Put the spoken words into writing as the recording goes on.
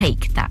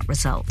that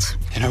result.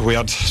 You know, we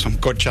had some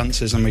good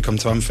chances and we come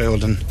to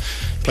Anfield and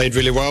played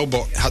really well,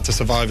 but had to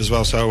survive as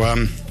well. So I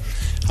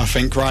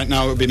think right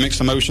now it will be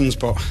mixed emotions,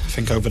 but I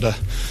think over the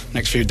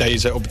next few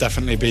days it will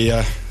definitely be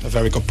a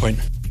very good point.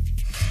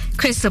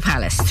 Crystal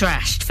Palace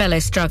thrashed fellow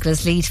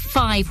strugglers Leeds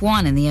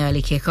 5-1 in the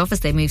early kick-off as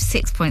they moved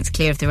 6 points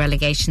clear of the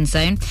relegation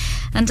zone.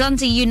 And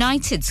Dundee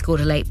United scored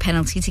a late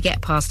penalty to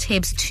get past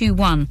Hibs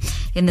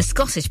 2-1 in the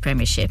Scottish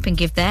Premiership and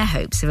give their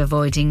hopes of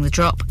avoiding the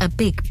drop a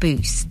big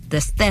boost.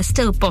 They're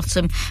still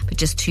bottom, but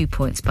just 2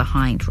 points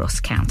behind Ross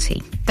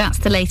County. That's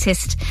the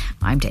latest.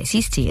 I'm Daisy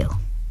Steele.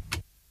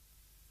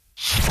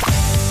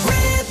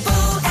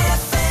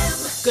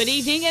 Good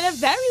evening and a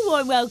very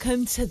warm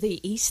welcome to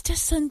the Easter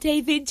Sunday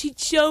Vintage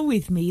Show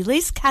with me,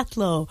 Liz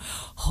Catlow.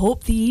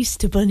 Hope the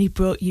Easter Bunny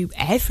brought you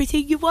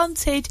everything you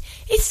wanted.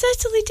 It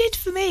certainly did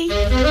for me.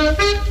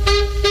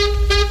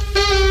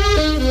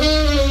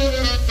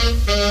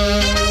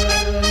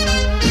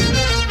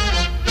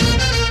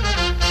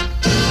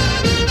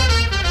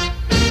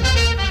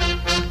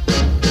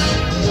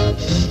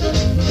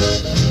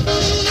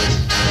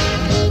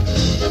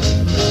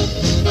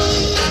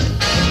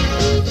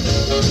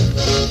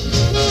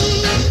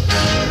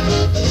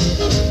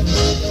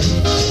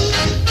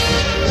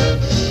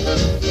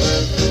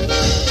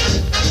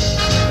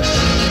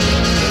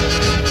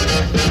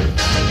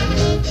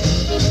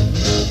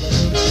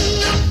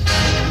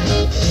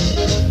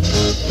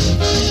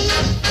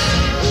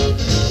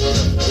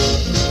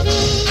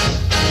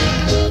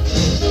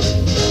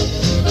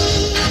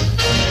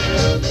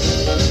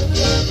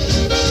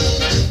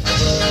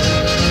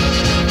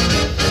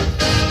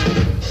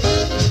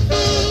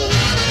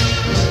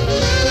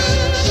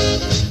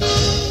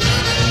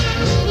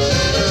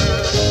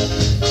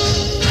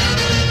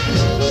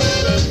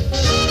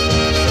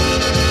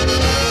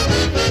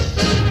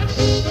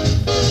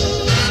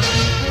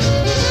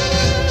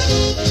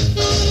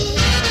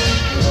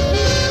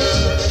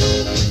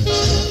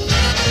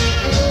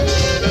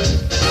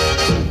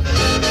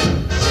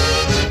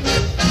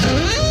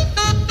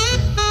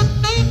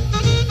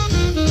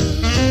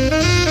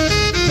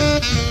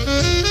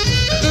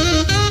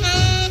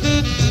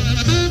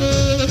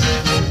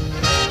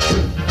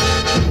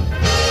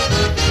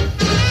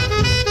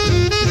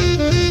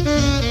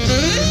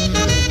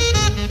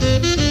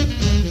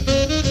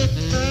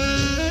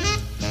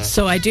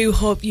 So I do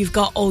hope you've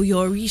got all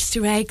your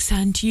Easter eggs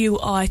and you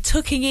are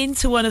tucking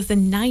into one of the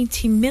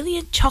 90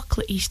 million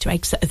chocolate Easter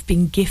eggs that have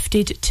been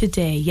gifted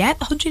today. Yep,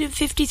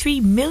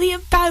 £153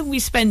 million we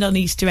spend on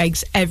Easter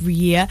eggs every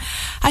year.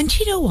 And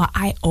you know what?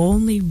 I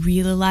only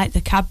really like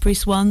the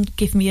Cadbury's one.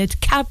 Give me a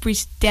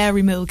Cadbury's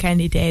Dairy Milk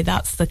any day.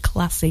 That's the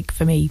classic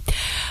for me.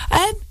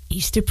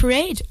 Easter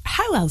Parade.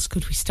 How else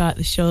could we start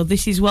the show?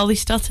 This is Wally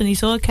Stott and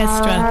his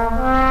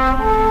orchestra.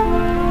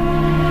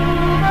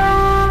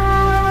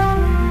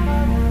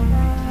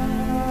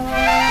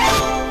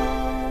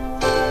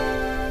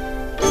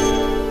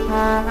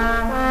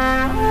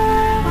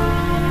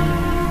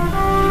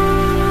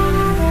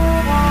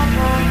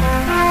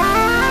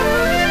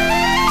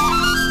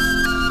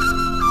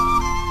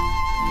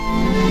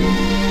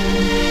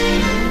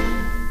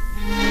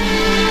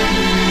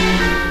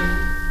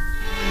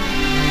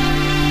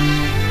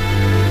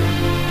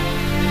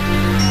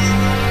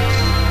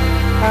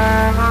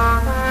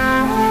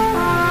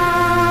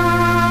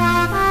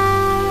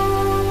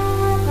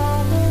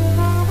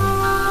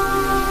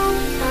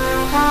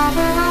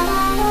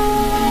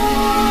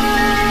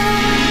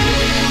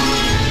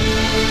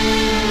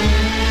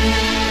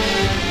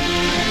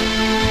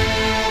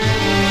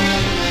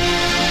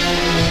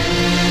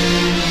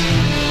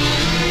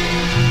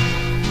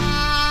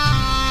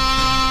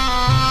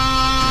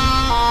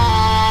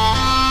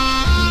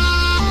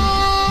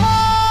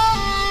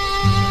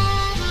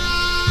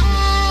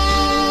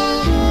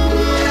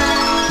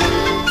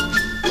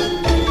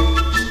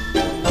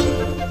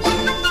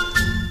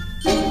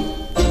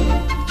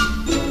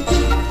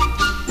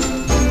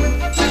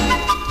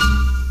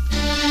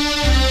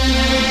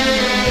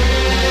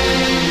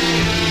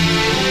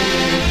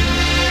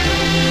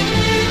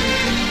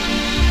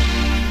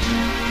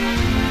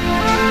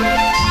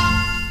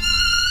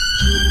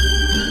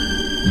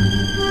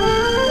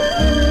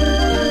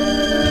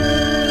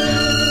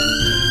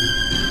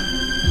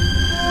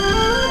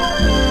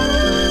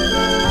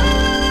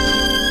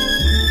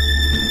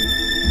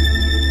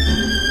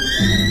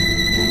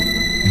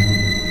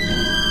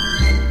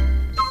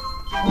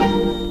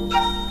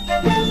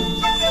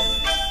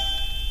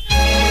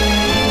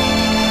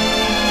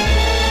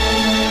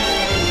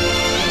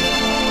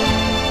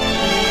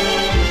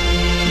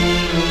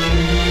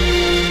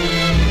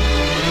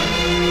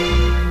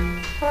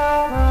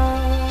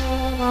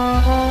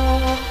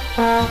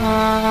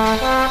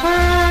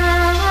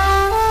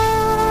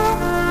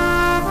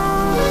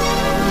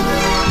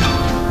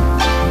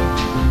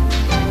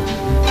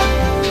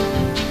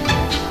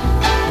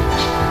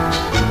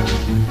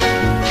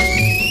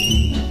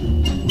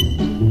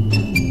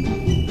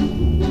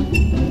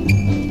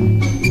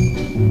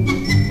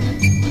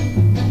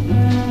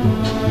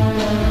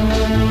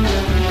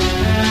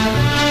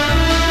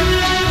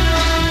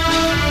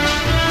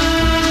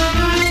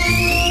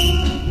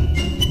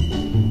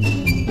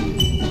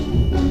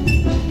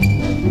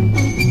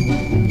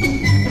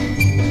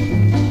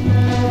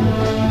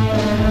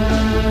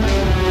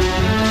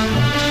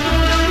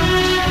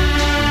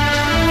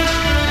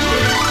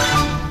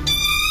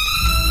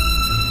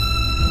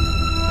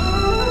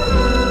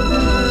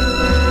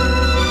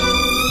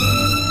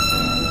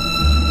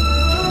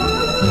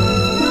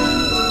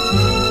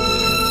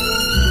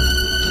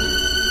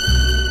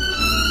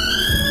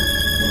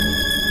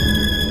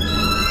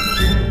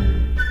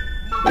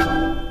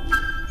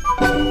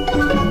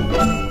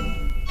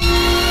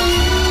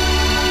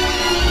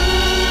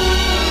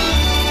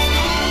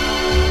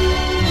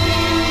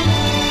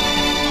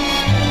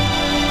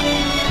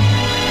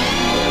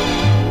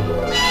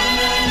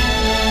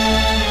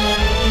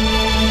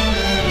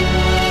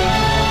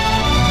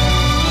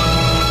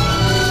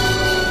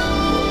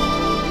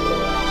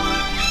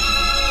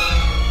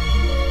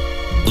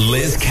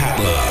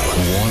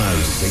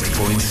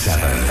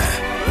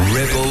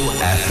 Ribble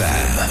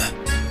FM.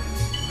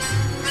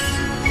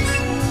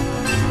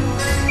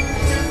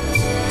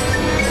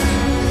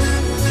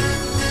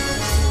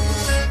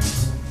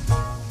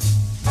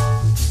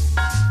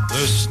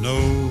 The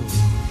snow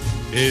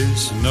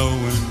is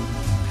snowing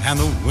and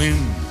the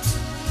wind,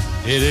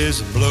 it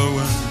is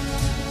blowing,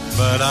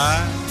 but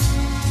I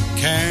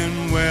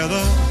can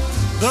weather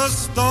the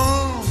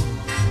storm.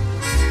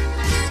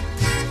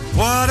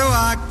 What do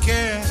I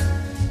care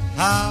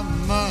how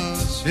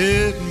much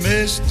it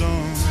may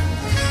storm?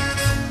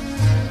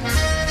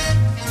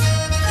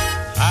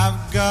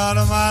 I've got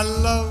my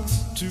love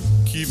to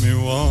keep me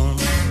warm.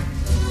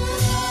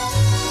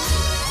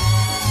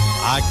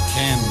 I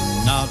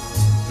cannot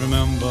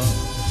remember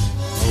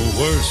a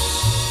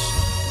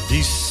worse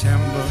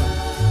December.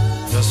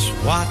 Just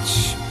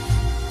watch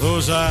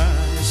those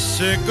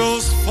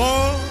icicles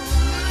fall.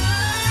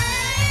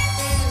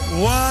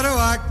 What do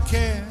I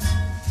care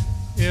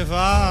if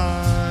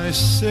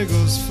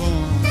icicles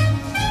fall?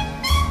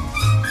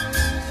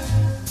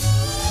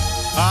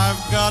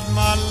 I've got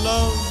my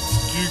love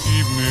to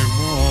keep me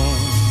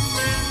warm.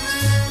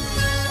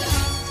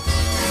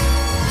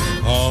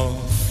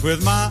 Off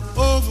with my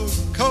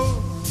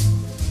overcoat,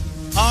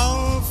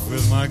 off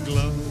with my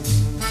gloves.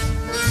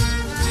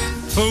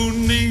 Who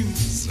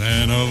needs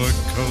an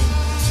overcoat?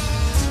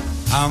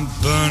 I'm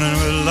burning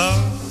with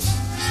love.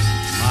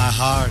 My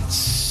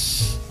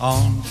heart's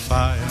on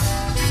fire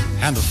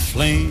and the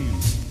flame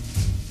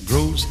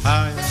grows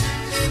higher.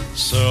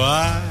 So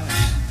I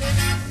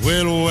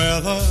will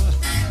weather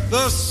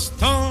the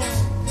storm.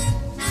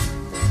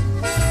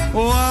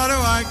 What do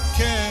I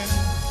care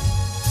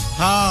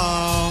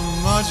how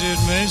much it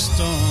may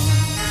storm?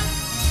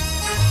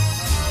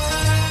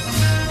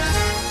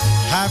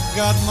 I've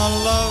got my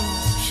love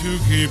to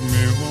keep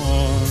me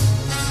warm.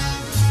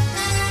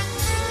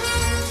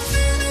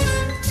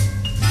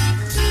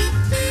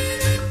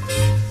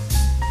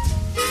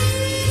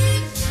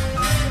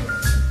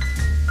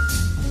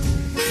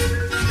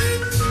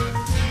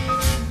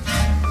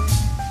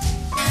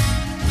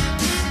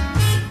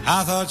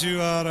 I thought you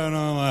ought to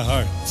know my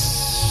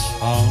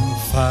heart's on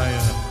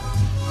fire.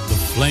 The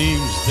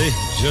flames, they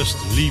just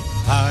leap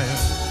higher.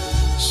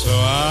 So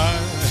I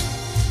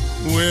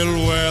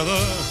will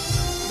weather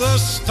the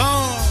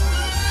storm.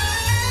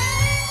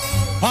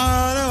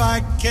 Why do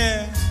I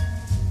care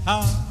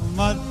how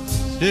much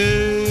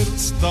it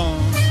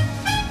storms?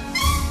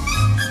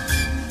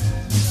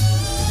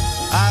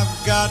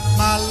 I've got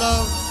my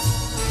love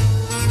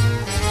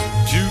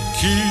to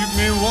keep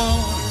me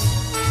warm.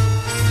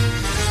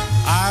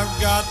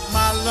 I've got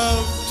my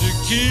love to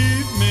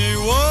keep me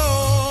warm.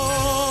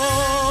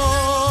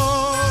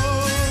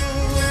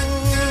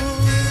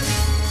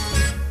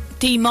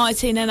 Dean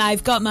Martin and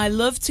I've Got My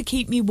Love to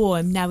Keep Me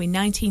Warm. Now in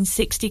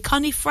 1960,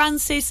 Connie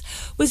Francis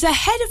was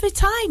ahead of her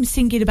time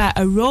singing about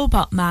a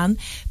robot man.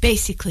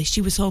 Basically, she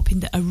was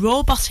hoping that a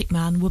robotic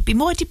man would be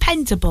more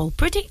dependable,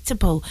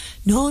 predictable.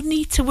 No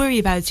need to worry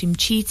about him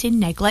cheating,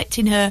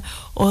 neglecting her,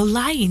 or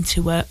lying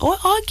to her, or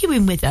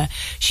arguing with her.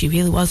 She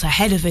really was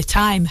ahead of her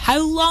time. How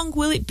long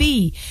will it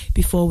be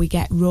before we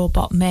get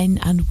robot men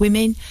and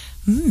women?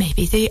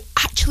 Maybe they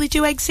actually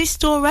do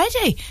exist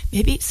already.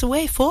 Maybe it's the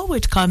way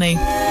forward, Connie.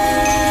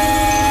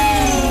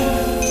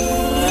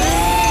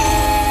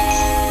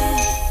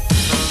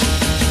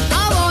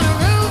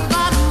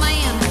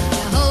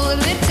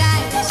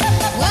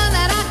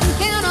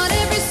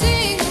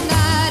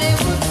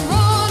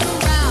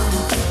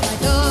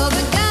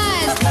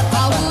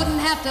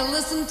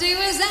 Listen to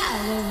his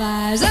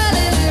alibis. A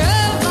little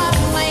robot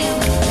man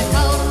to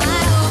call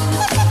my own.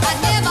 I'd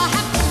never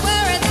have to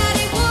worry that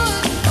he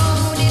wouldn't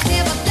phone. He'd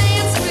never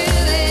dance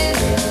with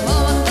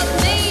anyone but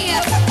me. I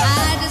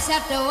just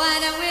have to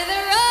wind up with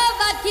a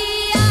robot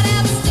key. I'd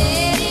have a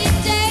steady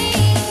day.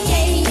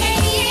 Yeah, yeah,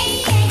 yeah,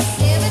 yeah.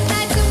 7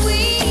 nights a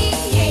week.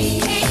 Yeah,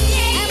 yeah,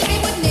 yeah. And we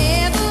would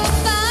never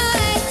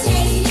fight.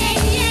 Yeah, yeah,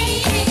 yeah,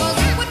 yeah. 'Cause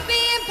it would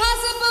be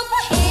impossible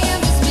for him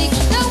to speak.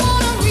 Don't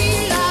want a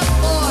real life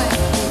boy.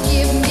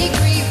 Give me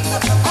grief.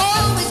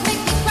 Always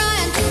make me cry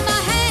into my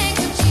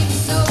handkerchief.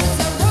 So it's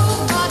a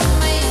robot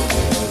man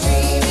I'm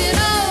dreaming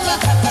of.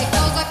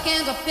 Because I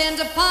can't depend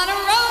upon a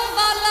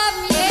robot love,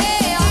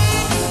 yeah.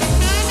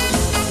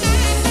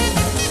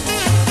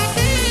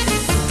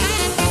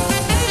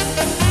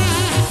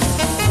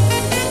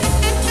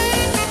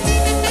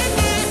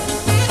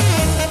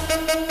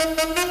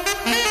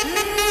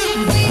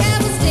 We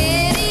have a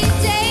steady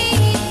day.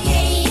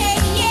 Yeah, yeah,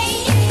 yeah,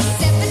 yeah.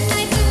 7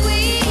 nights a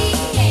week.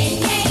 Yeah,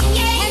 yeah, yeah,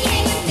 yeah. And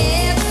we would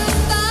never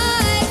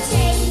fight.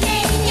 Yeah,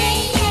 yeah, yeah,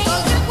 yeah.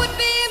 'Cause it would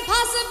be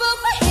impossible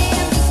for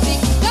him to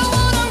speak. Don't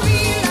want a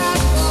real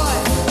life boy.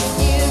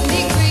 Give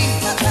me grief.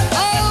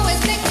 Always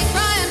make me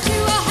cry into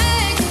a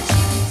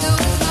handkerchief. So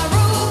it's my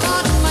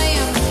robot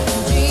man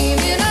I'm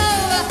dreaming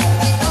of.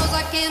 Because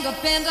I can't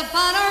depend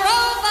upon a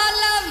robot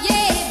love,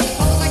 yeah.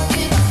 Because I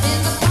can't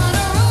depend upon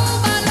a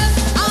robot love.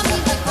 I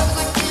mean, because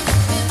I can't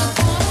depend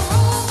upon a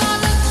robot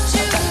love.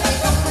 True,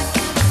 because I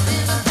can't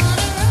depend upon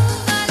a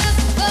robot love.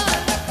 But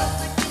because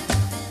I can't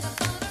depend upon a robot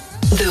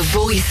love. The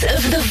Voice voice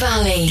of the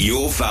valley.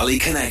 Your Valley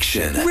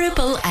Connection.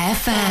 Ribble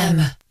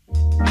FM.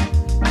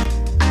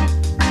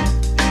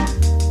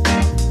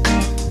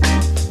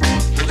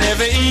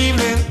 Every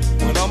evening,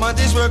 when all my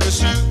days work is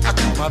through, I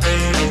call my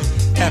baby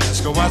and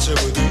let's go watch a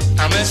movie.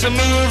 I'm in some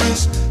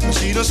movies, but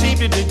she don't seem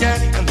to dig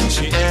that. And then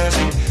she asks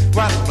me,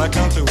 why don't I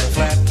come to her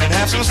flat and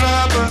have some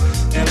supper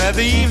and let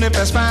the evening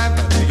pass by?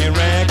 Taking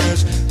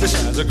records, this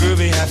sounds a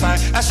groovy high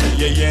five. I say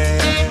yeah,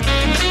 yeah.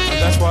 And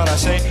that's what I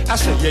say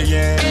yeah,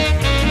 yeah.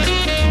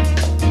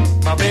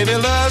 My baby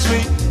loves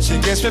me, she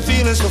gets me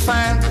feeling so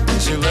fine. When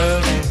she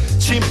loves me,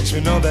 she makes me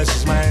know that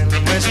she's mine.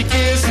 And when she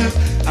kisses,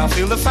 I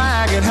feel the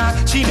fire get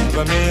hot. She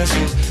never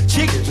misses,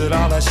 she gives it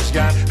all that she's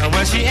got. And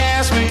when she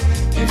asks me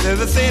if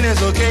everything is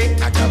okay,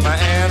 I got my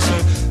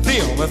answer. The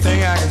only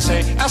thing I can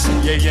say, I say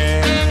yeah,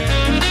 yeah.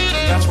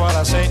 That's what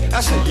I say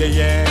yeah,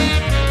 yeah.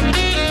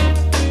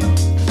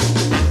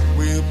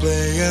 We'll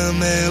play a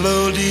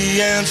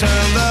melody and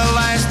turn the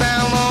lights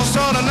down low so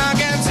the knock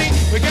and see.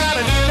 We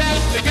gotta do that,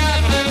 we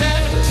gotta do that.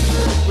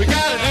 We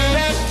gotta do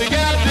that, we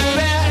gotta do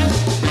that.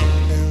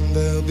 And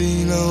there'll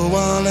be no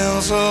one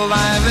else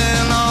alive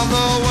in all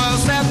the world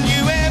except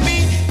you and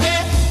me.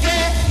 Yeah,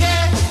 yeah,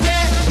 yeah,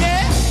 yeah,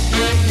 yeah.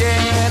 Yeah,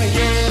 yeah,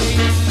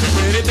 yeah.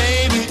 Pretty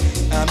baby,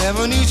 I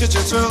never knew such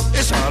a thrill.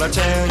 It's hard to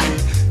tell you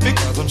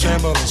because I'm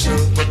trembling still.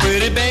 But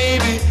pretty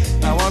baby,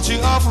 I want you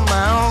all for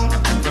my own.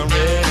 I'm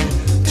ready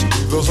to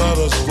leave those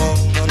others alone.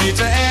 No need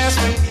to ask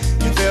me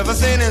if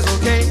everything is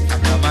okay. I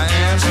got my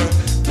answer.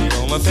 The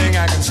only thing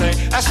I can say,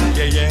 I say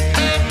yeah, yeah.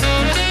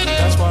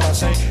 That's what I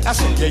say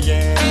yeah,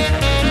 yeah.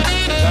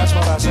 That's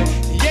what I say,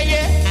 yeah,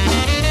 yeah.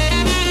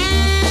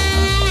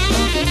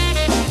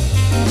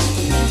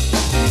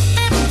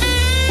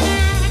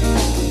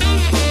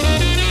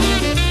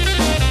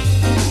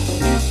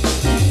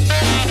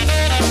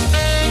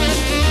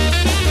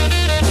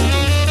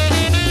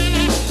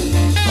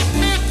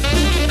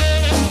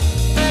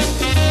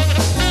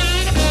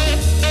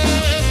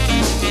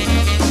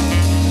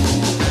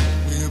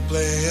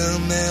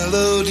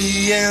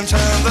 And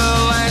turn the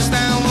lights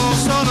down low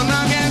so the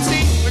knock and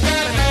see. We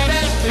gotta do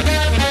that, we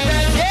gotta do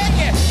that, yeah,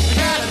 yeah. We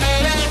gotta do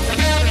that, we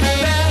gotta do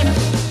that.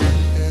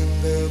 And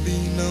there'll be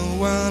no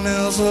one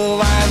else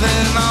alive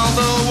in all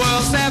the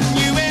world except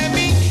you and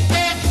me.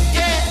 Yeah,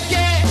 yeah,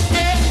 yeah,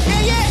 yeah,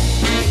 yeah, yeah.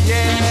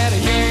 Yeah,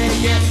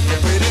 yeah, yeah,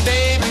 yeah. Pretty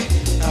baby,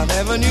 I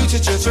never knew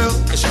such a thrill.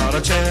 It's hard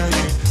to tell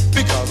you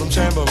because I'm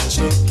trembling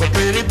still. But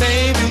pretty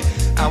baby,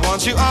 I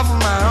want you all for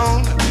my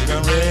own. I think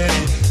I'm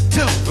ready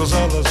till it goes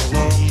others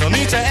alone. No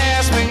need to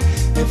ask me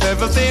if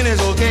everything is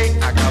okay.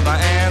 I got my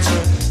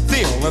answer.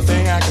 The only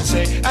thing I can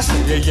say, I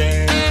say yeah,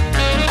 yeah.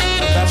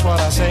 That's what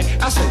I say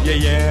yeah,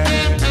 yeah.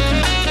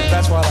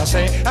 That's what I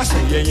say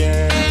yeah,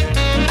 yeah.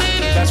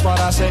 That's what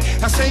I say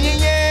yeah,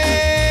 yeah.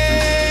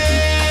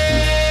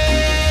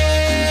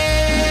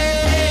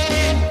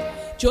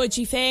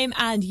 Georgie Fame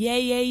and yeah,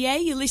 yeah, yeah.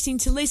 You're listening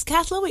to Liz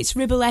Catlow. It's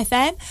Ribble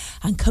FM.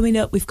 And coming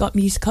up, we've got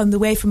music on the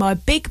way from our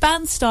big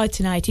band star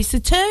tonight. It's the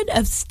turn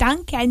of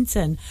Stan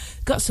Kenton.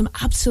 Got some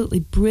absolutely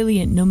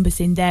brilliant numbers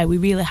in there. We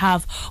really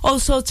have.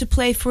 Also to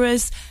play for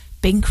us,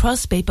 Bing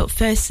Crosby. But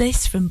first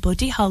this from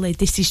Buddy Holly.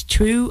 This is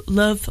True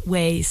Love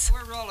Ways.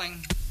 We're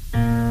rolling.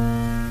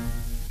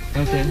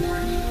 Okay.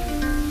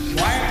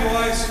 Quiet,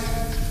 boys.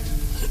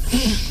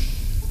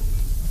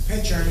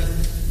 Hey, Charlie.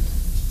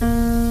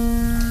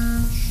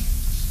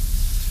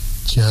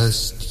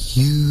 Just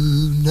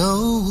you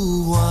know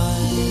why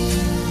you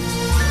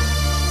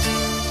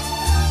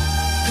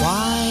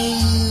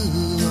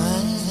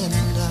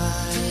and I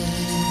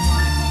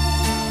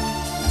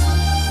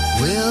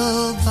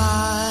will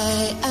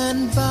by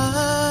and by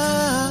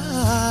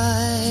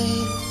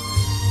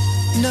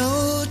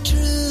know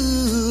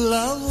true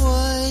love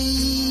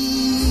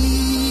ways.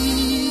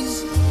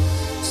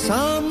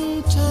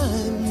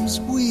 Sometimes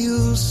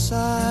we'll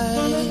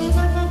sigh,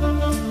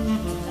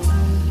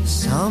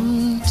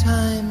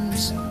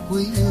 sometimes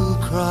we'll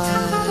cry,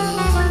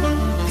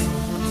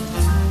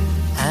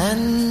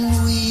 and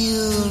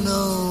we'll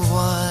know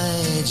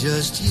why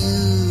just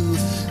you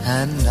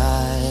and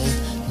I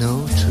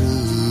know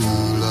true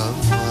love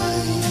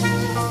ways.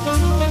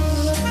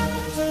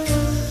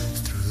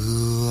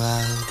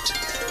 Throughout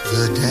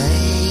the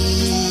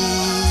days,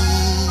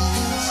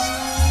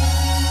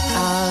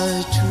 our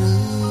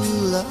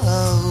true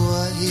love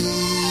ways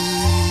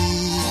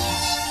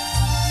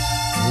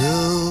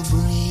will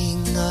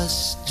bring us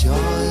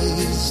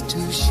joys to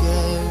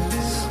share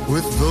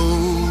with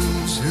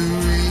those who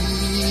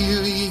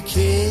really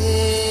care.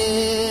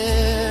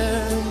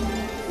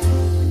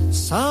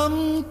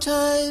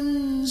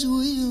 Sometimes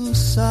we'll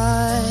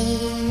sigh,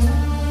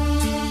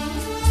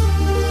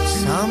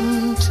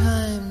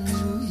 sometimes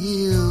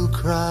we'll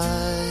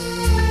cry,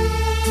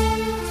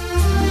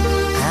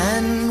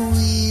 and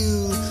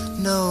we'll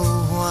know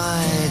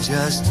why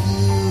just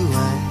you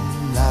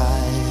and I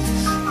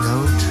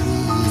know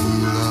true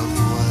love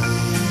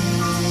ways.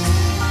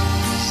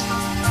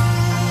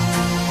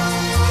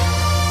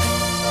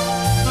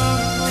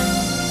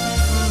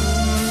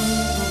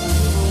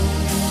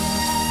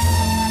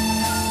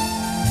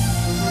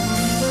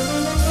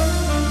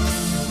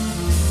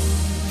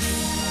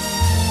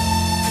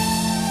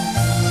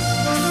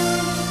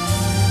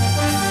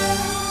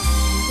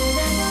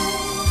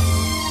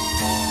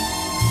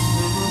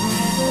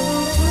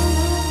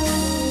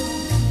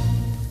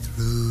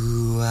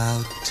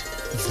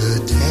 The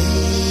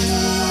days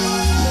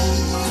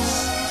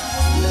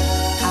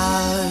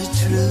our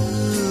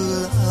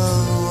true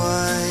love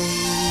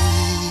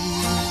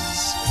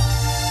wise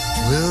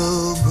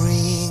will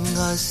bring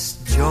us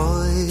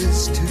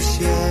joys to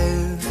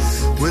share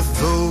with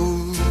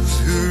those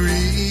who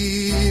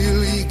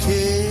really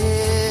care.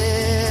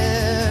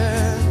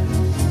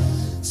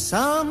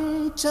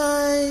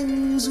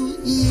 Sometimes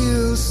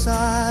we'll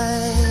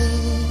sigh,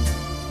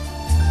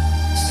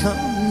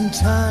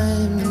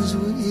 sometimes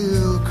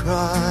we'll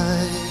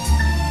cry,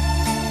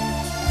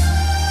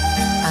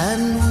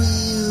 and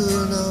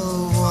we'll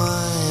know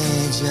why.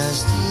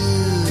 Just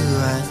you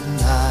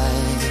and I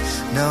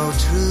know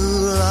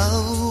true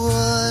love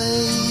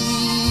wise.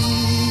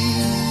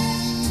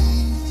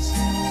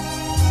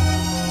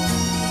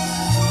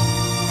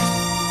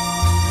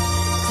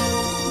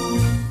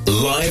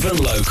 Live and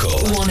local.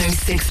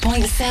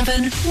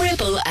 106.7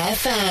 Ribble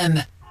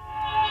FM.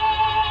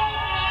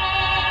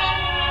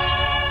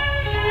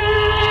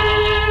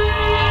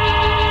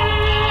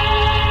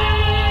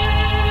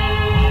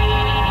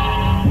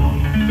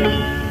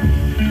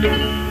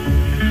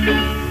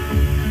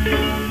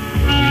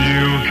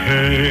 You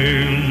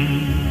came,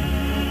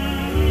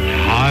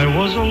 I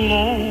was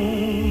alone.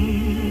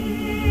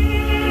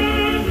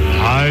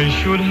 I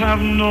should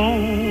have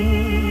known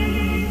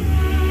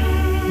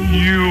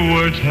you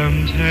were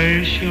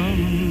temptation.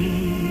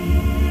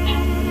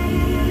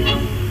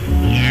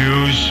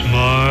 You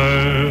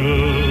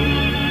smiled,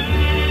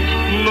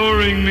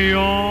 luring me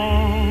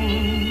on.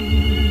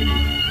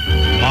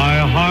 My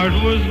heart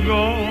was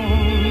gone.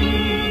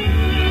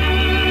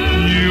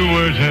 You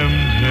were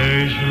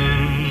temptation.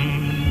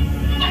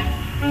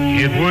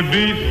 It would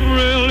be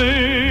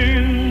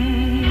thrilling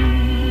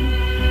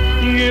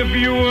if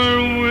you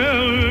were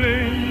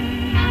willing.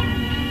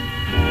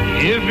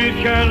 If it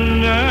can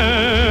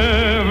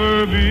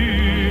never be,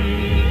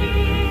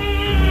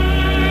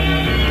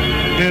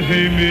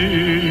 pity me,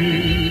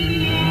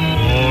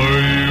 for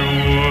you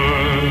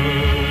were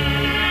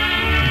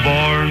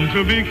born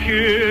to be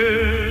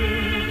kissed.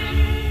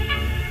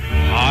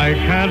 I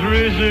can't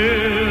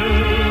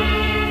resist.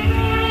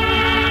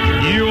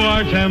 You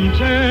are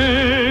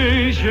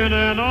temptation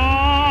and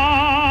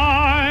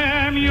I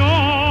am yours.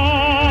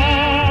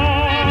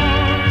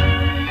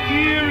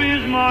 Here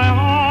is my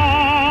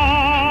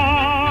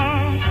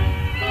heart.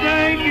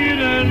 Take it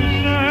and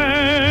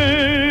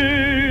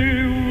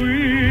say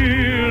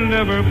we'll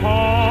never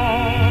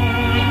part.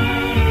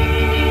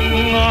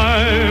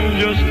 I'm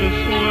just a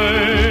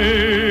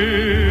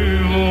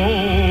slave,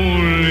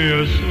 only a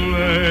slave.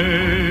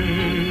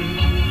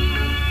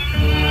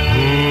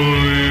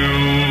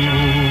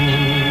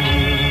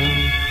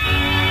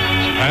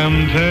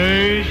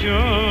 Temptation,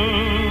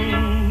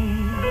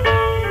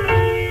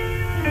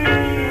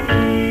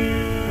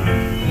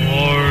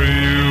 for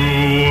you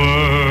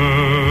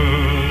were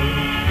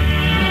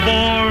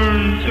born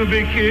to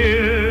be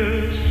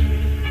kissed.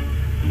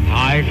 I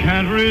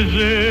can't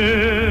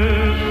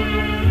resist.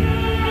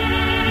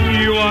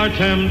 You are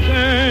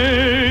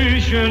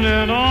temptation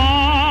and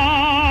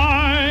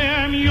I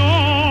am yours.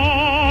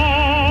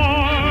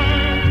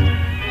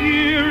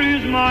 Here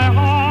is my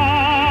heart.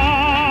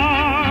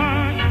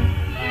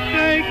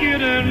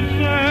 And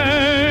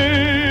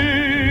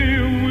say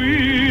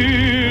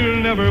we'll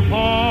never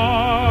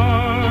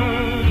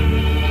part.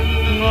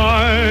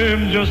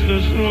 I'm just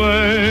a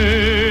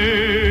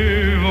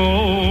slave,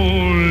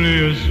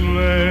 only a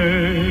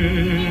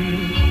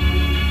slave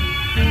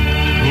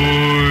to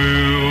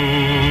you.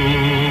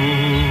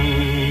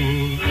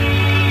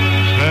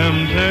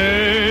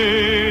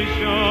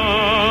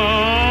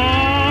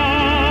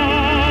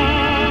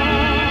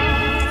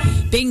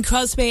 Temptation. Bing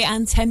Crosby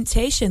and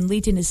Temptation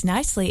leading us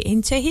nicely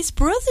into his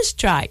brother's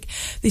track.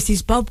 This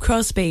is Bob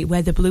Crosby,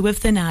 Weather Blue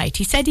of the Night.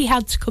 He said he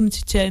had to come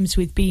to terms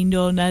with being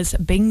known as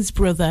Bing's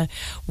brother.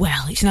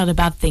 Well, it's not a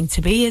bad thing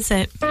to be, is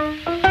it?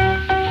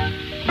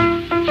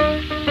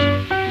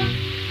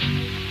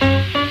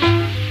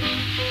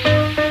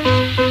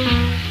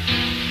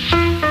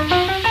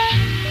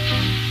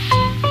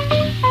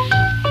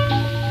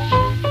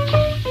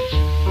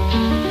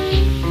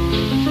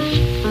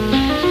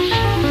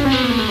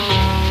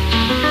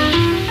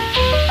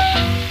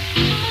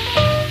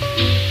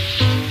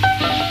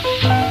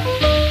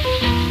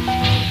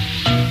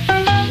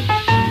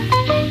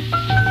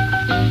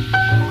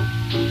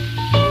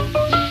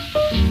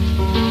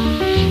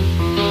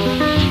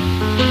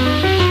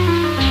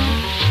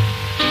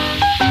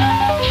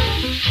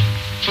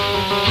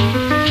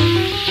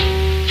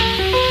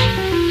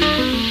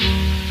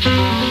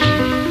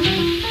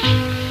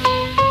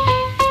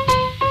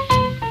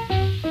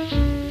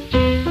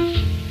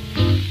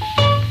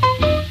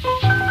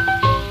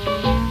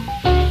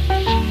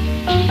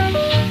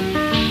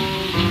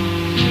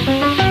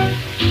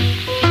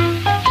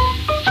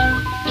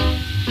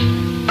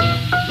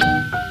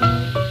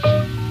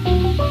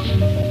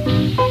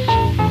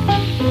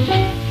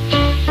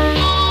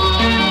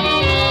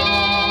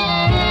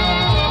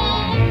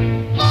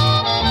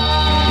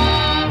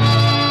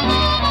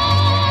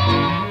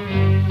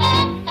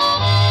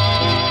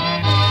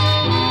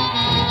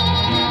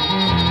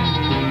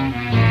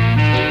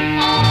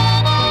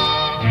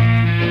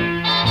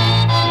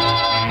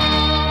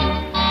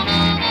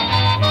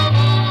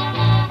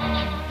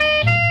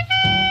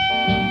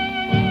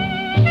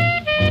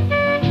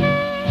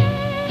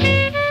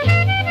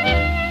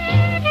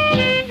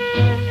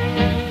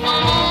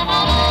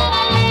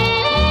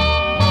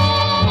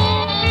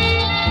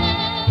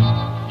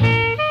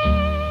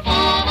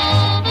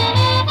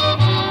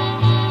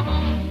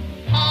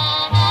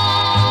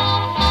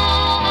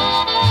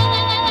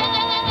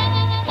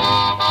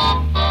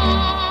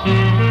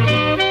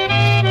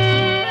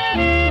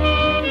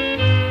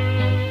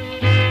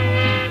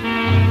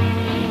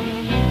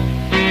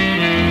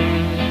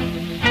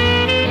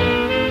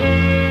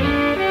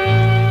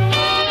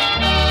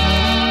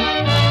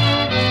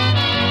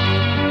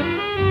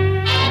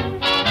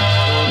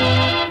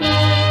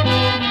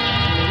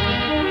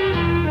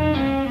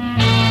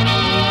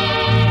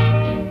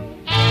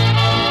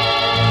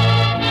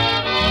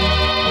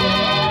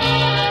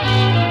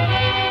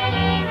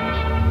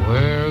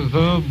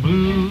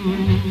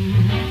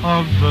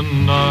 the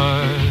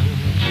night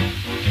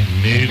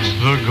needs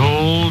the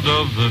gold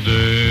of the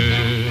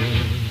day.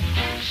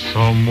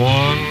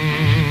 Someone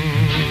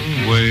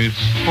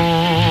waits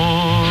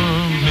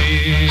for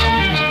me,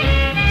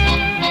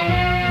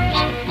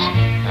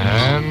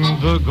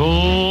 and the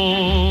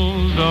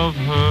gold of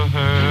her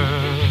hair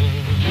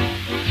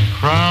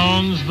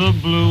crowns the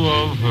blue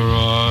of her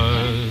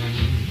eyes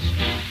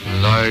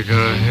like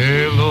a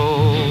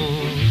halo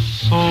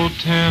so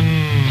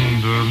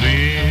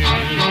tenderly.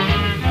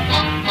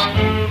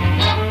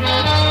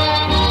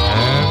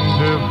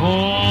 And if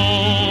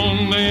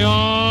only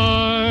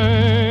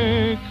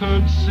I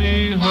could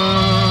see her,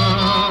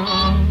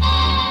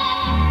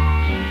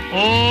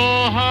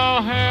 oh,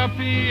 how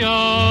happy I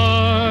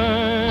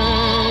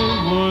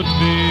would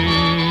be.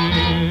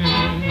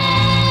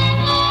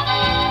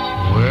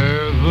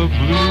 Where the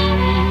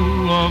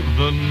blue of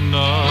the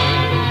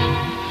night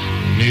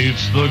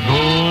meets the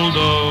gold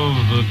of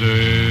the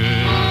day,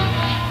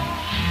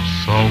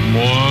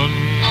 someone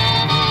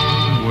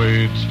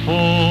waits for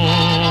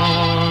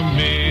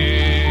me.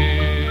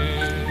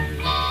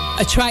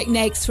 A track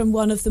next from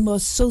one of the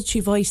most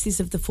sultry voices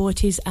of the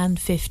 40s and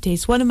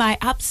 50s. One of my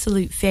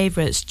absolute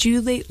favourites,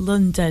 Julie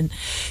London.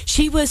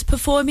 She was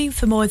performing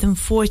for more than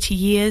 40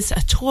 years,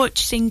 a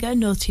torch singer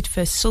noted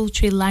for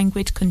sultry,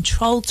 languid,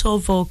 contralto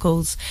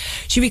vocals.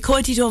 She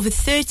recorded over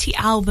 30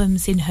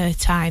 albums in her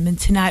time, and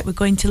tonight we're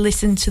going to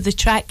listen to the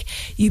track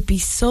You'd Be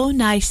So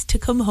Nice to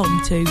Come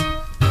Home To.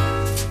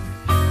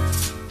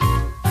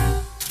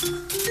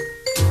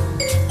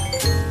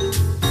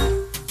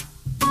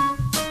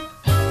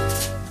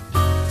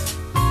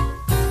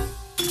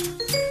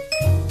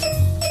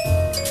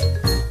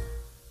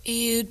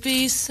 You'd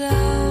be so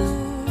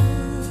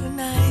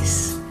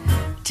nice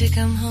to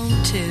come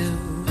home to.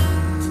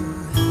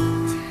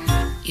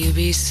 You'd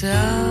be so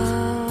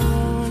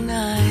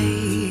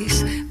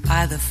nice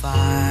by the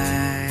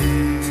fire,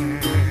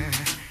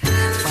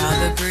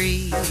 while the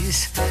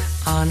breeze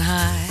on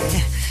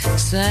high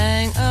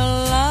sang a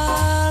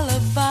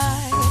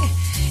lullaby.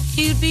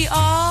 You'd be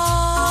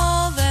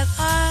all that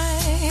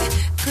I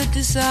could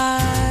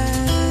desire,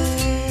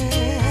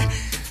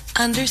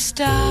 under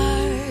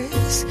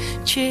stars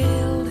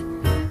chilled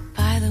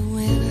by the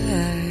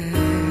winter,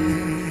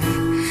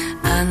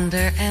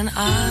 under an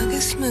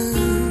August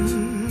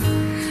moon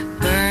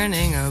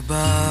burning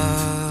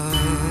above.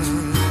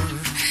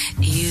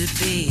 You'd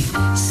be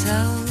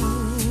so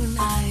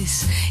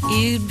nice,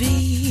 you'd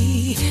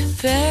be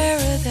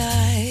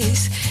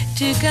paradise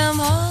to come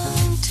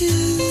home to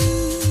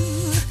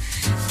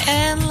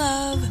and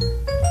love.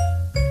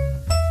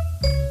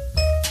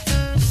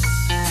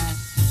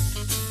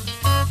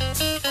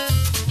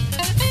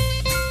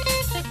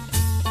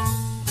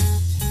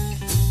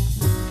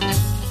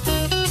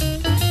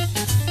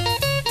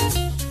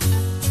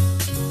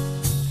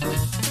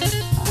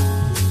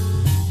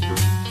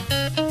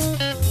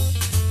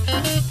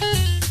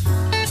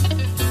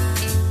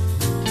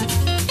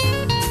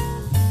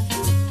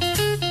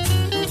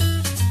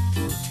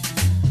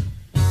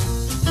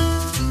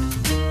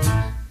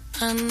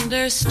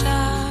 Under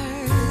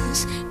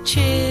stars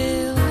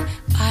chill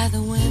by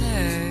the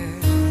winter,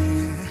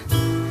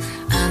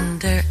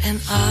 under an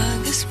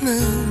August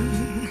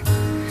moon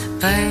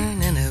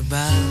burning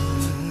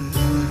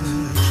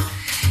above.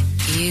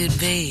 You'd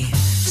be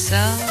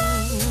so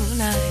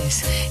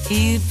nice,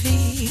 you'd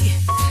be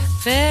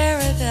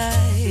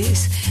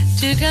paradise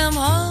to come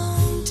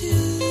home to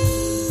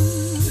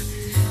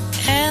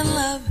and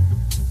love.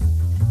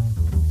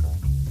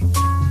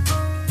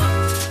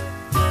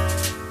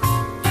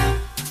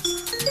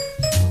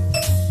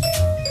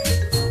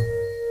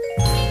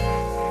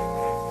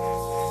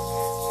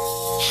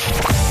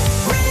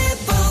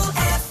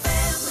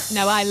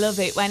 Now, I love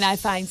it when I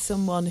find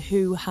someone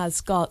who has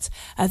got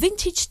a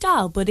vintage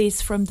style but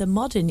is from the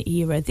modern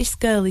era. This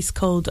girl is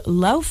called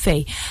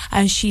Lofi,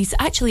 and she's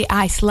actually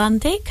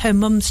Icelandic. Her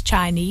mum's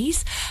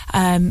Chinese,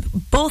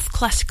 both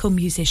classical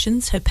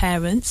musicians, her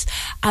parents,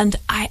 and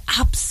I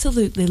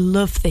absolutely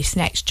love this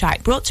next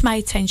track, brought to my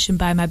attention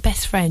by my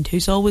best friend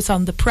who's always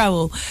on the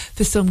prowl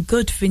for some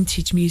good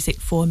vintage music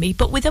for me,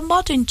 but with a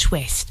modern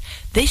twist.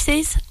 This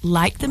is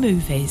Like the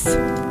Movies.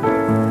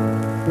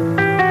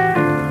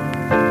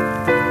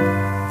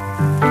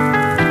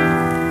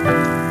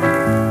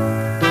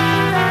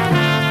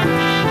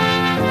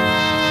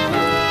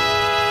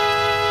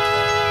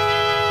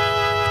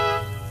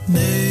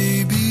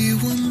 Maybe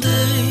one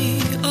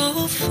day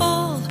I'll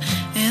fall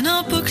in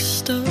a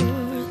bookstore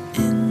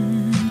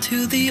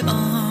into the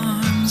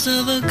arms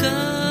of a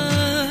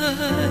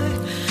guy.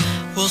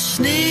 We'll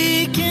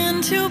sneak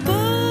into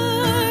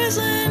bars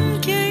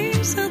and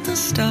gaze at the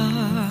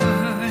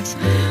stars,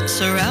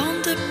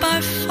 surrounded by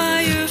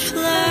fireflies.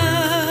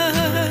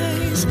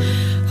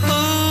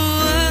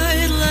 Oh,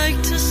 I'd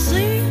like to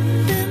sleep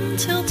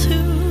until 2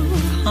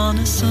 on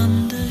a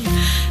Sunday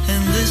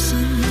and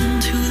listen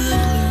to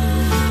the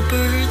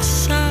bluebirds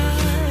sigh.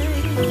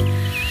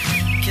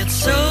 Get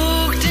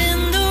soaked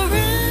in the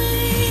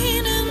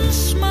rain and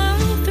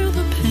smile through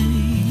the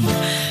pain.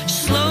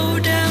 Slow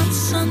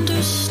dance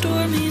under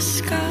stormy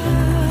skies.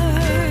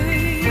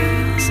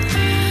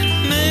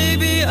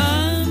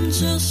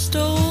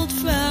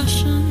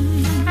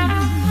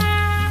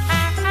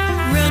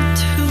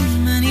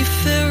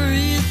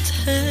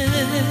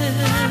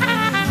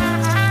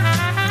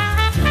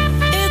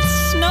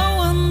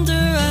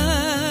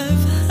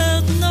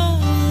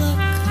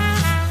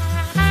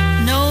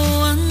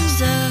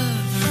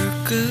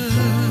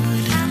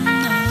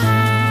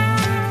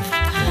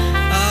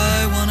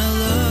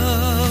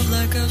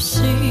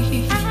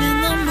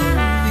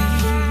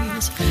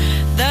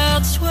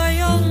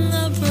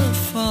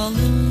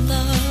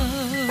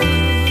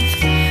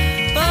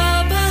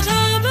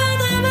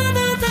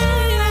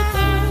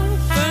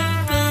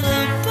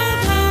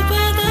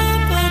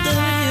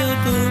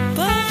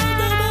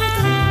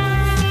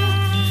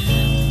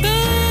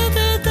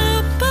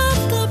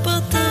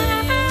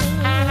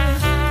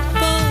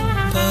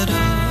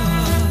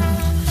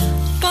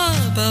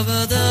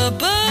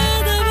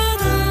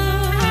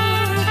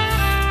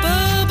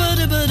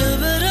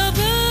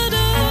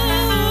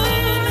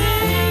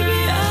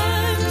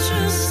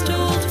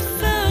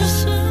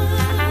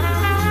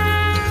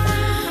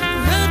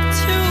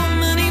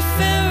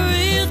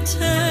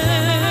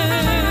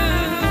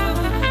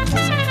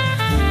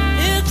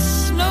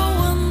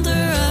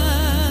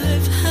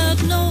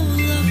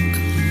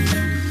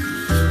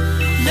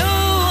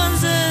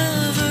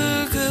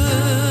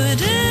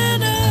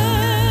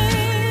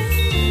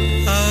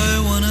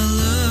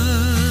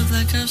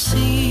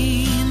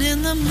 seen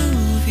in the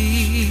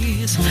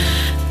movies.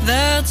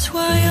 That's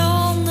why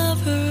I'll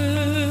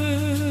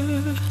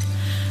never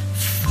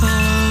fall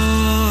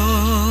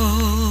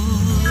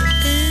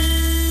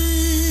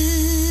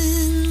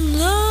in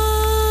love.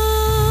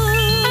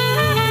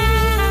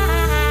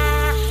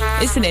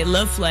 Isn't it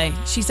lovely?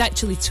 She's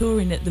actually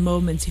touring at the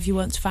moment. If you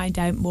want to find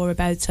out more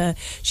about her,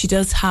 she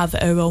does have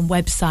her own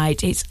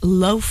website. It's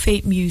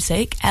Laufey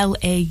Music,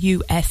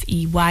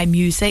 Laufey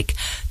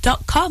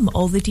music.com.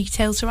 All the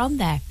details are on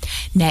there.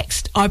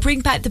 Next, I bring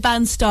back the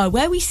Band Star,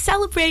 where we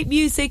celebrate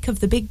music of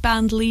the big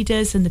band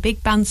leaders and the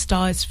big band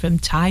stars from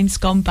times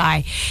gone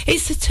by.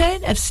 It's the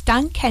turn of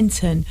Stan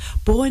Kenton,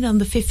 born on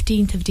the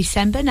 15th of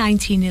December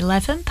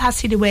 1911,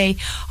 passing away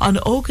on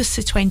August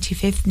the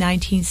 25th,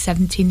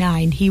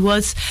 1979. He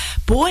was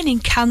born in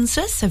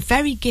Kansas, a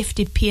very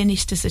gifted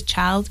pianist as a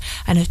child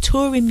and a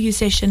touring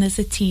musician as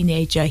a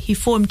teenager. He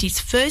formed his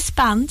first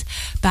band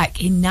back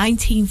in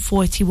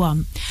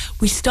 1941.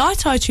 We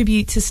start our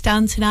tribute to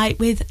Stan tonight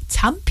with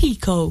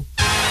Tampico.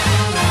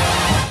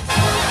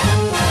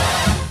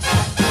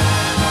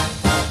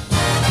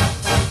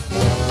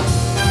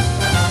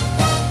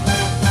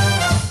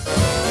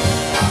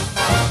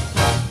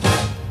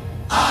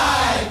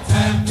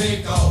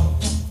 Tampico,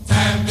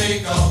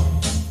 Tampico,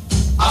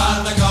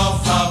 on the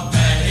Gulf of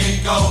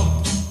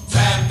Mexico.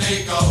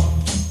 Tampico,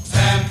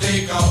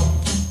 Tampico,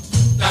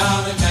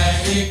 down in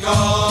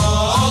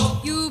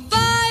Mexico. You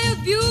buy a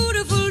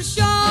beautiful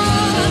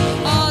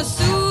shawl or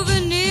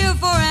souvenir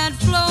for Aunt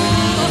Flo.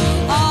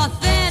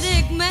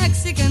 Authentic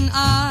Mexican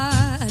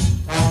art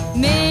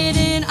made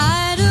in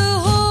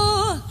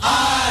Idaho.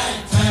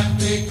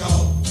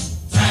 Tampico,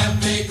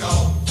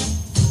 Tampico,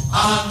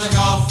 on the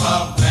Gulf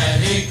of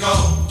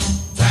Mexico.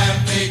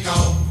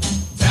 Tampico,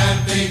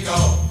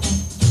 Tampico,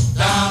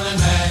 down in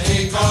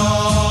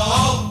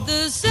Mexico.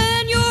 The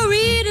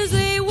senoritas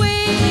they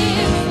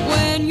wave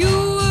when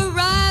you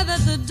arrive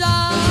at the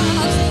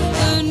docks.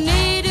 The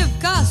native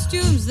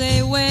costumes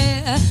they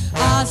wear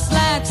are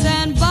slacks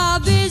and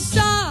bobby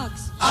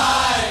socks.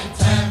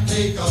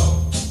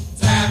 Tampico,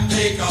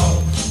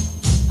 Tampico,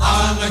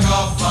 on the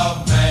Gulf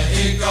of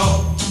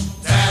Mexico.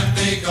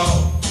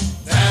 Tampico,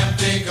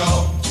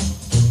 Tampico,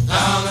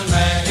 down in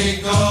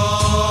Mexico.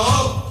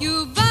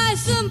 You buy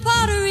some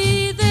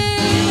pottery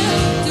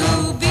there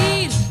to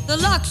beat the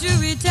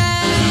luxury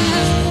tax.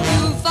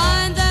 You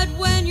find that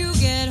when you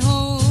get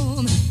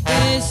home,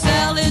 they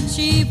sell it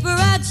cheaper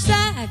at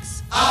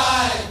Saks.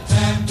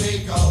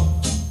 Tampico,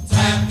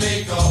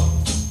 Tampico,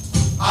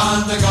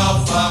 on the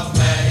Gulf of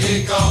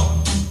Mexico.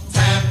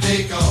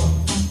 Tampico,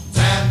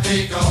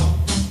 Tampico,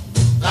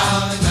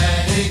 down in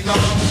Mexico.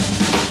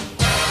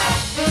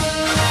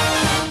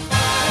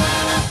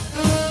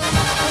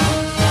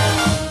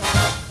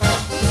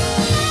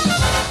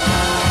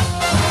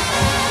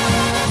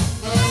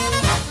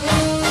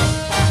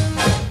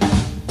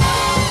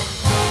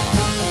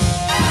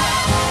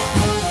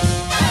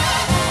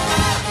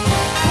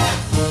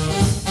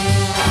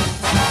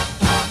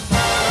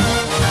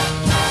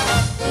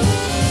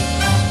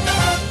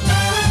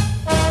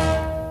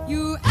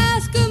 You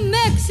ask a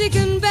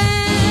Mexican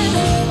band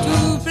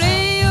to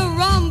play a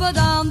rumba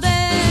down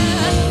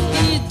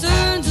there. He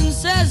turns and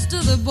says to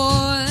the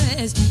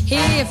boys,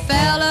 "Hey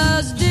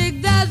fellas,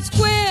 dig that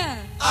square."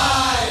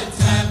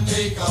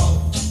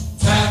 Tampico,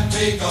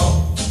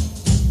 Tampico,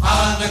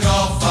 on the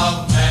Gulf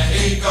of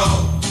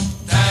Mexico.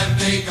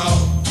 Tampico,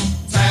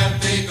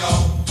 Tampico,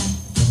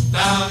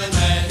 down in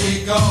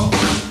Mexico.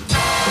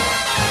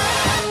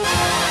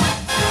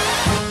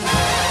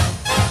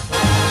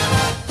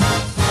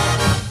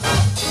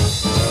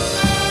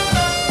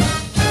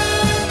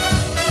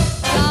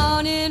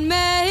 Down in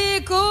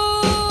Mexico.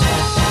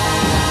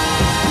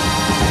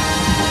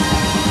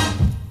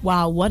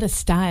 Wow, what a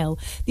style.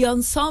 The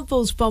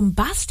ensemble's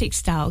bombastic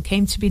style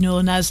came to be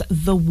known as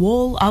the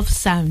Wall of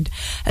Sound,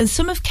 and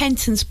some of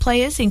Kenton's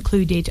players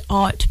included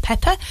Art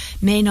Pepper,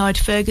 Maynard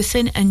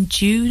Ferguson and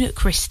June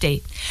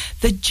Christie.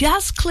 The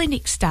jazz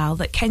clinic style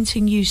that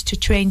Kenton used to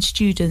train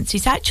students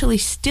is actually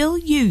still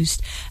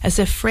used as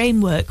a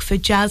framework for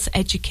jazz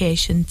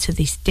education to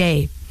this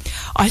day.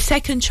 Our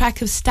second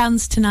track of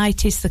Stan's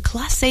tonight is the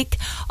classic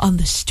On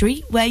the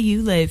Street Where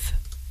You Live.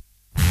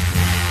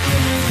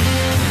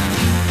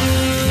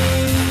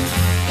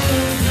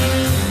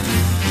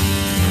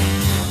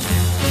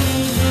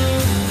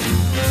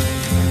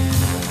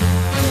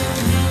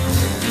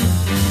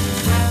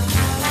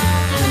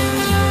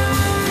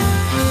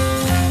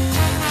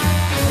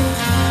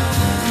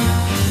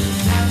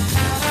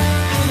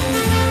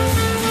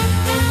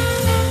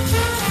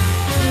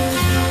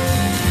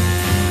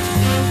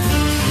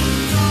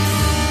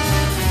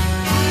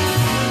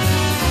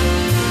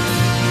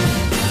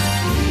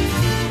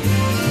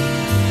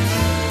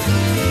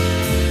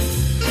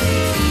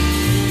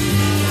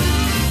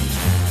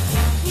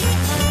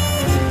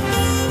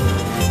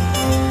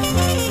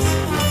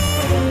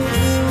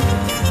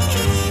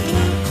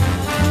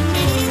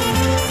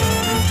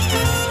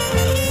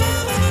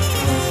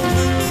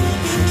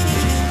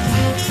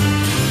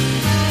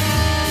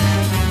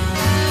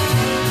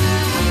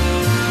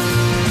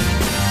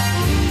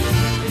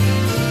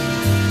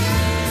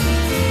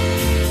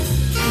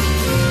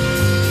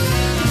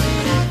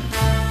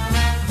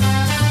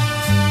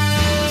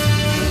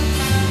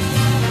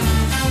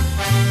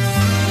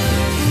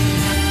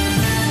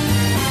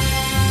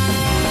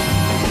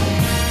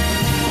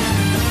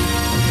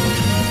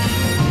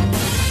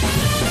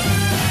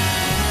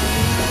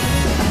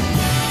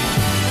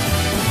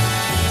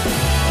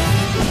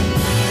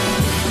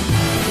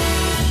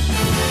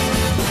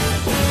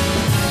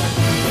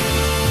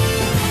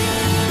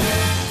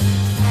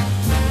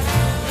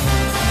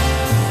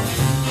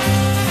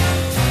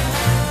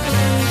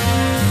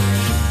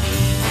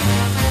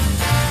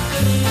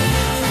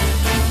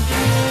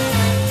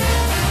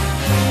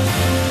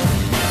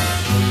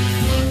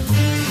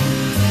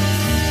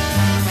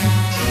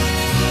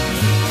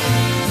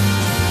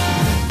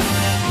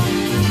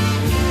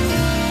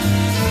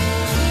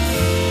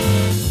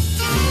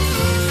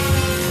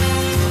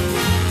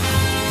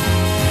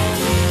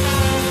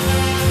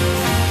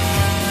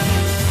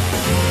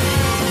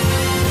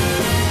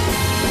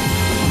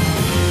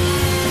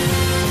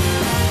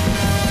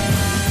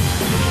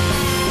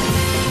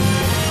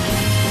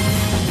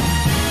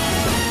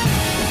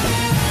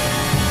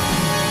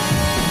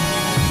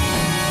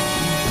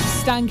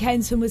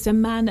 Kenton was a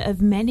man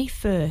of many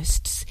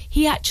firsts.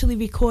 He actually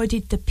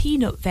recorded The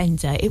Peanut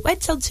Vendor. It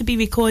went on to be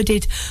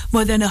recorded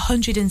more than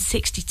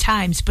 160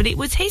 times, but it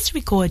was his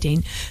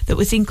recording that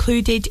was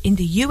included in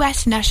the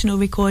US National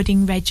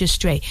Recording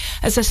Registry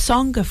as a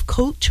song of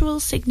cultural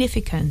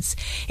significance.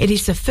 It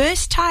is the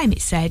first time,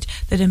 it said,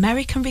 that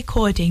American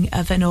recording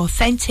of an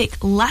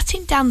authentic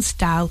Latin dance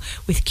style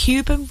with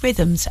Cuban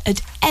rhythms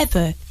had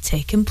ever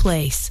taken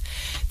place.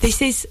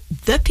 This is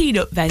The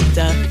Peanut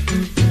Vendor.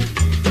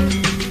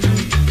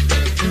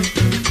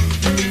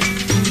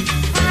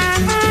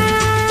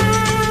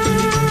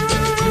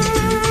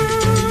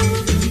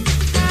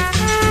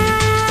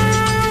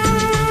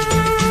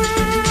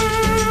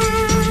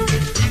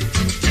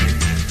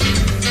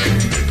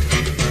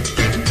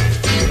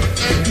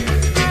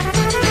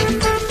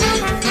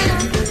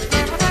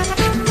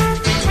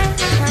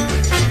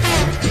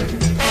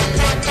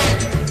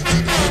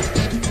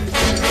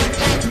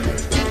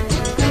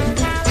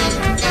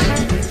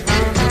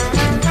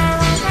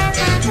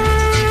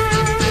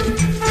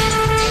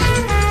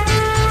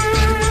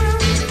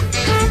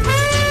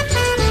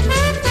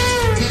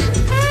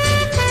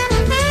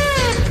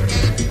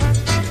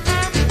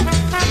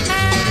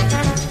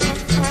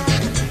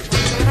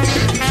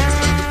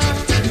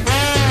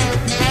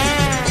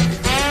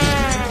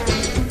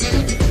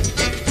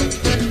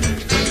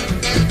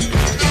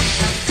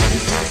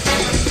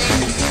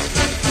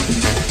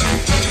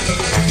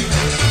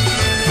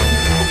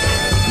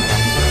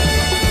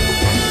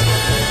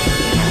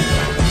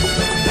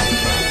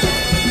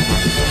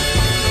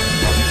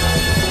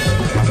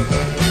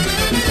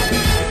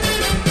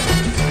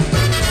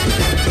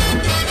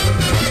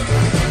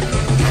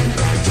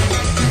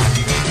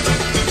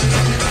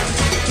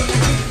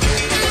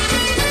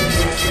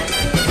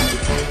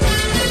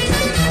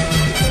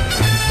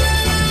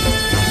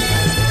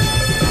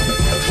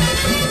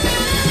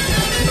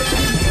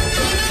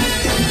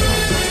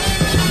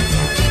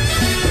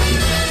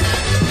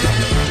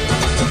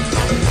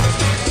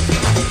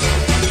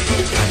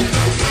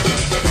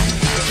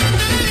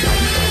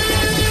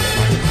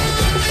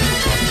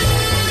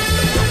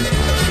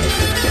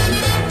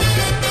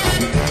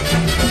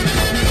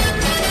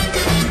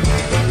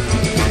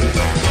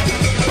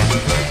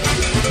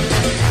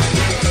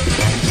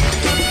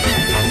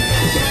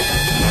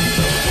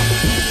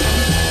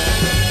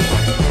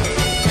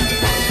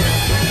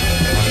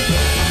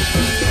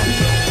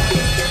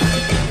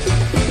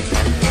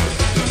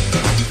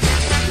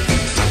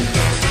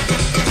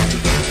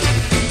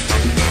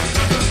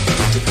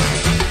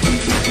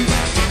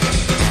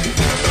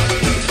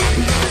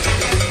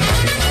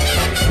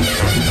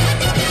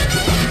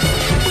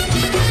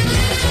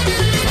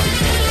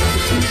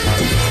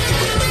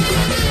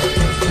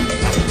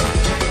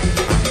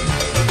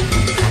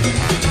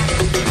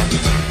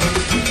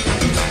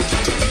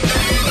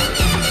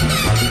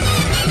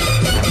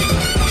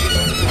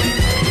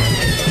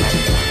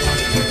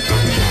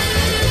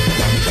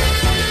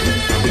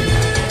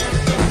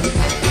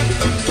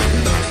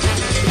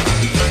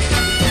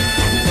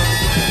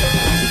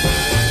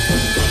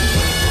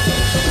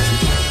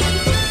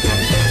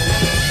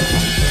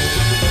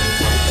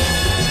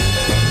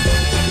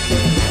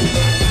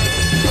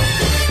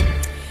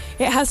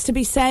 Has to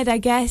be said, I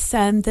guess,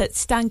 that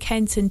Stan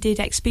Kenton did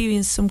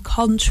experience some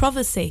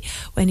controversy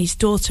when his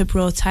daughter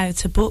brought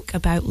out a book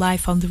about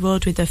life on the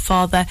road with her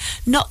father.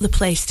 Not the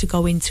place to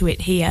go into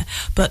it here,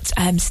 but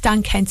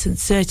Stan Kenton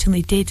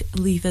certainly did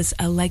leave us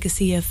a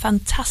legacy of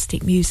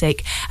fantastic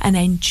music and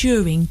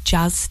enduring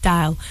jazz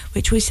style,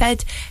 which we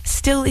said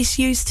still is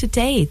used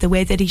today. The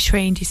way that he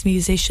trained his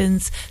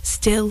musicians,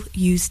 still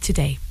used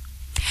today.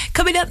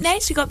 Coming up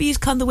next, we've got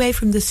music on the way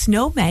from the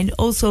Snowmen,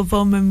 also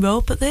Vaughn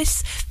Monroe, but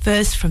this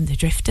first from the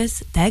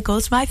Drifters, There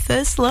Goes My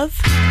First Love.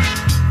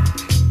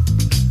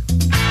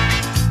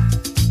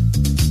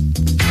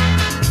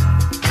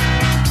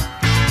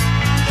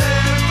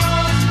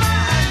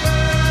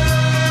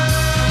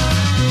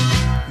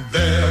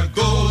 There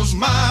goes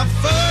my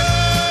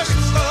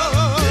first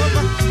love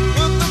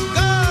with the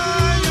guy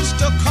I used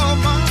to call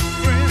my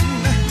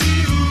friend.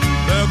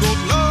 There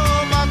goes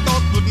love I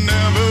thought would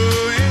never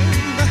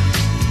end,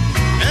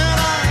 and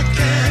I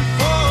can't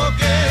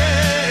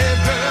forget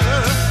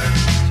her.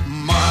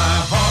 My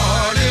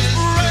heart is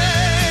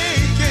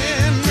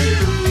breaking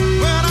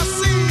when I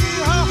see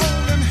her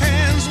holding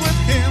hands with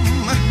him.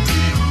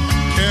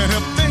 Can't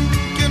help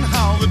thinking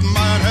how it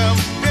might have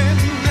been.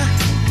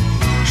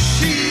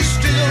 She's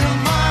still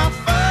my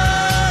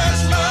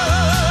first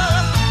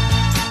love.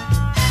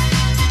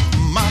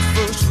 My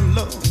first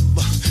love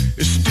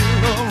is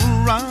still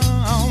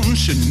around.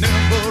 She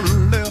never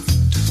left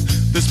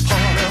this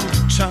part of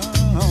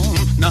town.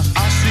 Now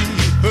I see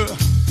her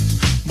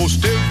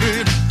most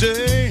every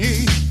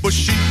day, but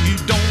she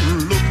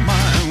don't look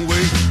my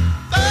way.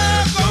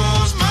 There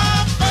goes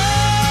my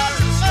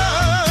first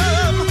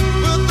love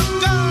with the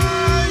guy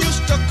I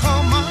used to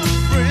call my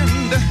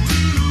friend.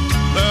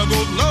 There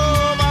goes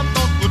love I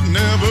thought would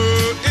never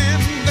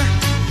end,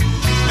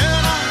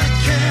 and I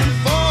can't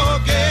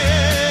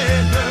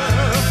forget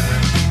her.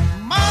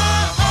 My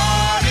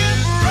heart is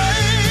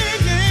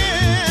breaking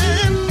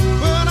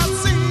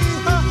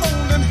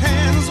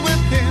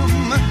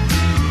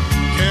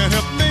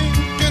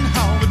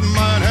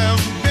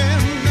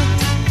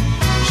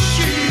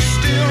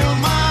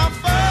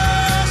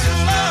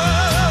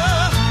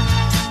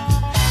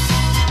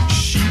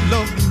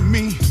loved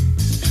me,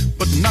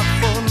 but not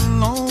for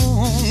long.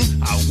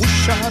 I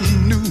wish I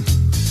knew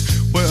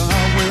where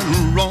I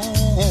went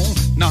wrong.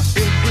 Now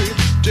every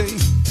day,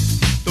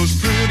 those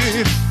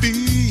pretty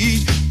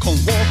feet come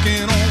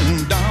walking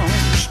on down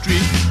the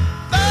street.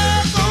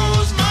 There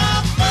goes my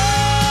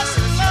first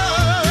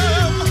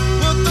love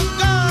with the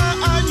guy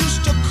I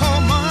used to call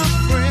my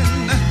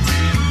friend.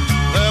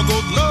 There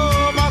goes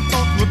love I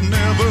thought would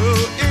never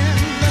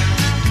end.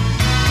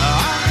 I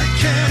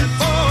can't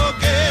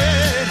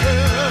forget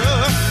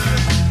her.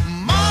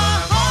 My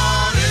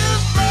heart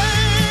is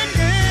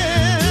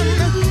breaking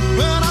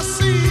when I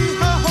see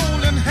her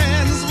holding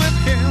hands with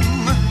him.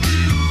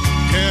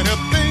 Can't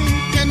help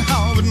thinking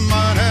how it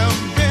might have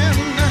been.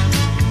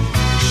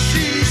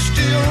 She's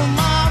still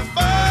my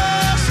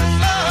first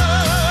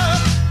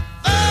love.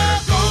 There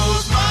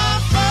goes my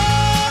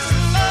first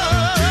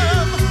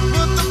love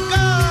with the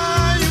guy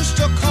I used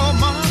to call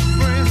my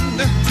friend.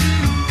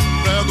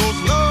 There goes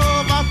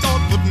love I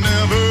thought would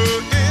never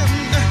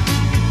end,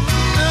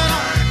 and I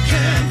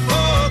can't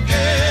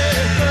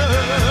forget her.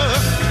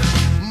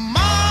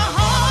 My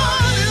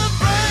heart is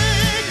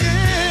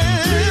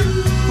breaking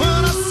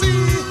when I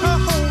see her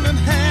holding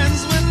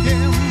hands with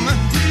him.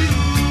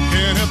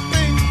 Can't help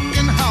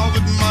thinking how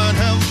it might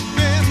have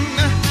been.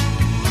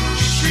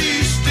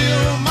 She's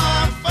still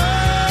my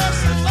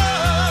first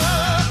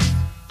love.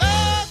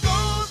 There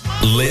goes my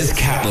Liz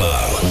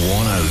Catlow,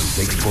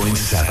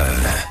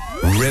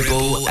 106.7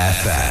 Ribble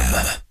FM.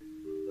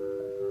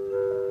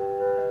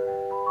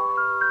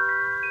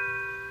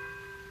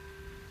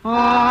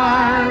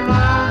 I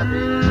love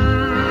you.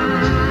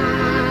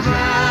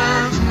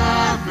 There's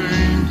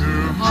nothing to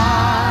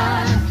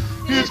hide.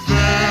 It's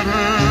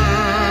better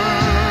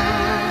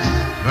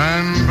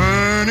than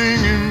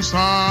burning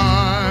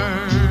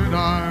inside. I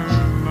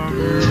love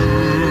you.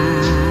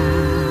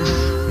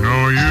 No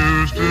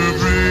use to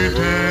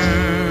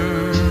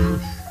pretend.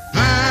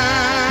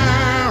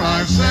 There,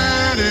 I've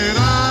said it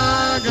again.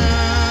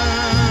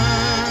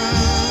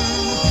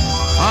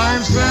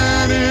 I've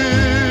said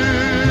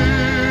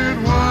it.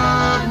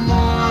 What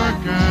more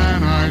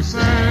can I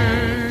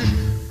say?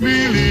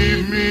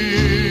 Believe me,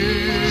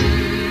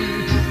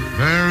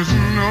 there's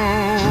no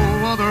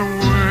other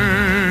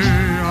way.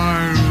 I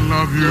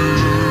love you.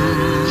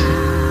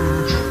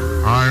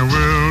 I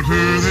will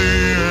to the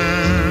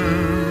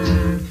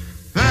end.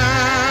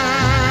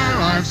 There,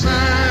 I've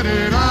said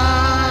it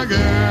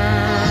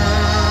again.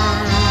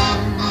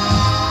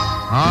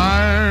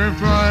 I've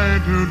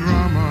tried to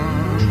drum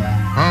up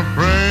a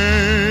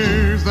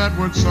phrase that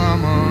would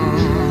sum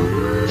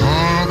up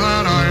all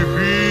that I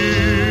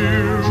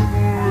feel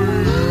for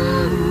you.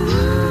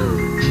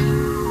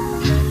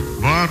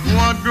 But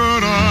what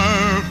good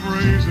are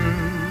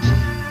phrases?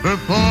 The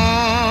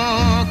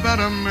thought that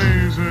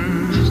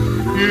amazes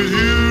is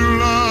you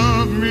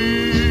love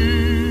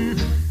me,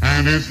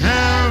 and it's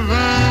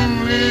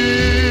heavenly.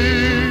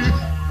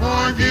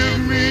 Forgive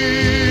me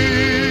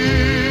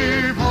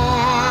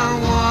for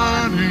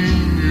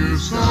wanting you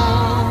so.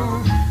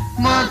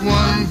 But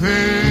one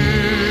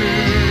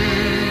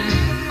thing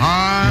I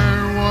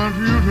want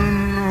you to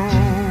know,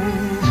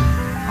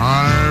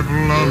 I've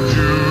loved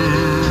you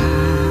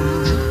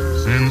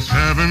since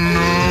heaven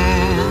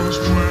knows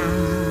when.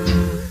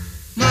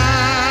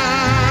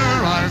 There,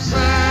 I've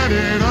said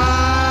it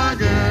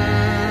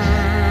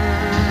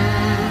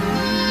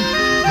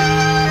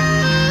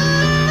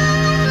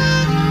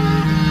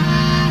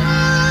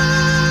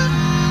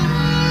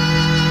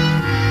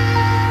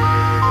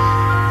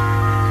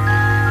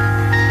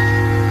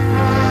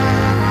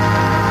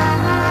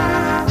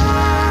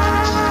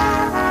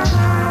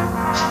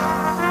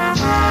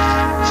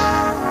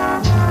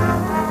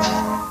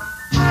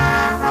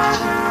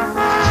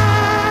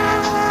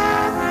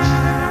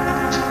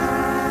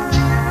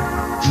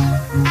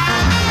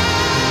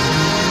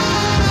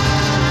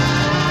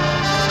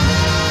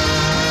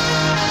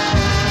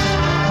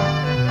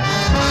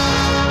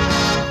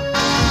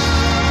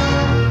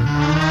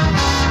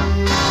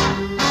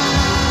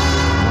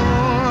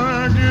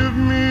Forgive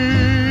me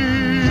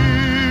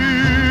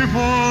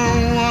for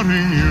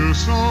wanting you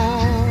so.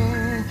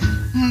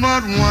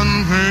 But one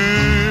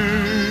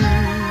thing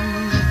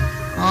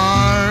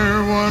I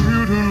want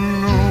you to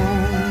know,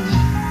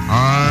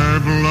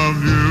 I've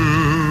loved you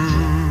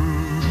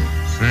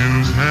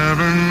since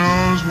heaven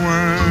knows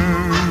when.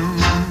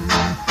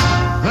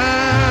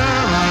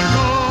 There I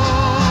go,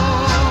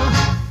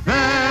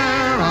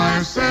 there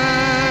I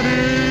said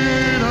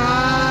it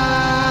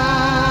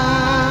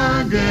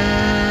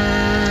again.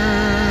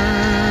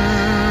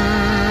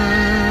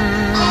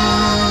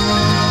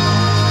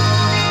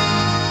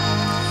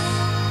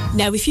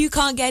 Now, if you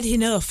can't get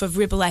enough of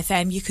Ribble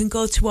FM, you can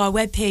go to our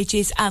web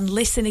pages and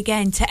listen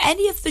again to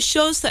any of the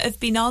shows that have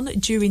been on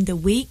during the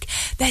week.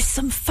 There's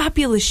some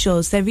fabulous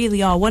shows, there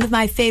really are. One of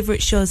my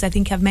favourite shows, I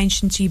think I've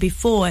mentioned to you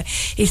before,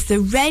 is The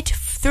Red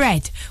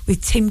Thread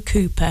with Tim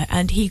Cooper,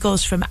 and he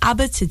goes from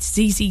ABBA to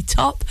ZZ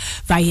Top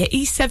via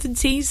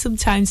E17,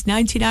 sometimes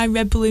 99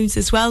 Red Balloons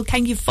as well.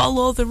 Can you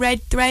follow the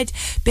Red Thread?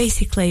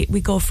 Basically,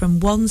 we go from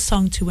one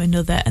song to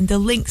another, and the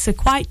links are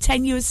quite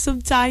tenuous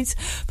sometimes,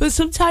 but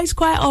sometimes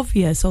quite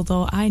obvious,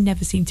 although I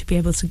never seem to be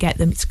able to get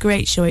them. It's a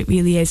great show, it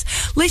really is.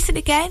 Listen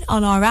again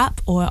on our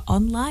app or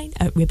online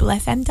at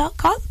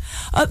ribblefm.com.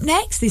 Up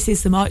next, this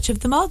is the March of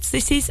the Mods.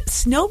 This is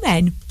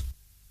Snowmen.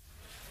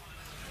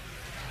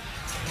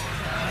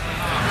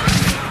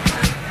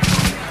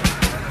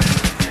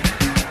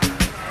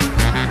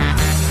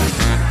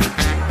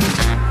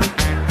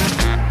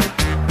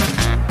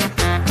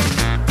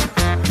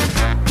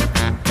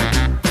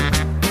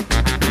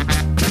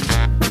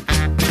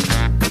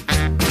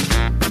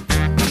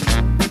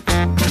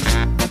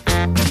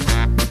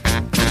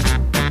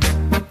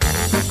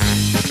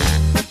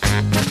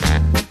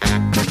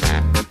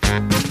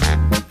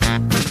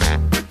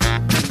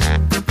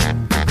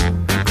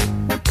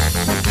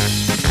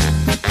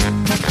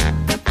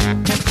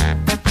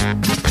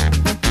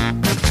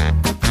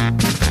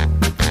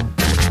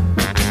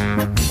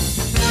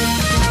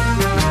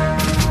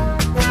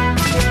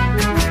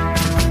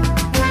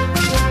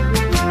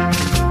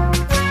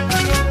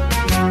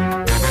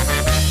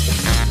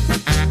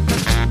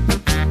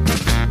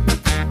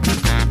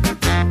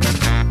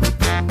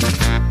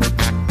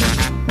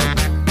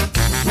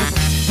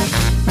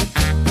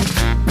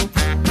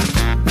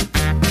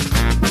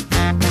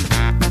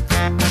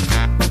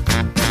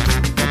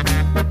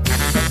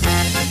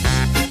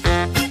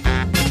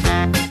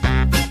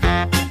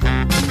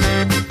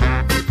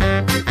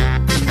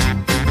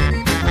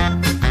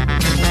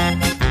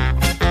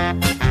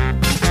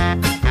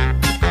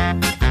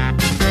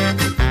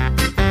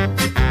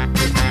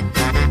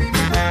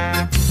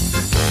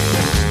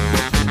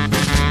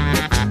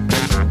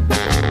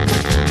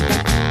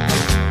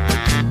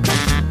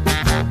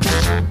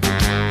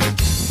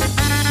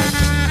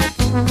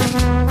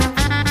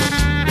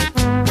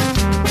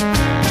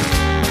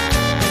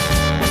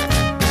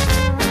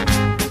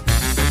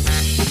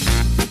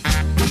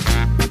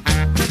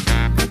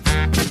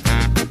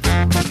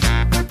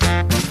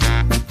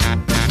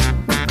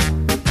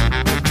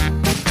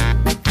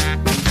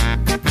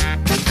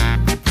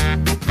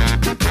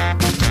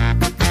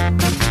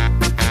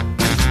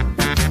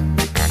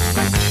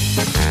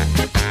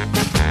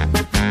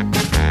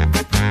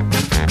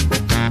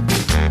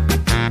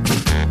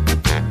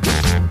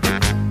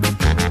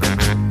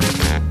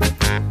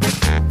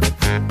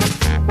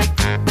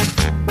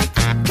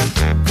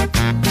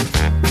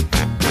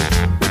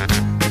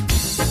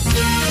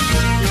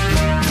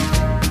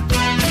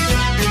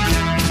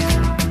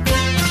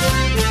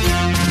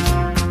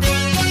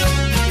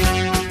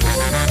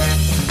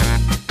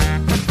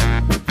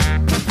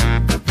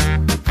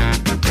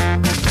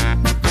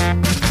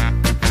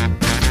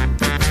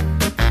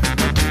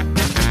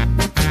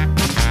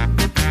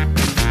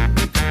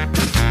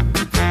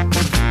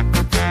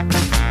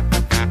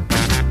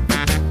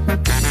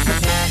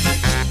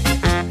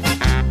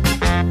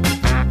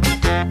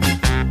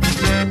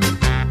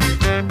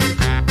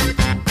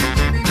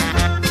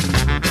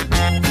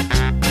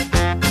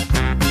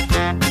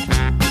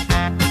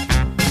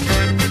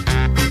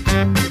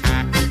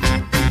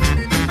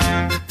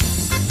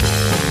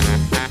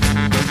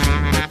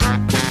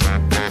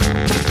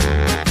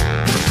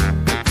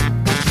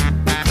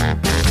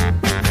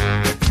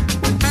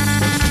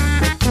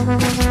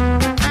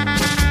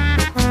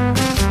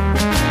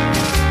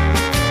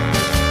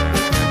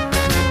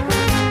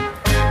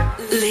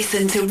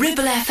 Listen to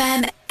Ribble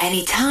FM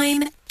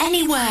anytime,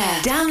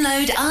 anywhere.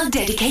 Download our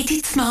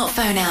dedicated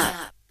smartphone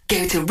app.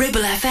 Go to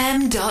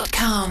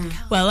ribblefm.com.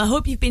 Well, I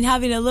hope you've been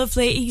having a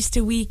lovely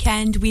Easter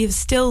weekend. We have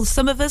still,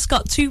 some of us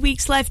got 2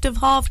 weeks left of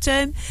half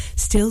term.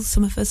 Still,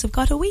 some of us have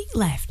got a week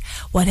left.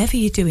 Whatever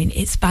you're doing,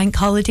 it's Bank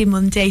Holiday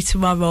Monday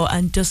tomorrow,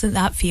 and doesn't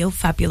that feel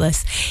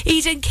fabulous?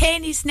 Eden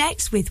Kane is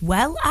next with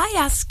Well, I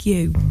Ask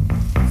You.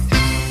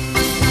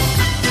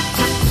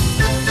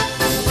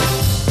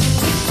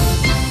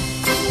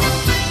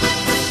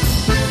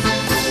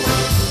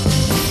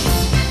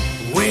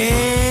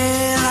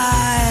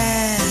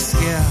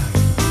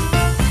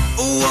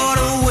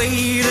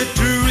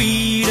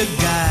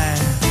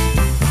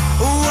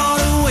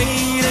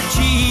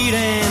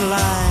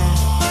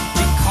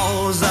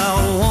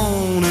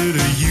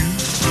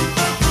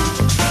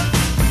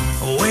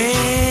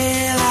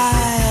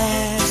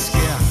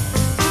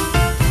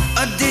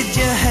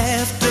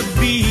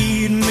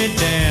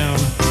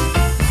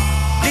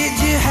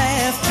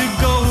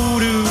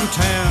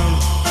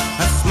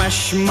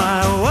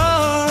 My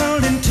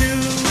world in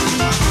two.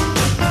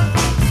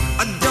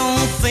 I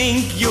don't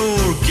think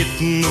you're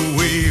getting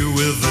away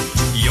with it.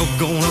 You're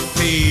gonna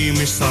pay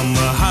me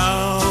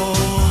somehow.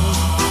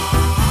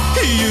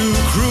 You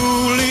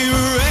cruelly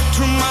wrecked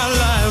my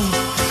life,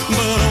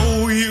 but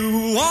oh,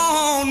 you want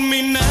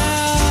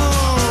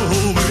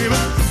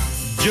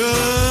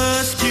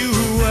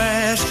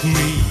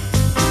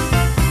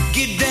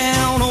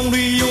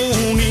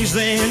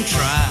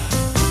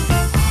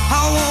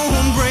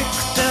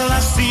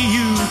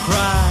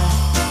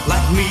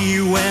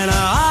me when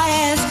I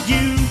ask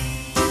you.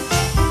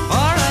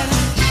 All right.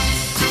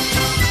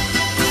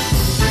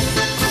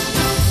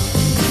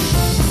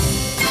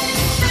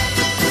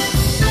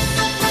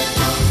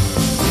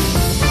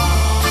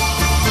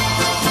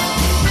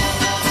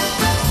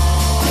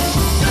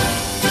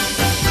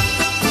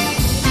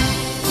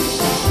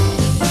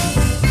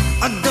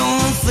 I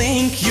don't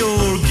think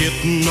you're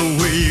getting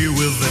away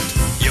with it.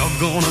 You're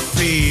gonna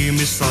pay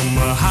me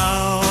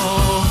somehow.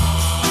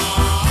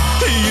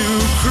 You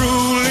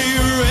cruelly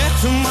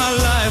wrecked my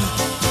life,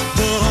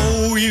 but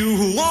oh, you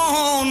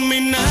want me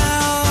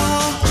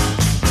now.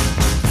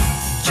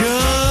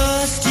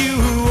 Just you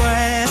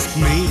ask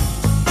me,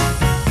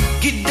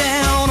 get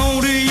down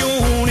onto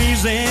your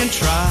knees and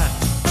try.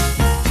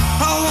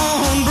 I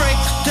won't break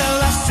till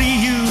I see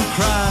you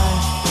cry,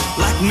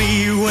 like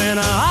me when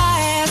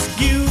I ask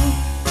you.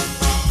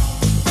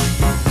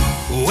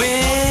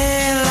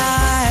 Well,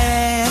 I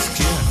ask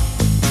you.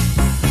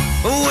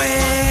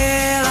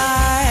 Well,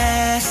 I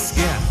ask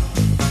you.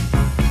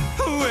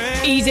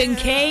 Eden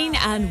Kane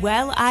and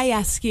Well, I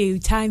Ask You.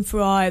 Time for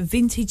our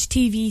vintage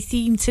TV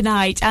theme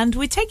tonight, and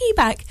we're taking you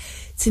back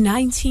to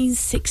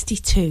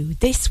 1962.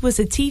 This was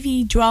a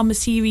TV drama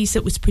series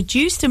that was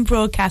produced and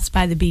broadcast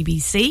by the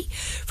BBC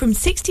from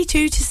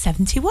 62 to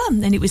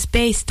 71, and it was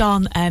based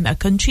on a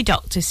country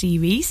doctor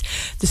series.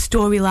 The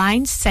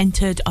storyline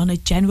centred on a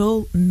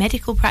general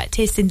medical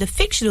practice in the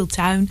fictional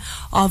town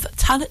of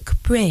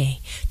Tannock Brae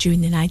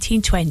during the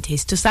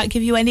 1920s. Does that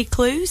give you any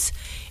clues?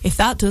 If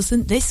that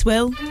doesn't, this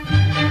will.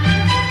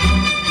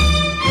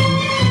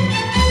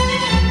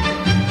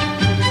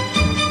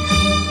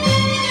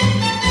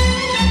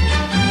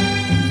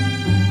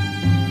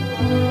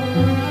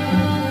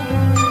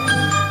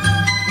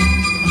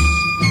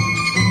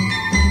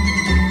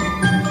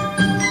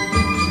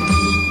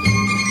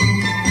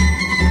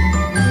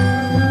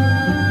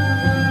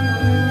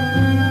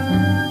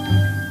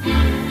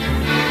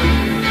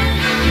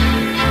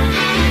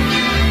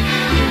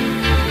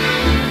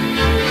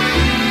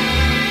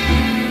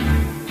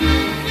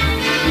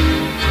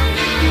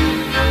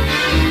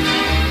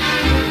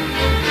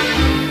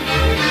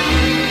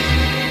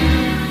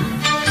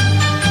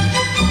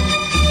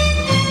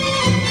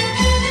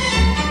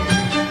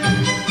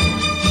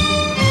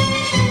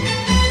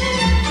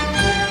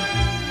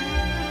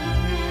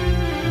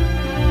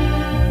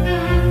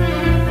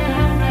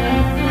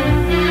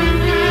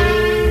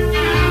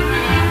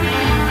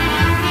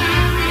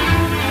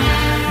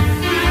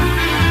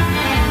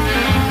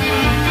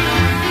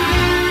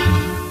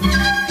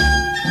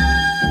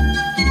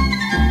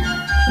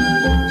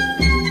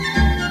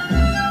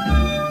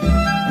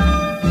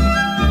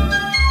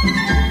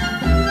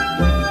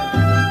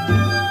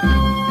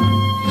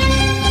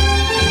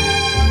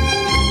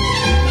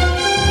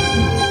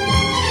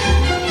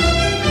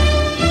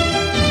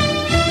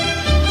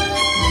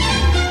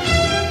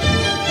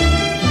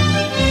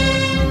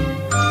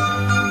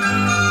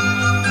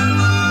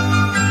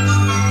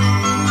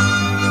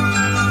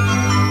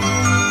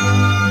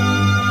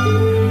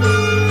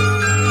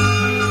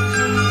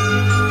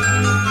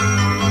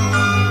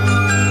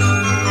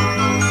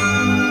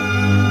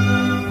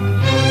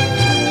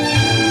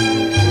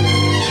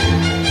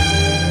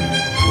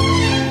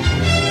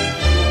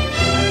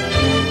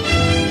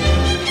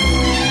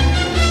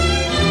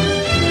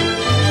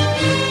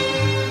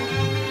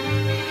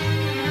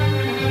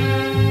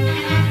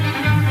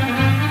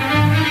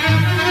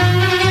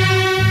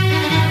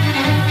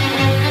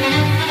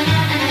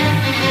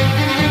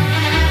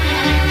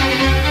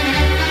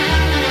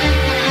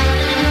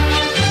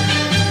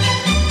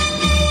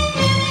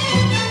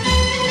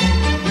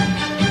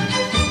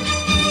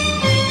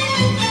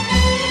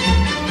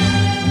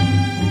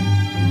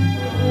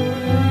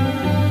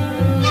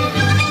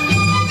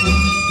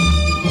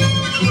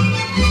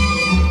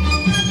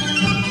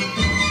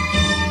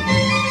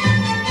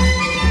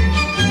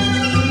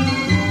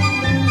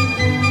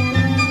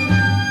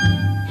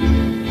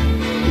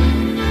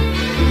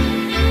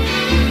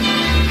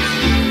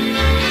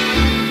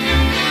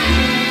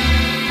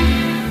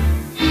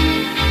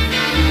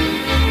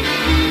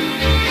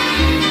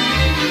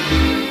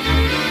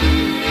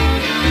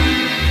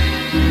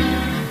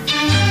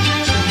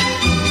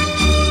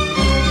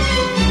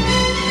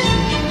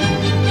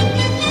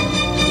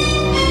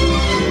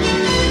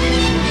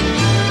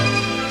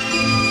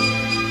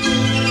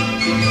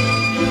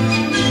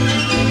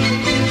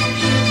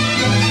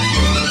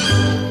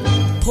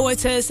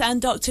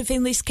 And Dr.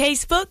 Finley's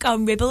Casebook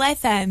on Ribble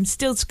FM.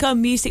 Still to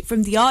come, music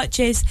from the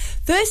Archers.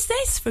 First,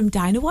 this from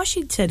Dinah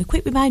Washington. A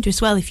quick reminder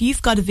as well, if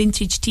you've got a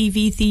vintage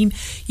TV theme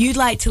you'd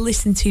like to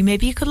listen to,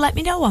 maybe you could let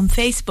me know on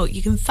Facebook.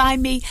 You can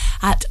find me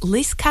at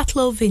Liz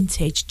Catlow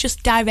Vintage.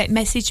 Just direct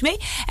message me.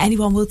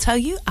 Anyone will tell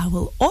you, I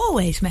will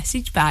always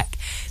message back.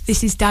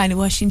 This is Dinah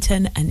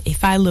Washington and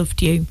If I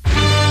Loved You.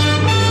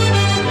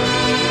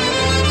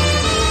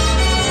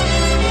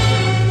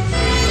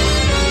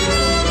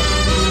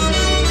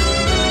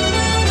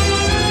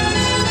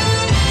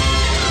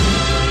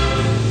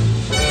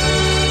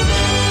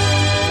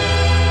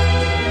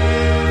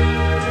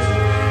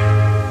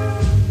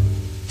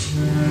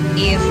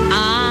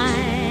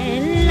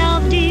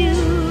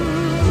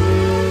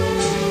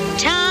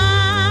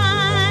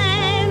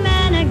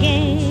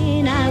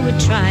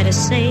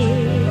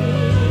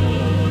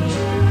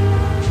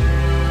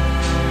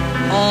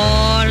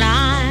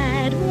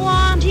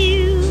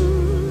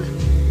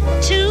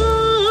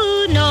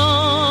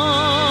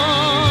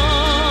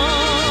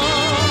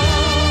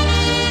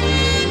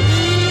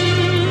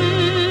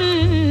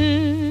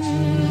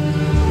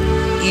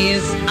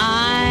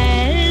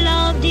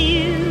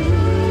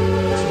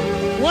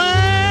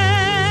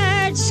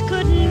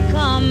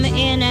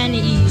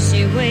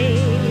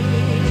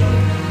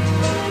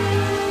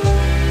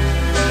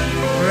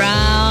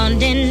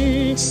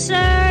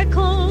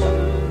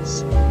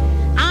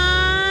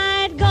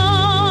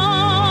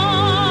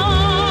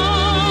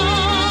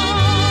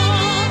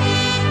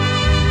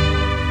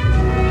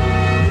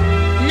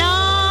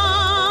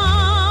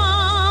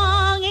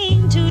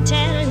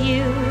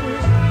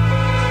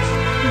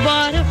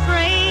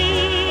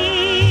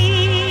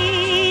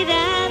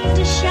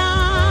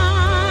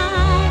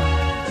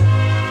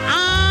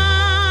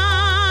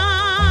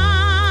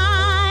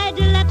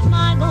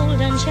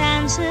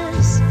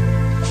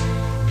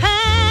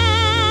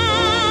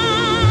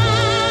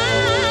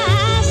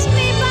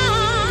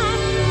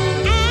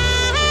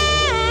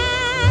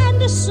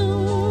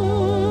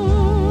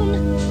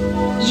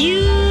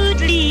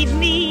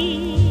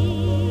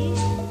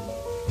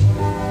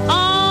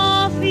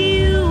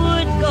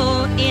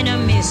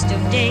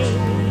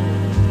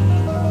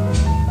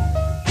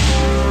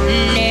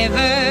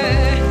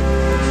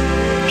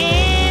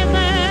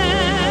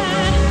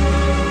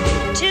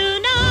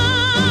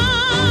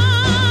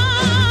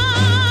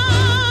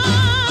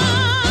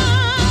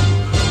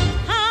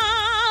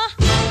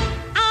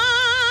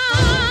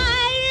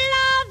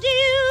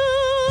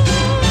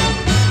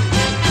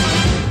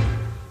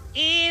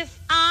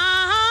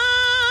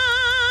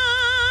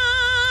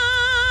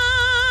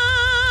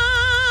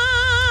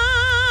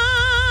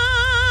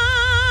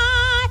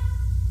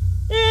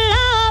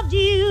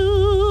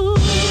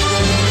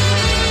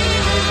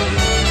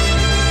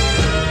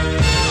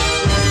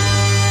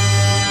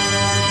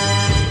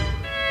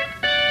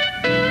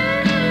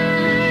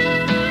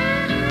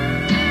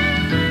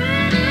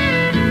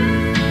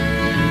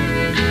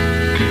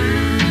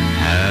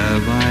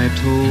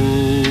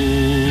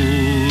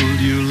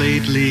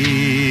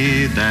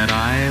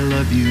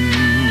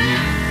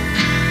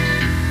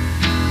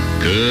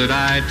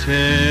 I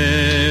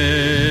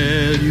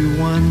tell you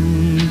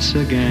once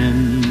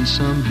again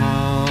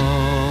somehow?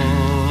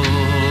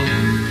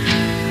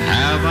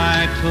 Have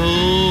I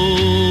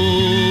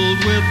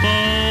told with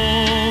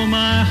all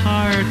my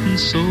heart and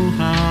soul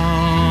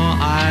how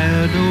I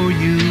adore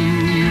you?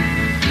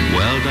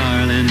 Well,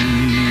 darling,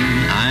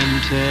 I'm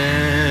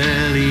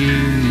telling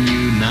you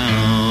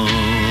now.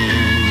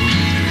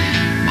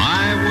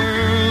 My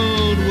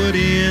world would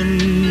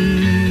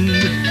end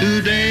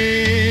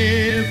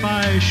today if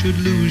I should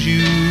lose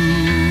you.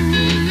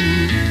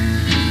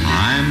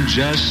 I'm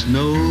just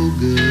no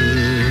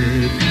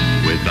good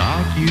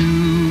without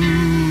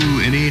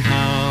you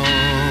anyhow.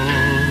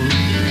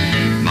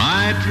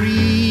 My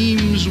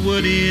dreams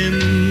would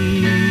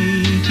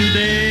end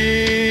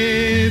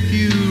today if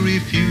you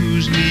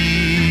refuse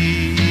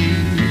me.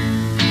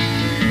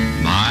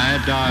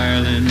 My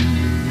darling,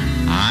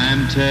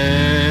 I'm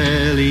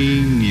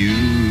telling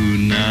you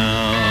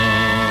now.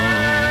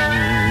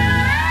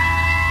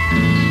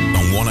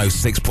 On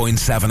 106.7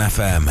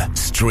 FM,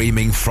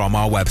 streaming from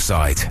our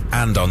website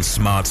and on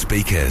smart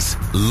speakers,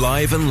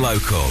 live and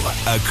local,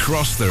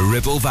 across the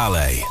Ribble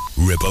Valley.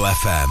 Ribble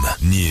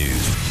FM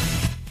News.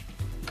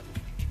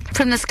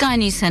 From the Sky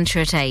News Centre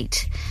at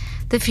 8.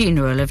 The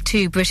funeral of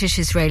two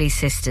British-Israeli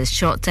sisters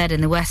shot dead in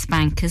the West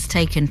Bank has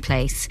taken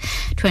place.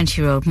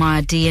 20-year-old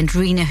Maya D and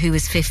Rina, who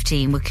was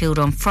 15, were killed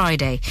on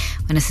Friday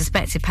when a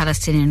suspected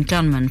Palestinian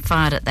gunman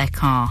fired at their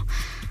car.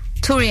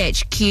 Tory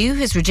HQ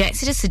has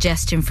rejected a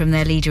suggestion from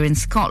their leader in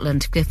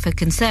Scotland for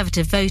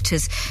Conservative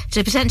voters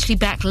to potentially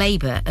back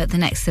Labour at the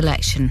next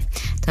election.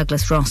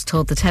 Douglas Ross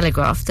told The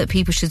Telegraph that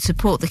people should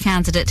support the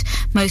candidate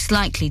most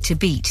likely to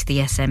beat the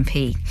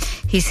SNP.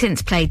 He's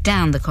since played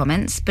down the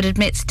comments, but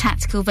admits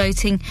tactical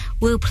voting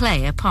will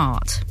play a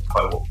part.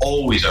 I will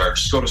always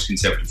urge Scottish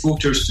Conservative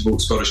voters to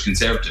vote Scottish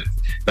Conservative.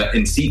 But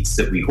in seats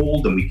that we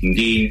hold and we can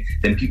gain,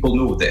 then people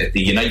know that if they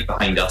unite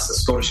behind us, a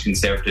Scottish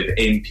Conservative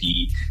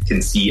MP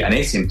can see an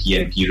SNP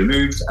MP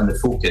removed and the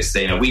focus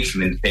then away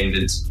from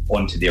independence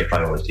onto their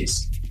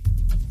priorities.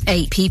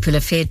 8 people are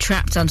feared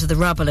trapped under the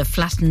rubble of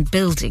flattened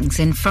buildings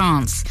in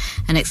France,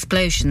 and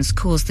explosions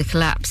caused the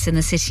collapse in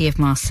the city of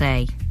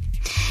Marseille.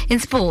 In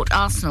sport,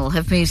 Arsenal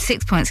have moved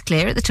 6 points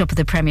clear at the top of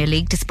the Premier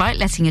League despite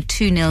letting a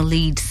 2-0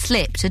 lead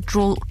slip to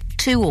draw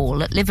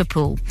 2-2 at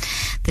Liverpool.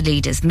 The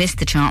leaders missed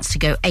the chance to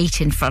go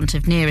 8 in front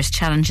of nearest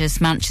challengers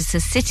Manchester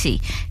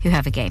City, who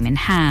have a game in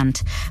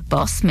hand.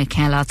 Boss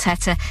Mikel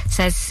Arteta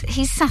says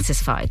he's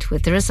satisfied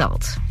with the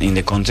result. In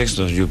the context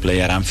of you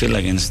play at Anfield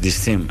against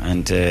this team,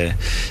 and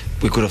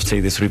we could have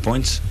taken the 3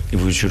 points.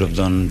 If we should have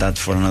done that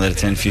for another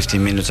 10-15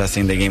 minutes, I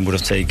think the game would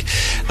have taken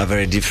a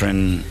very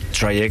different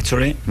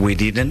trajectory. We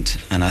didn't,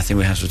 and I think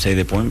we have to take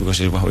the point because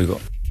it's what we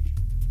got.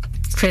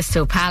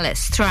 Crystal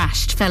Palace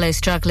thrashed fellow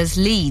strugglers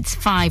Leeds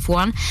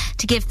 5-1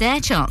 to give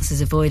their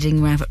chances of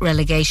avoiding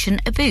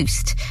relegation a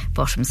boost.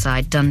 Bottom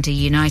side Dundee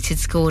United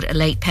scored a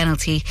late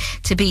penalty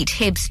to beat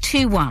Hibs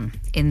 2-1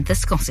 in the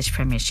Scottish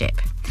Premiership.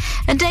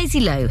 And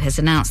Daisy Lowe has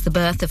announced the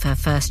birth of her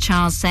first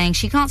child, saying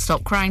she can't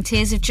stop crying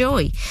tears of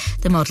joy.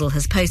 The model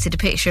has posted a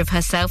picture of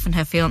herself and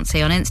her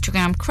fiancé on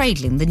Instagram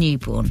cradling the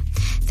newborn.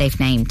 They've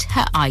named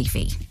her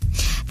Ivy.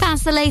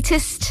 That's the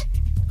latest.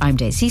 I'm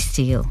Daisy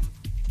Steele.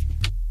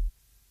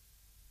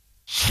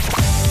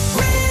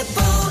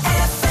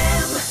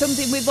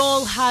 Something we've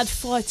all had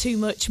far too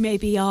much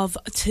maybe of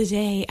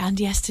today and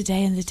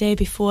yesterday and the day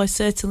before,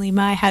 certainly in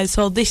my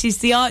household. This is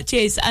the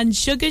Archers and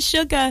Sugar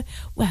Sugar.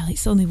 Well,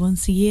 it's only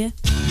once a year.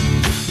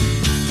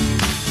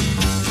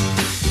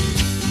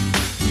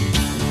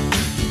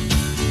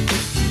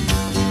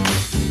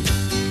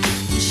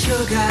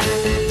 Sugar,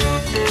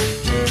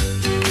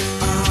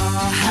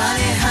 oh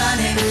honey,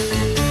 honey,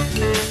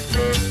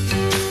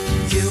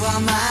 you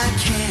are my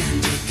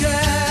candy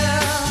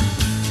girl,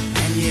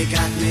 and you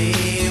got me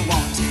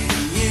wanting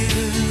you,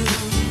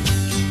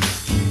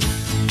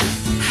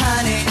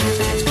 honey,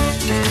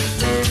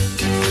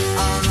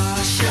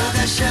 oh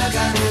sugar,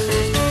 sugar,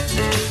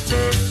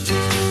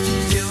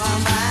 you are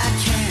my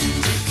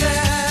candy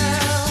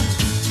girl,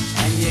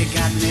 and you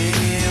got me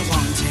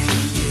wanting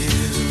you.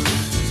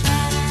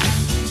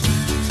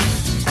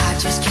 I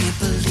just can't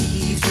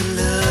believe the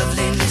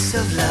loveliness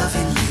of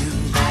loving you.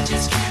 I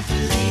just can't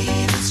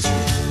believe it's true.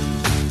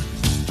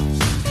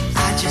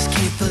 I just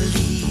can't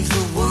believe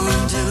the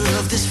wonder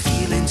of this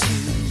feeling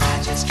too.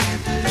 I just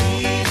can't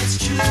believe it's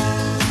true.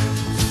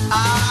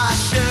 Ah,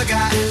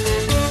 sugar.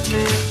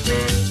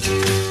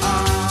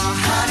 Oh,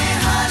 honey,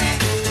 honey.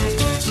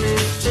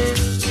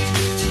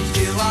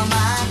 You are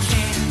my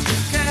candy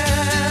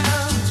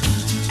girl,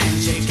 and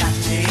you got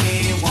me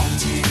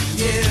wanting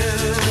you.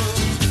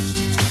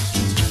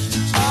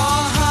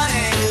 Oh,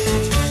 honey.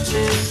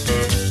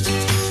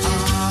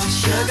 Oh,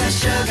 sugar,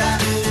 sugar.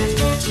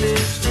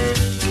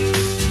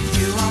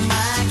 You are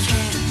my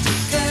candy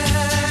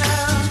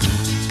girl,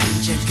 and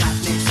you got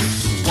me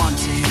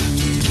wanting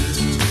you.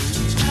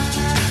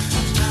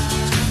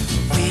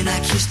 When I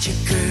kissed you,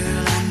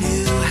 girl, I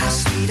knew how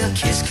sweet a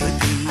kiss could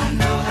be. I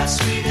know how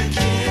sweet a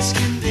kiss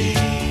can be.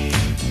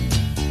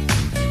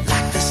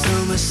 Like the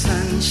summer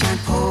sunshine,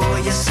 pour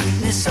your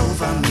sweetness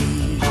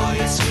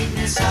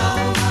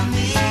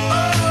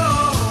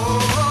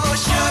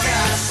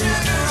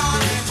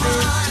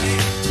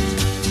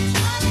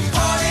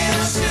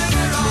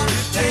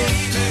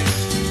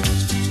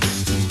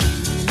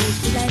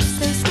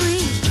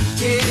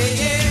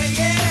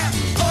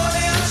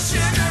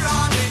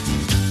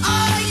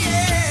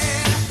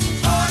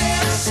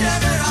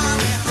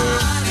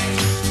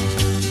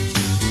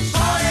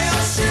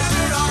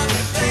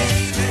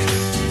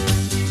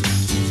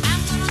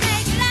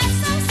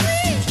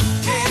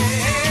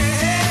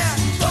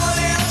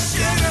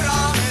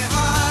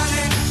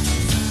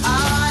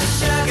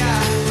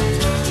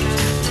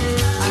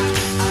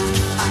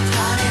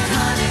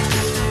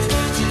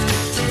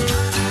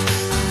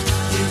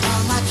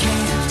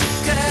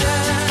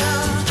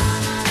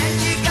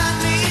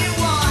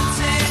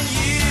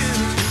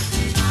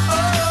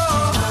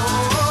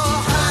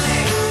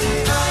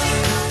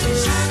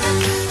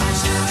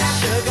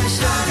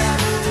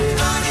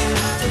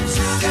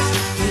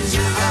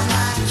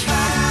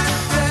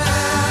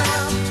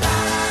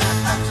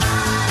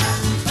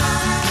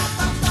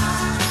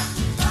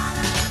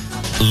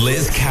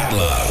Liz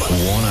Catlow,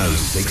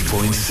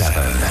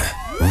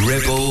 106.7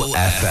 Ribble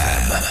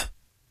FM.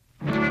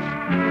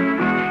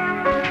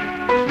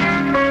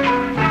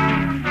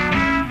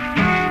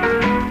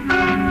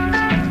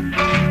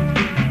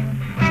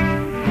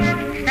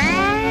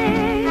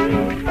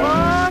 Thanks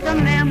for the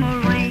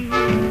memory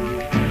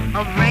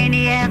of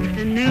rainy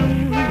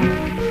afternoons,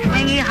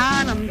 swingy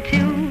Harlem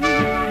tunes,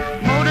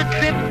 motor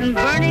trips and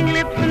burning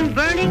lips and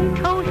burning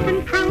toast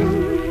and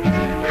prunes.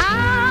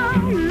 How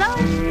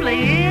lovely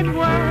it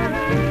was.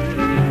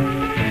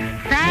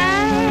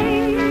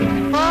 Thanks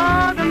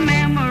for the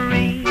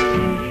memory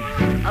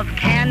of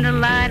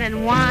candlelight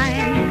and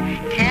wine,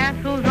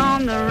 castles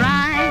on the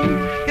Rhine,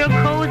 your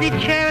cozy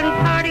chair and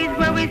parties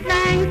where we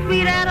sang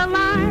Sweet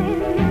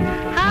Adeline.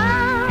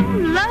 How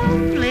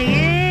lovely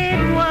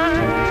it was.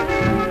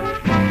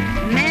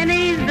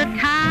 Many's the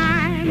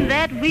time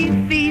that we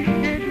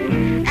feasted,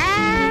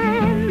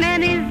 and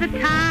many's the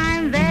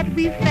time that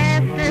we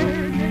fasted.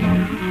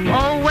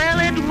 Oh, well,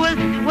 it was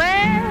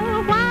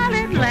swell while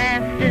it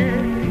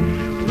lasted.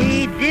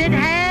 We did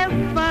have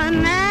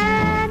fun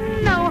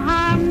and no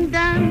harm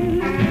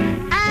done.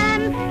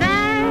 And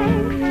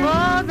thanks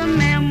for the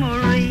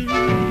memory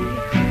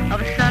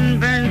of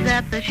sunburns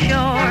at the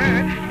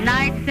shore,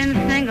 nights in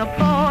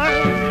Singapore.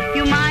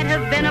 You might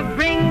have been a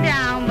bring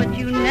down, but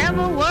you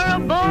never were a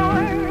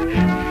bore.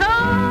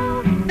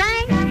 So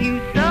thank you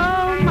so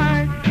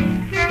much.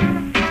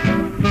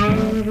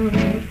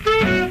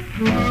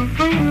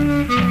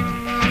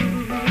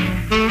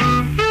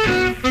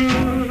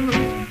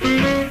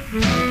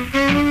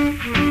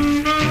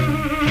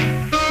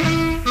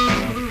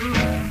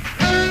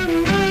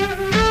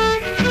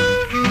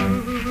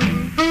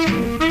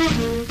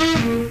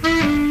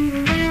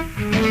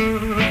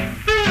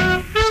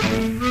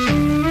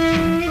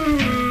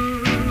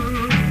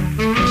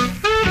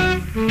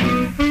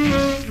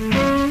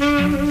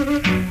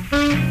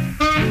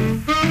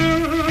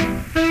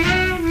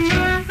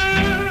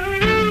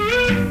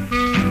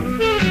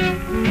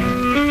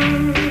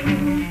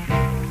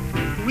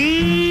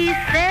 We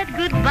said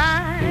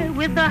goodbye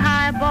with a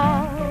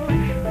highball.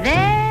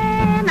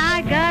 Then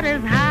I got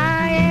as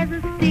high as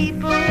a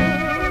steeple.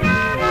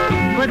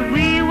 But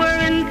we were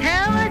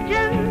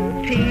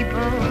intelligent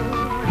people.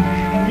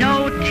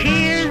 No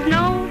tears,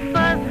 no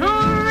fuss,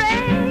 hooray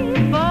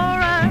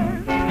for us.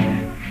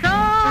 So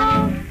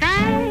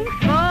thanks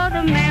for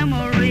the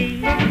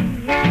memory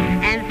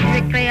and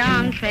strictly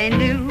entre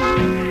nous.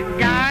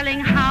 Darling,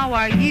 how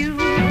are you?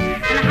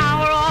 And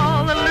how are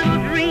all the little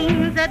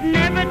dreams that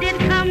never did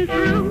come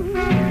true?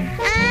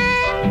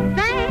 And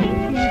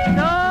thank you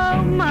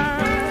so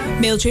much.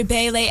 Mildred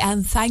Bailey,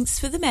 and thanks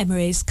for the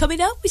memories.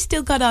 Coming up, we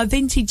still got our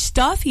vintage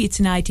star for you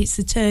tonight. It's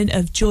the turn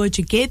of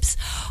Georgia Gibbs,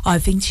 our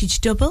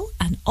vintage double,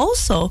 and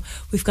also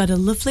we've got a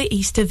lovely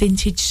Easter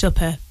vintage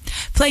supper.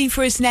 Playing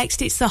for us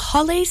next, it's the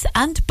Hollies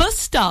and Bus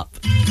Stop.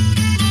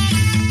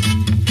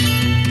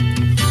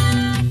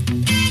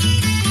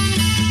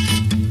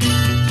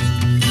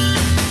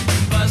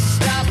 Bus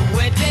stop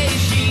where day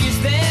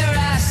she's there,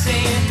 I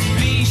say,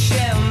 please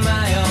share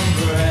my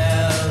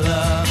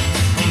umbrella.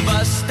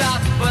 Bus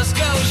stop, bus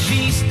go,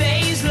 she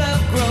stays,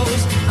 love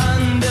grows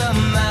under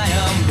my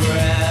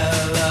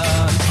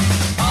umbrella.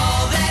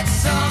 All that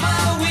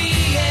summer we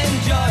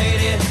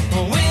enjoyed it,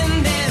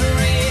 wind and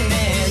rain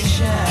and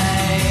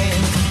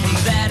shine.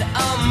 That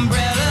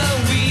umbrella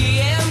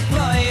we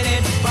employed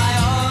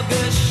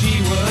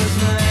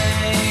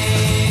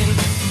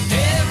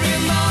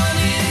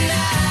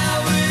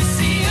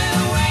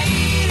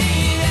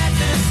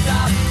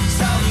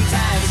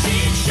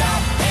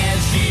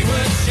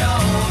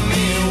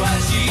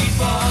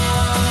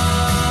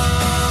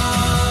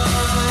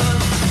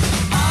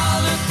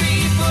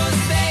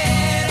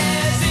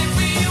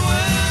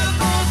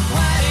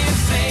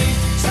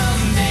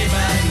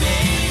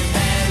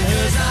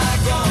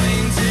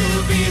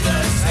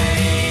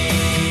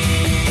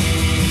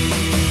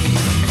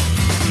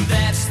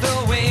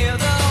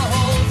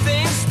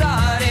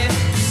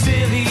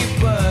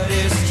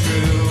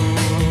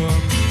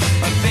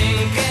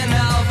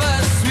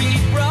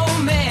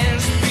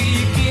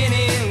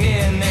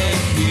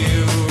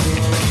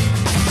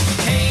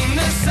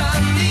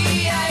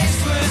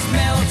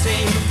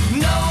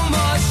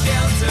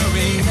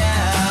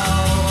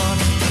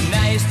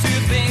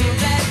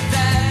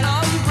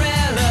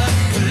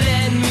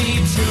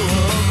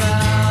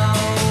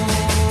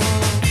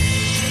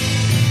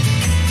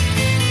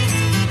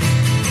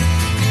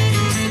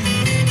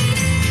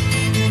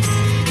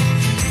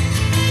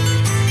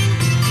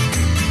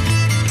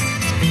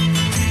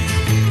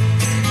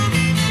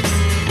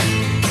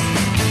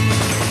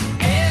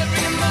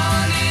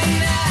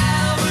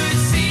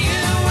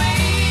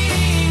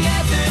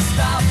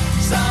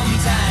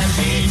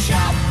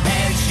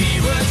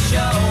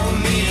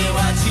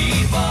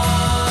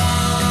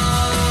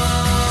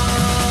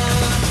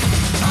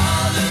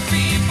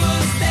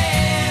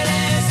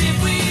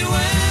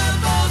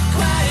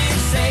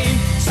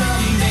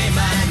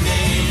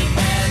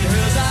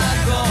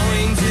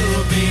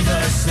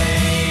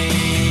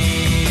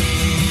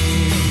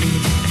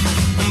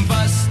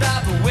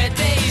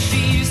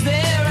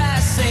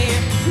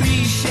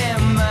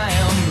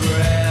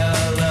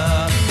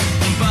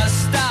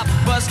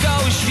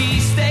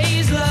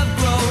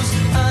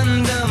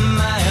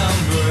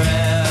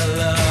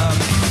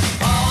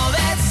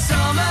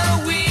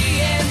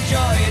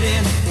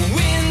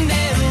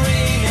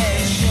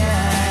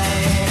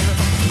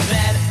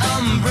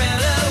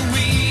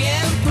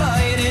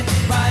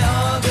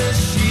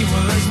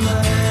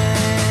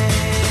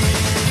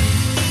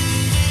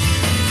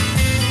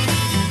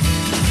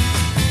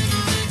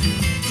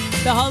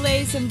The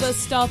Hollies and Bus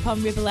Stop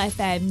on Ribble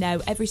FM. Now,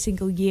 every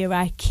single year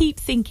I keep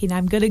thinking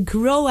I'm going to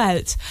grow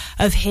out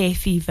of hay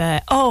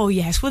fever. Oh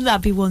yes, wouldn't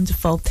that be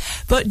wonderful?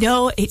 But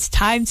no, it's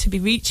time to be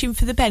reaching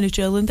for the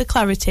Benadryl and the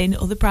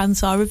Claritin. Other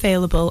brands are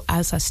available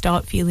as I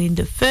start feeling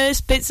the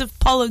first bits of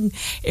pollen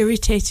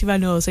irritating my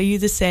nose. Are you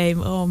the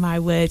same? Oh my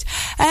word.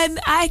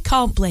 I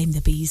can't blame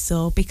the bees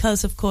though,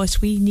 because of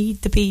course we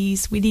need the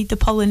bees, we need the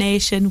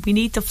pollination, we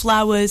need the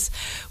flowers,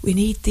 we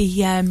need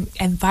the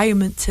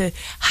environment to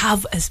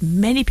have as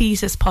many bees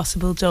as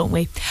possible, don't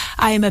we?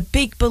 I am a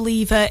big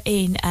believer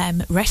in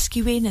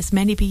rescuing as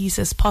many bees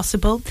as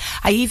possible.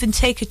 I even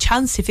take a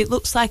chance if it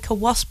looks like a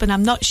wasp and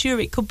I'm not sure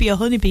it could be a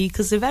honeybee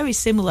because they're very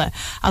similar.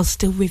 I'll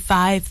still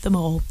revive them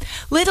all.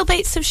 Little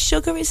bits of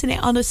sugar, isn't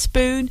it, on a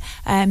spoon,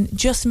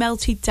 just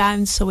melted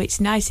down so it's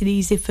nice and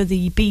easy for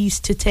the bees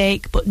to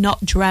take but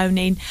not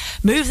drowning.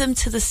 Move them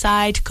to the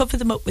side, cover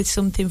them up with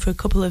something for a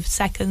couple of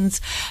seconds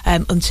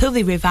until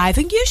they revive,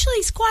 and usually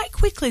it's quite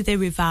quickly they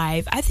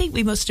revive. I think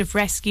we must have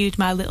rescued,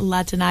 my little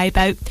lad and I,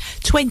 about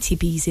 20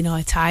 bees in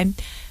our time,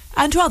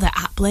 and rather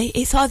aptly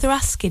it's either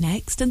Asking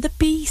next and the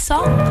bee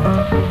song.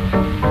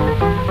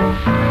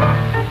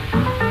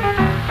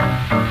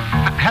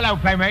 Hello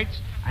playmates,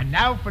 and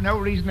now for no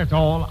reason at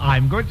all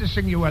I'm going to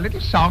sing you a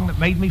little song that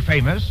made me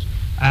famous.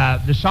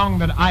 The song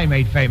that I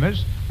made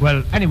famous,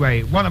 well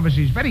anyway, one of us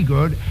is very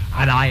good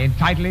and I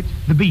entitle it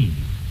The Bee.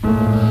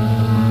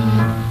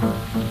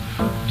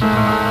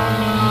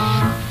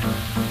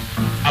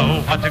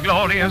 Oh, what a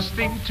glorious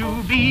thing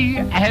to be,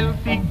 a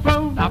healthy,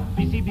 grown-up,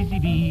 busy, busy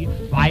bee,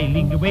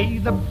 whiling away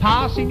the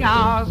passing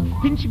hours,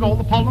 pinching all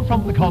the pollen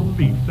from the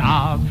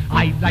cauliflowers.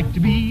 I'd like to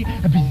be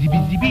a busy,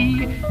 busy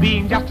bee,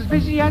 being just as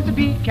busy as a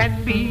bee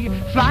can be,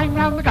 flying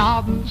round the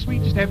garden, the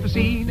sweetest ever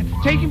seen,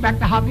 taking back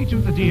the honey to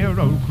the dear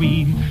old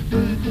queen.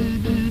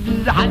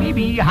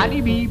 Honeybee,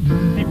 honeybee,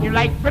 if you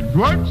like, but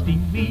don't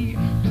sting me.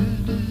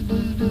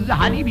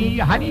 Honeybee,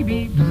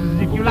 honeybee,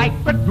 if you like,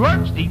 but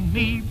don't sting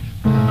me.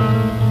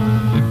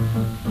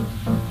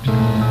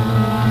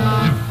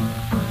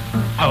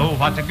 Oh,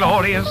 what a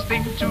glorious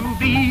thing to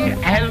be, a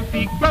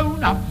healthy,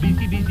 grown-up,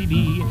 busy, busy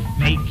bee,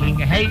 making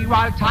hay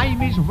while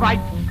time is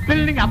ripe,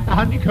 building up the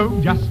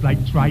honeycomb just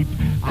like tripe.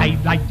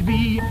 I'd like to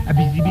be a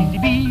busy, busy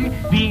bee,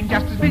 being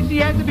just as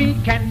busy as a bee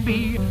can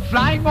be,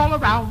 flying all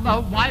around the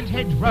wild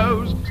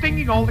hedgerows,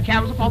 stinging all the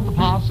cows upon the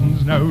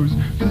parson's nose.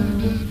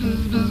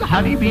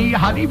 Honeybee,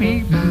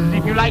 honeybee,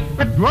 if you like,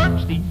 but don't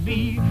sting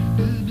me.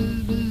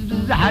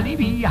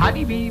 Honeybee,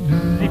 honeybee,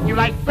 if you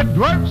like, but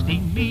don't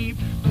sting me.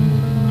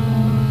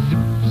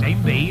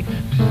 Same bee.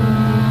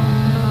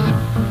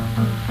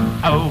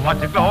 Oh,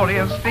 what a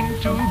glorious thing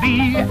to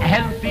be, a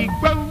healthy,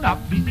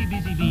 grown-up, busy,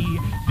 busy bee,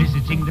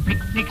 visiting the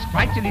picnics,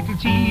 quite a little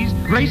tease,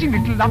 raising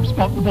little lumps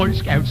upon the Boy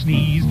Scout's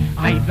knees.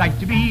 I'd like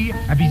to be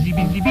a busy,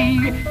 busy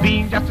bee,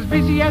 being just as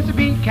busy as a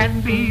bee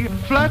can be,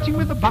 flirting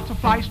with a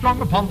butterfly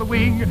strong upon the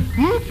wing.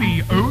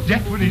 Whoopee, oh,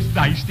 death will his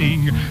thy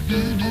sting.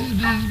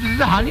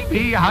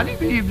 Honeybee,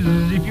 honeybee,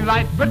 if you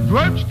like, but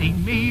don't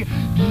sting me.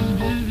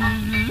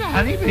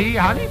 Honeybee,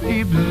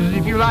 honeybee,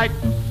 if you like,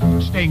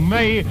 sting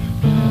me.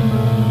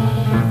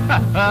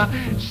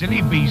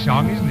 Silly bee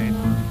song, isn't it?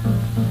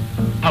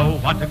 Oh,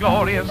 what a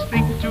glorious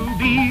thing to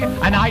be,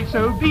 a nice,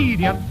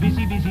 obedient,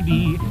 busy, busy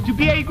bee. To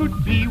be a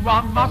good bee,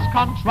 one must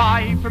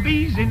contrive, for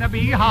bees in a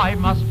beehive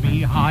must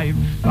be hive.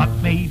 But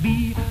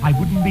maybe I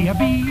wouldn't be a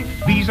bee.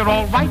 Bees are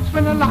all right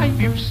when alive,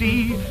 you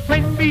see.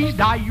 When bees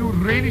die, you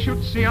really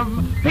should see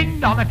 'em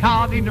pinned on a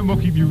card in a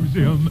mucky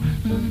museum.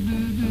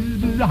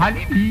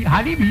 Honeybee,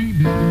 honeybee,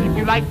 if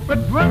you like,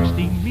 but don't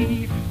sting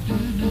me.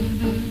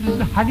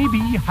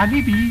 Honeybee,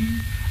 honeybee,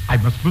 I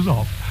must buzz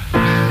off.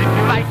 If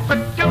you like,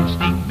 but don't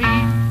sting me.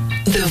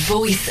 The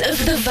voice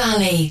of the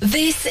valley.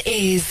 This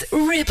is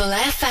Ribble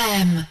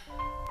FM.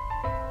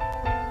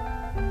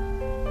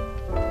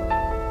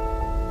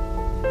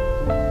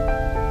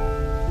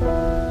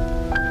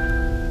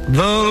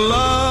 The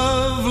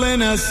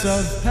loveliness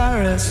of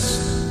Paris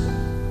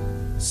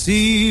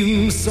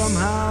seems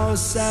somehow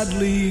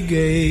sadly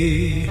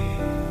gay.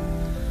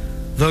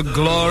 The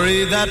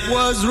glory that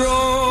was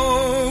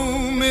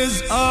Rome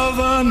is of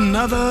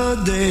another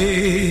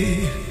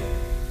day.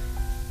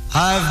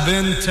 I've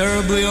been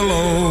terribly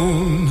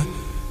alone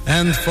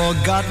and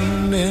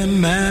forgotten in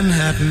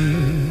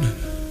Manhattan.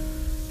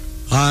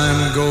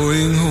 I'm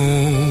going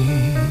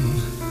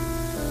home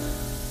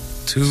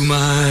to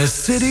my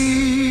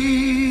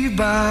city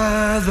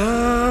by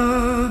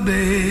the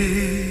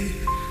bay.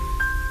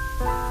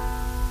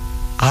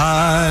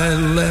 I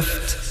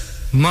left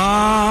my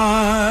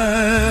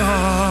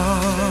heart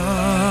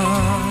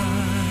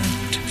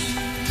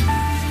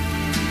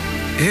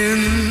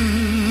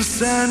in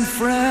San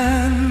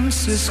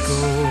Francisco.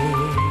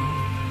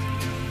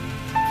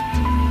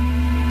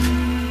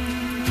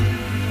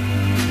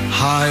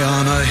 High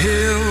on a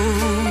hill,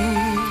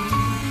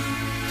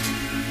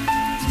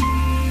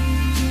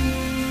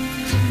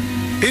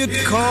 it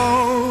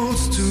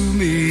calls to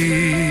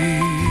me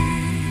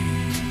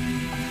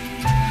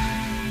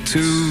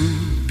to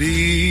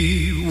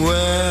be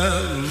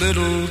where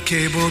little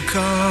cable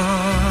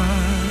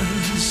cars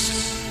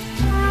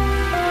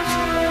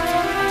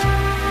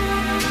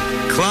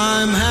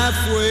climb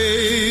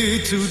halfway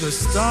to the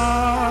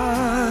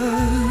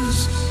stars.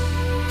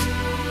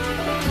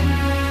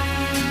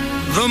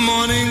 The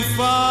morning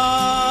fog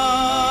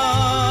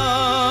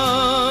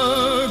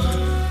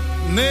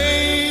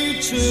may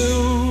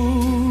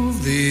chill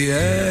the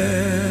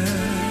air.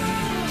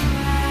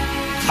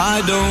 I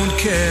don't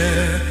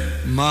care,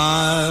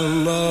 my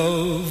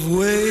love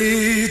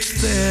waits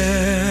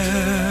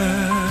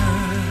there.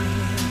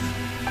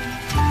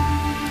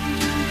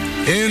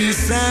 In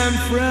San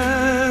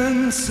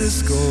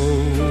Francisco,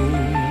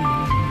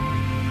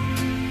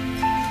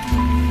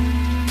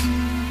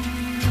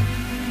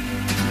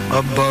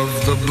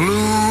 above the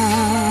blue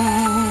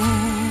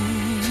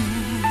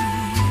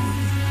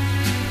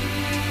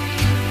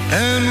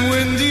and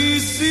windy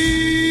sea,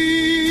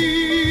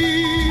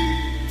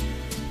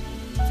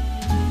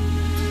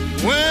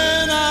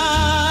 when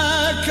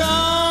I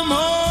come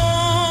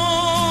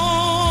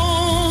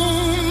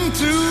home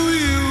to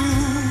you,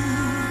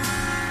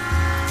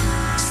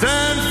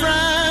 San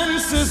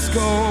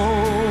Francisco,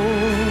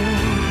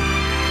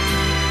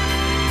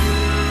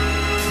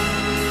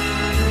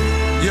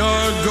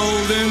 your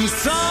golden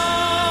sun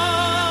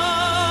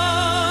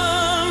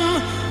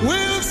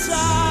will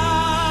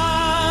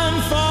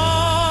shine for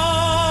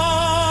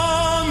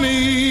me.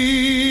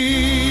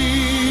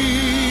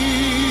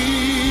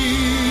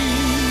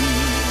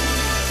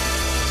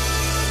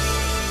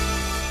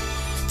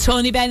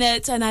 Tony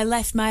Bennett and I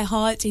Left My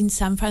Heart in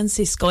San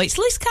Francisco. It's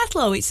Liz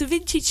Catlow. It's a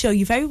vintage show.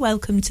 You're very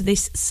welcome to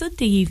this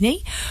Sunday evening.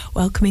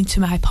 Welcome into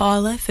my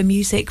parlour for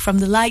music from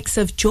the likes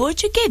of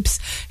Georgia Gibbs,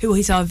 who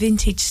is our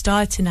vintage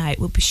star tonight.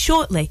 We'll be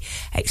shortly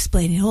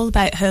explaining all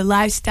about her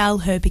lifestyle,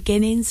 her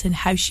beginnings, and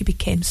how she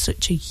became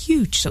such a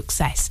huge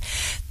success.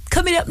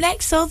 Coming up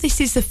next, though,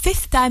 this is the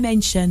Fifth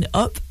Dimension,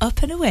 Up,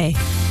 Up and Away.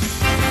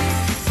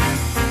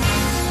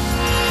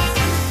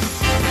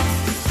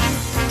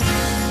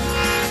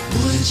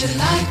 Would you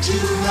like to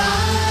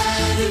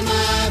ride in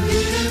my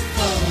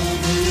beautiful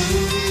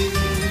balloon?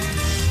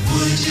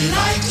 Would you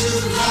like to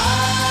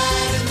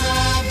ride in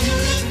my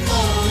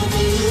beautiful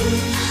balloon?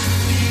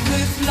 We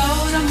could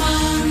float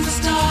among the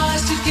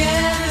stars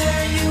together,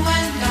 you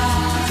and I.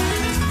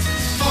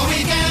 For we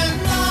can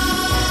fly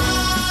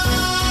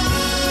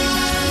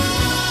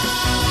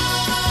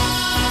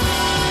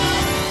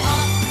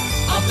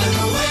up and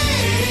away,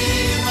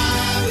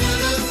 my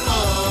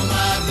beautiful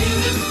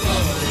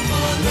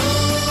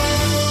balloon.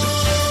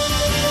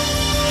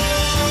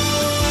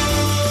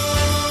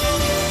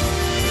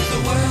 The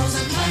world's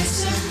a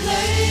nicer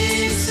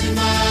place in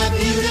my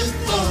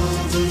beautiful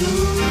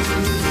balloon.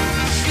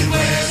 It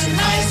wears a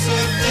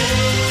nicer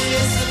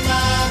face in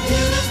my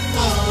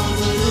beautiful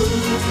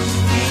balloon.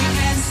 We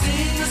can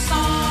sing a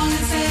song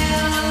and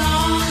sail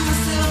along the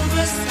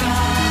silver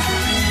sky.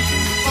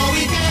 For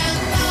we can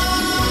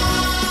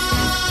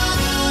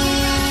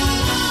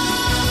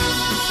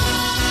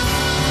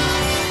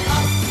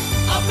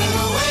up and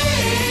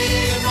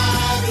away, my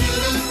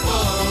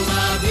beautiful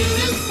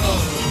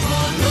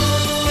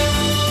balloon.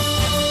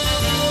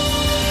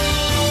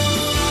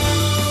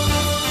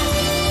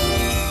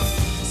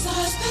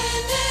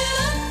 Suspended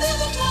under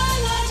the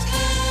twilight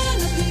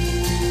canopy,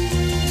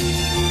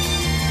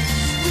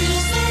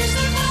 we'll search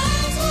the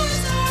clouds for a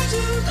star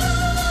to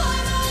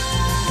guide us.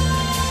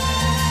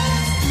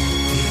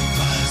 If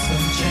by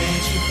some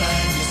chance you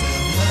find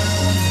yourself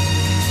lonely,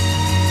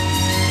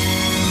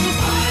 we'll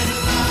find a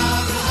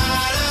cloud to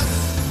hide us.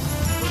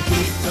 We'll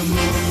keep the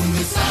moon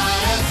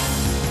beside us.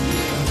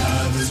 Your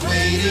love is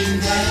waiting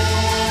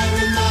there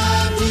in my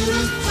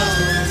beautiful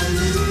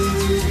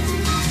balloon.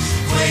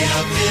 Way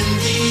up in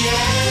the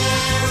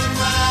air in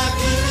my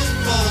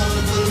beautiful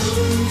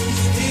balloon.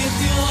 If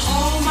you'll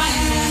hold my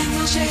hand,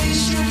 we'll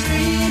chase your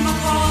dream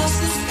across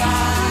the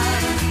sky.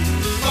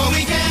 For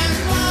we can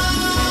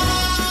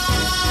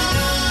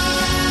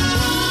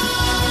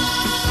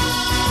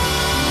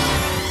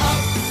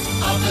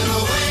up and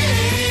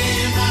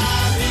away,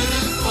 my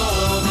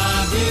beautiful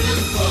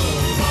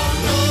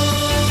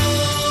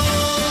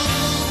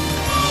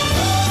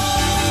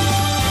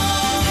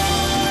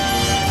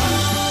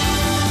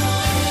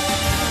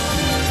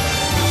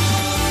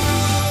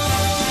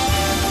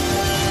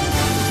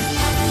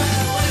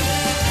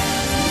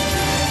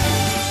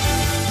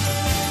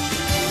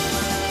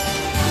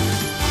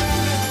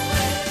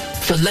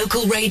For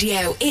local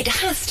radio, it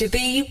has to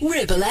be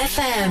Ribble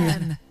FM.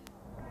 balloon.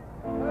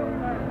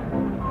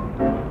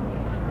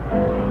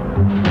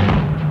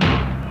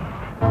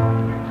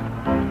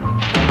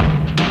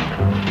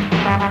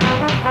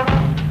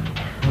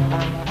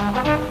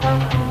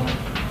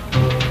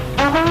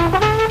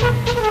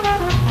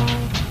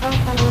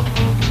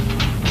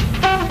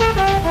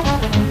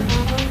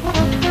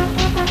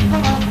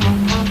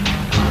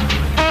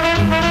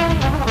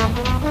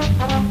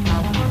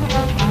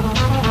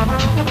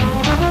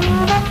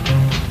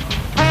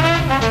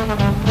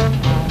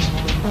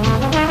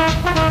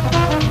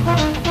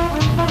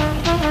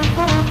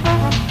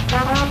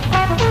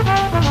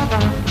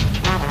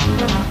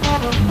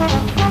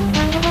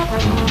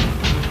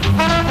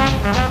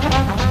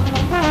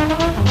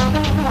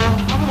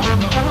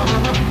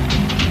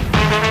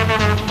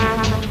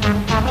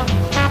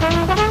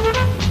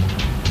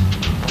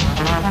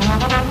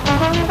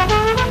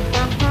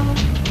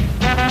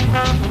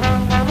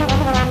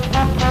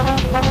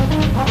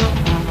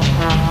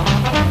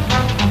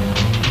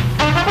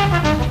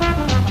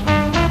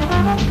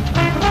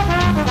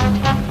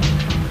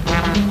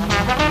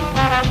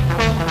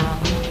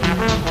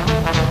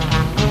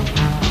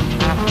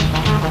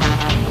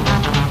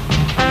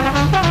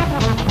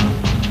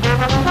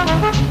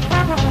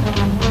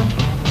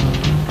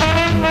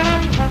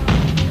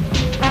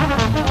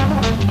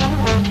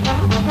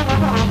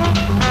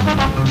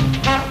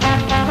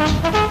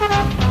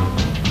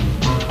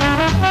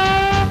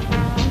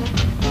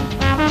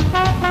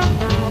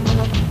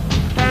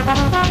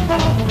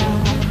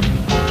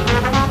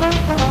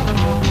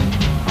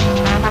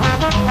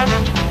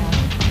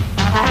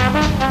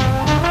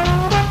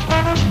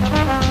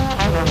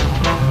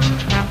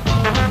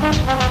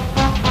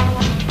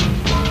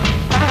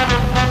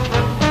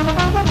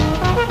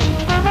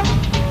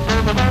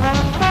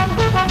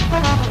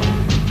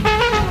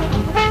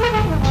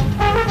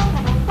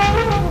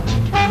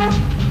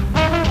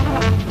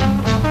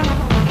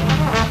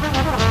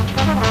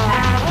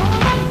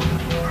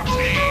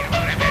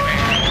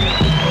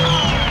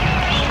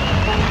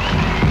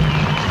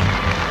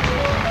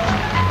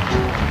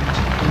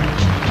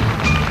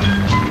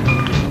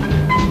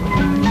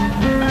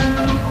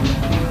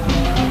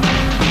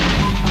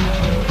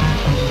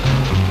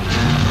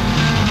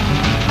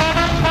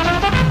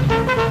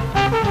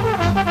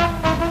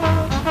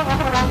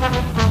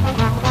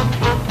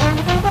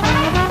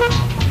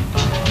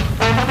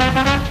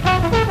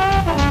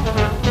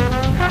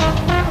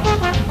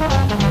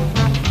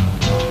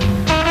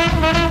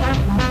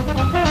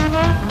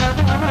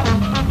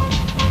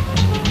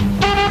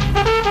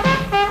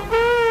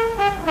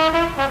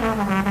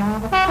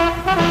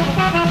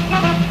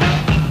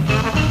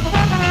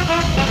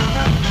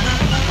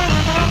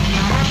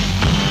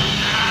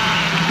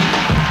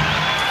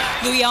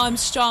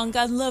 Armstrong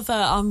and Lover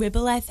on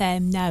Ribble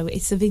FM. Now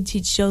it's a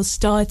vintage show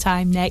Star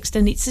Time next,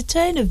 and it's the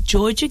turn of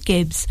Georgia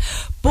Gibbs.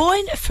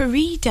 Born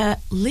Farida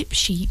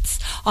Lipsheets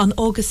on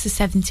August the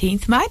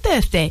 17th, my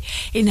birthday,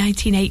 in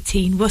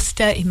 1918,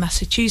 Worcester in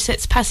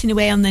Massachusetts, passing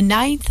away on the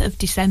 9th of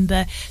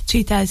December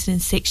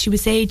 2006. She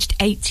was aged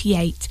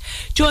 88.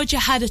 Georgia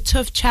had a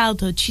tough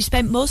childhood. She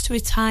spent most of her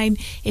time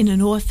in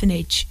an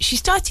orphanage. She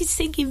started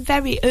singing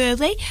very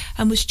early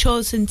and was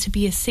chosen to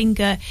be a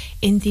singer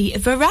in the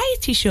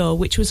variety show,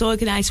 which was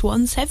organised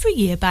once every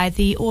year by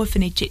the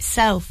orphanage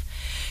itself.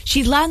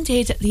 She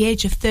landed at the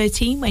age of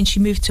 13 when she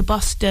moved to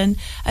Boston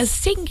a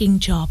singing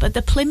job at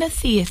the Plymouth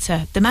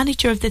Theatre. The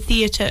manager of the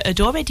theatre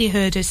had already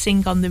heard her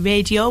sing on the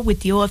radio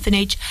with the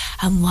orphanage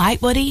and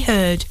liked what he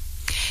heard.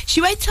 She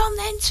went on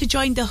then to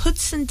join the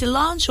Hudson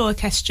DeLange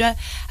Orchestra,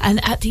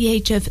 and at the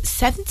age of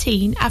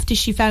 17, after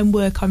she found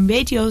work on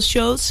radio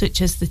shows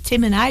such as the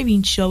Tim and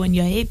Irene Show and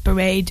Your Hit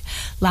Parade,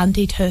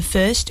 landed her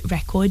first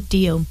record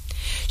deal.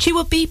 She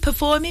will be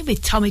performing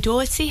with Tommy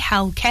Dorsey,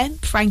 Hal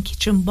Kemp, Frankie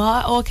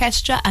Trumbar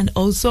Orchestra and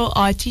also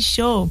Artie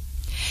Shaw.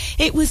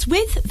 It was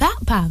with that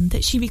band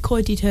that she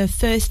recorded her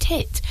first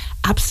hit,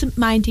 Absent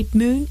Minded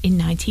Moon, in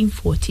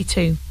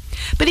 1942.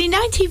 But in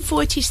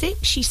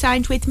 1946 she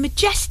signed with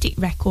Majestic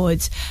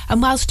Records,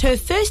 and whilst her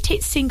first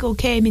hit single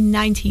came in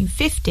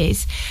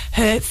 1950s,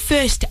 her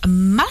first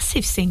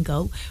massive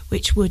single,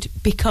 which would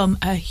become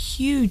a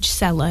huge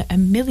seller, a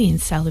million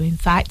seller in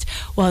fact,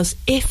 was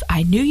If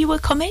I Knew You Were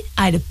Coming,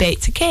 I'd Have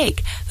Baked a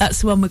Cake.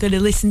 That's the one we're going to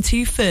listen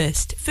to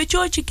first, for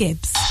Georgia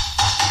Gibbs.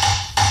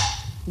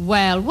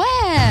 Well,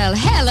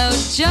 hello,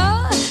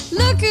 Joe.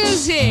 Look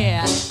who's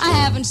here. I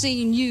haven't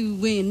seen you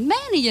in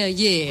many a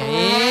year.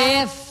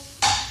 If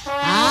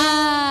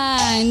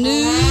I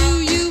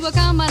knew you were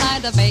coming,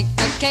 I'd have baked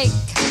a cake,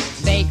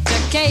 baked a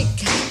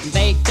cake,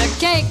 baked a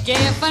cake.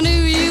 If I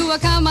knew you were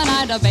coming,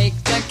 I'd have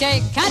baked a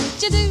cake.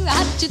 How'd you do,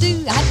 how'd you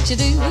do, how'd you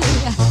do?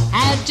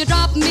 Had you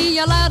dropped me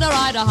a letter,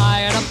 I'd have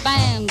hired a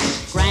band,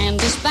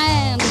 grandest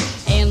band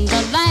in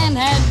the land.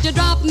 Had you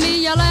dropped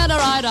me a letter,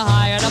 I'd have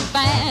hired a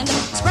band,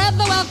 spread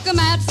the welcome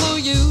mat for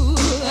you.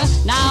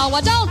 Now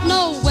I don't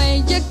know where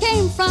you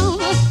came from,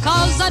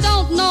 'cause I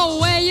don't know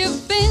where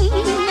you've been,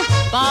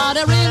 but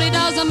it really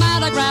doesn't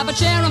matter. Grab a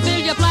chair and fill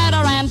your platter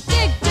and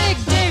dig, dig,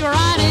 dig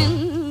right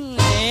in.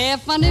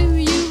 If I knew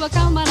you were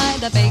coming,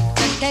 I'd have baked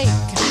a cake,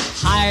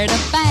 hired a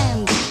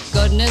band,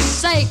 goodness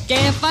sake.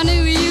 If I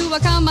knew you were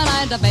coming,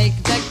 I'd have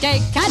baked a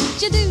cake.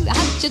 How'd you do,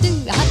 how'd you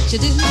do, how'd you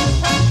do?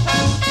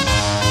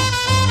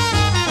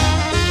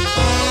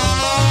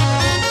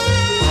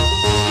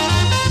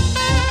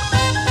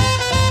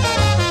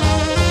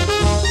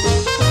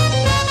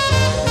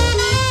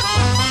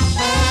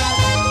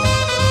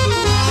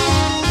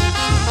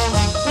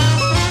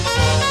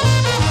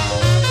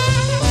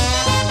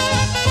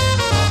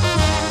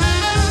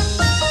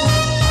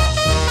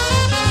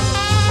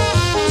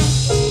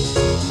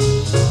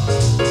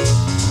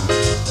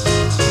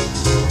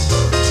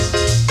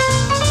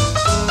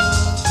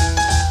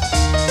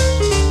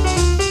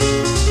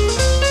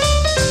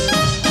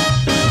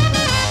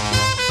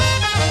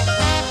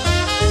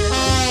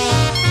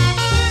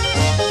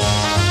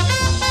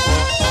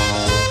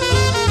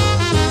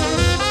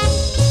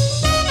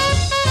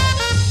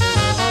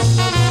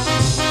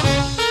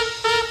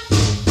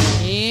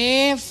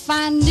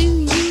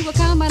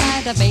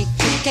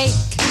 Baked a cake,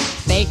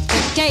 baked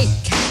a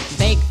cake,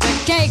 baked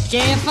a cake.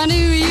 If I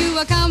knew you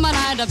were coming,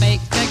 I'd have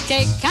baked a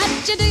cake.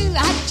 How'd you do,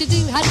 how'd you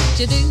do, how'd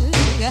you do?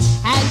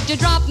 Had you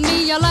dropped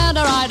me a letter,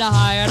 I'd have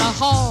hired a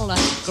hall, a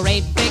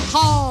great big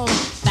hall,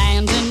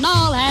 band and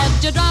all.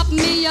 Had you dropped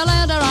me a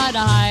letter, I'd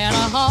have hired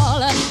a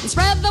hall and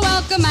spread the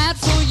welcome mat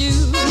for you.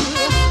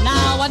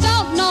 Now I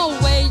don't know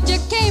where you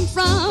came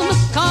from,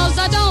 'cause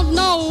I don't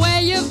know where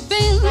you've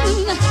been,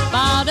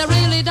 but it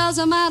really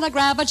doesn't matter.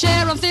 Grab a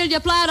chair and fill your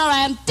platter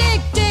and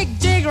dig, dig,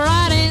 dig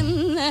right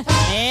in.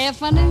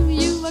 If I knew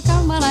you were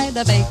coming, I'd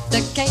have baked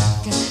a cake,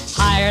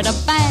 hired a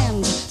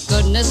band,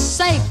 goodness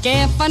sake.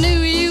 If I knew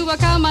you were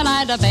coming,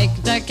 I'd have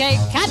baked a cake.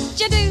 How'd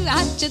you do,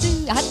 how'd you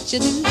do, how'd you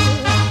do?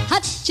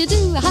 How'd you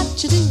do,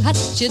 how'd you do,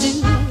 how'd you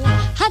do?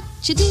 How'd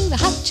you do,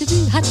 how'd you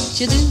do, how'd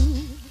you do?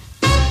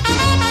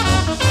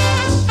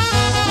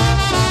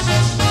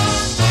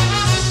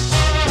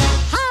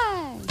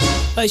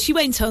 Well, she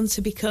went on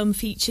to become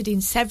featured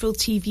in several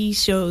TV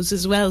shows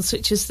as well,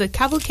 such as The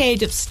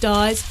Cavalcade of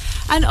Stars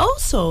and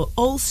also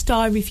All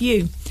Star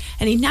Review.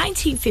 And in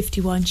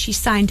 1951, she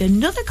signed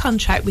another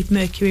contract with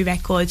Mercury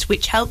Records,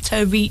 which helped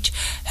her reach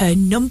her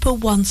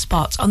 #1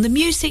 spot on the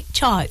music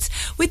charts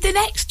with the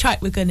next track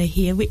we're going to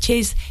hear, which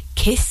is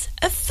Kiss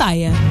of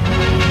Fire.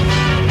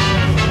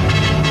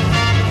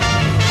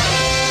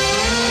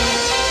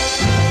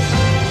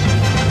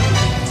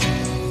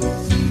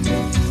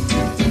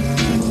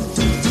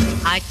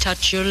 I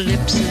touch your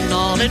lips and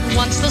all at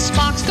once the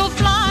sparks go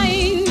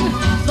flying.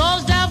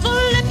 Those devil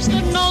lips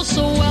that know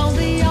so well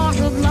the art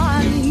of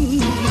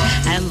lying.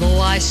 And though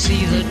I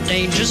see the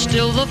danger,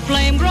 still the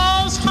flame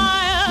grows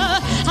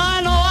higher. I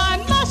know I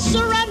must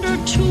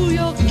surrender to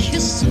your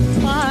kiss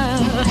of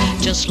fire.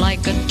 Just just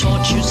like a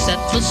torch, you set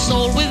the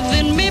soul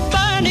within me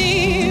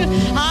burning.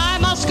 I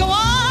must go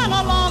on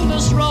along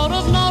this road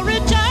of no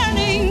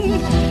returning.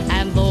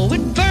 And though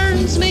it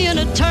burns me and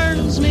it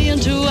turns me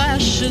into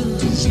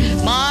ashes,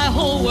 my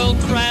whole world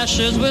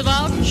crashes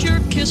without your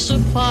kiss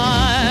of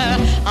fire.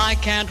 I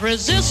can't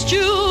resist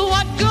you.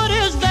 What good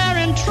is there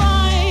in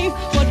trying?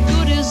 What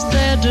good is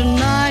there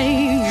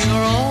denying?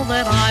 You're all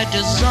that I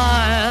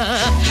desire.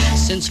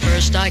 Since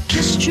first I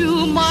kissed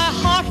you, my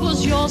heart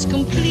was yours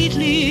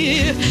completely.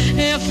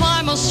 If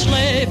I'm a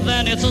slave,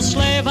 then it's a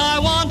slave I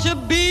want to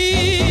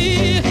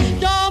be.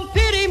 Don't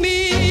pity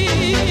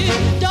me,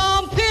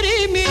 don't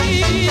pity me.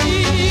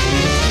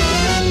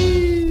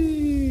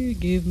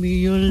 Give me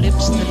your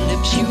lips, the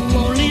lips you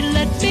only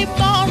let me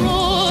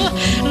borrow.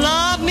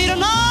 Love me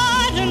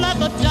tonight and let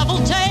the devil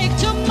take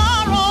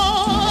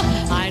tomorrow.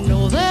 I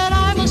know that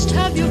I must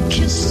have your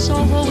kiss,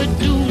 although it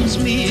dooms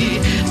me,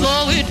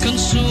 though it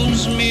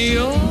consumes me,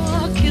 your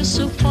kiss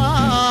of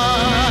fire.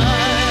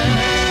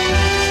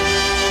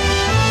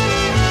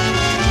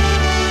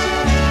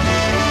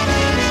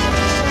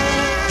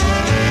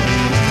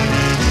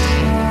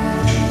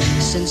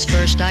 Since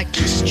first I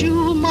kissed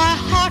you, my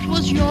heart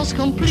was yours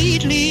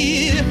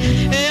completely.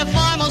 If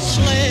I'm a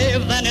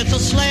slave, then it's a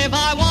slave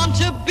I want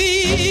to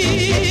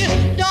be.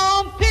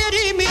 Don't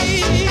pity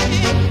me,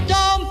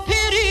 don't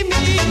pity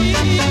me.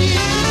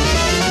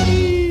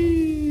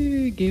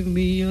 Give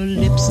me your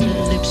lips, the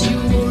lips you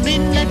only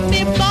let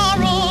me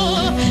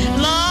borrow.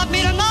 Love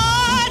me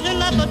tonight and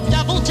let the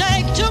devil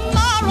take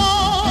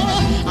tomorrow.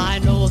 I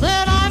know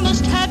that I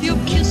must have your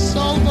kiss,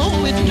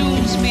 although it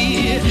dooms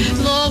me,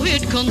 though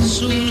it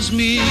consumes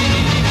me.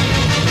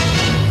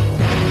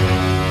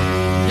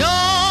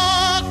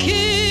 Your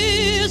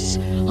kiss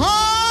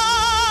of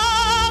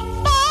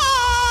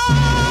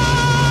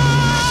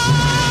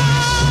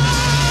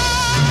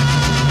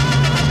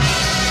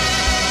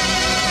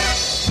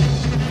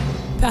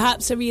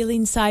Perhaps a real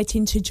insight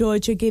into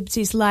Georgia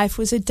Gibbs' life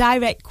was a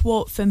direct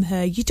quote from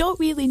her. You don't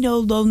really know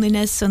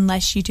loneliness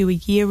unless you do a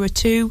year or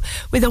two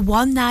with a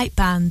one-night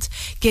band.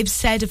 Gibbs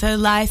said of her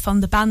life on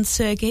the band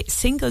circuit: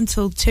 sing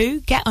until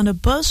 2, get on a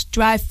bus,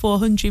 drive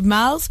 400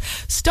 miles,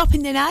 stop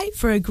in the night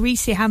for a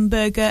greasy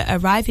hamburger,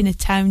 arrive in a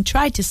town,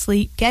 try to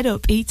sleep, get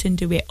up, eat and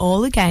do it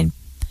all again.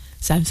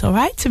 Sounds all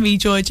right to me,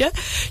 Georgia.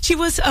 She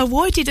was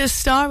awarded a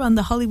star on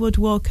the Hollywood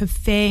Walk of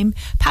Fame,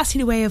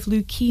 passing away of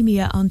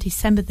leukemia on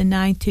December the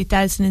 9th,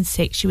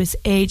 2006. She was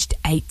aged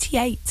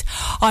 88.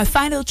 Our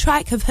final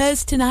track of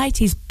hers tonight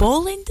is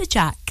Ballin' the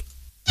Jack.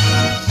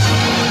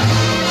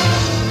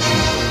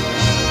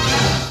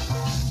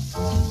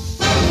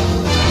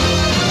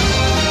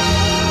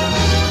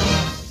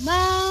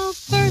 Now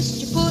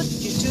first you put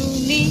your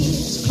 2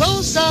 knees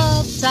close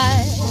up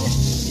tight.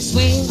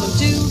 Swing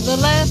to the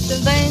left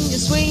and then you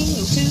swing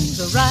to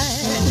the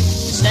right.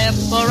 You step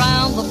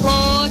around the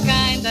floor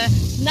kinda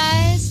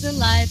nice and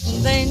light,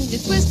 and then you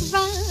twist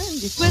around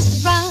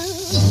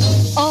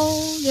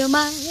all your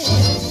might.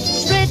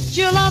 Stretch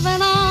your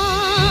loving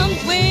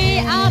arms way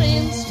out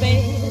in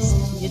space.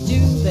 You do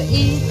the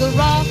eagle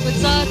rock with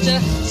such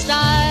a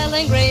style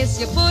and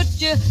grace. You put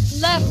your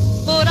left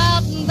foot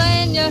out and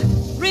then you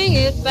bring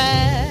it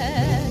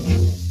back.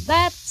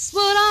 That's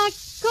what I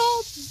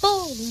call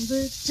ballin'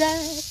 the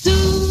jack. Do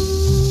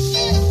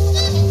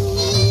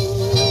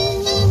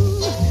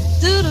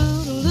do do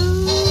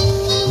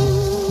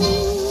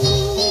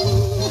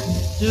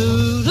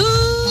do do.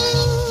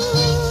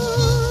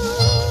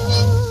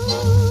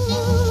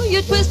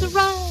 You twist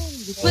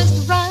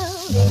around,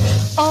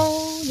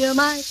 all you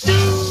might do.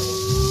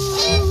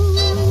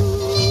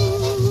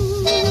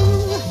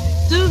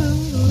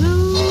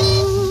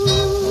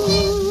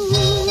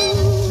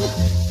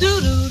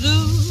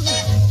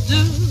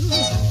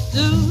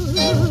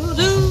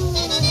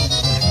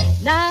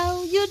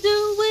 Now you're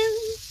doing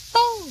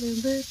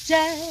ballin' the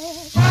jack.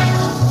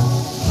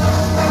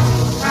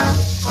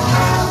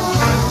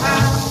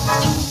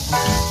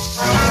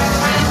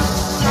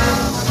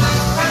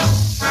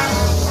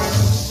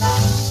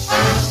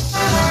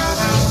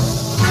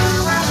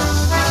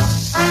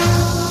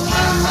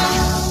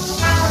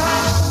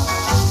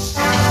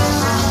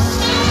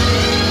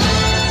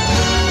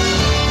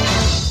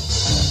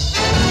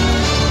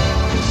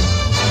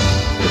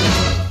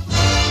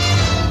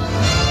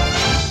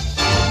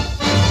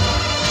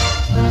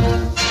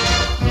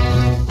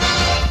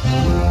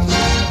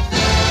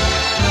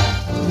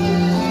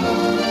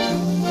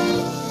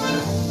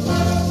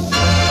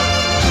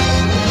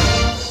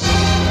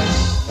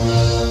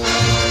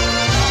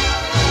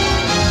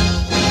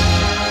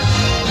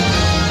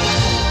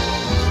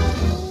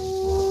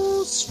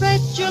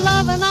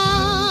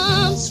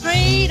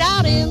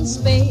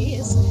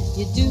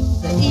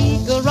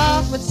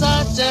 With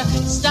such a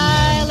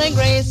style and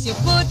grace, you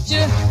put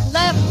your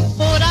left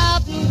foot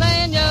out and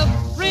then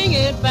you bring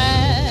it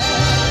back.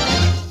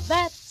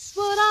 That's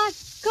what I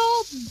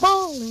call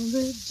ballin'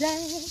 the jack.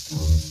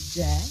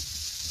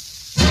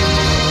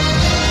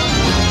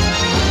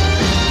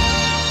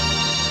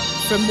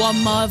 From From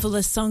one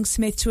marvellous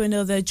songsmith to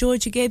another,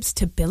 Georgia Gibbs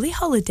to Billie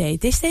Holiday.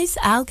 This is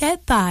I'll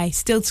Get By.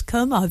 Still to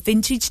come, our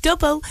vintage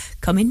double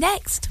coming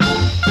next.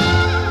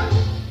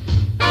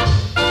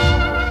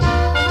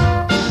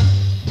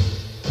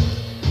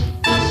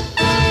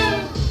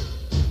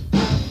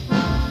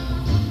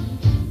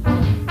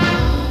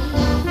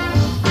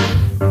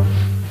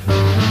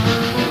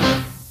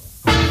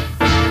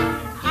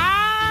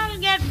 I'll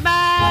get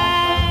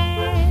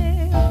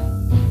by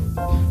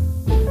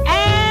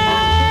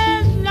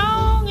as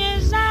long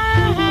as I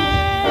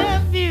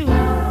have you.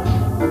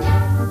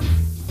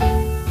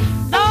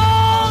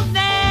 Though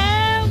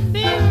there'll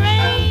be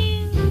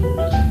rain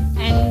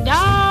and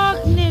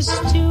darkness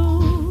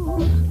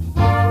too,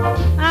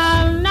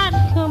 I'll not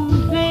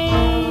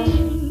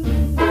complain.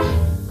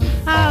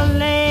 I'll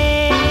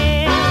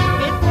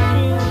live it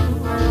through.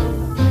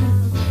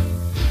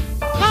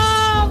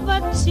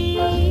 Poverty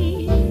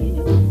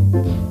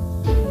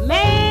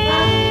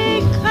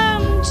may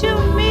come to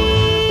me,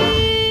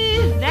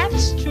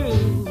 that's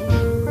true.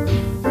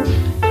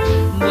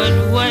 But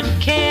what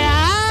care I?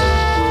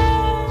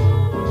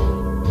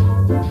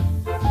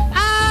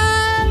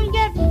 I'll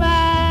get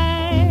by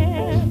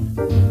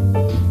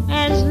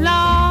as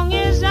long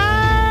as I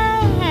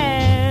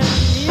have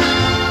you.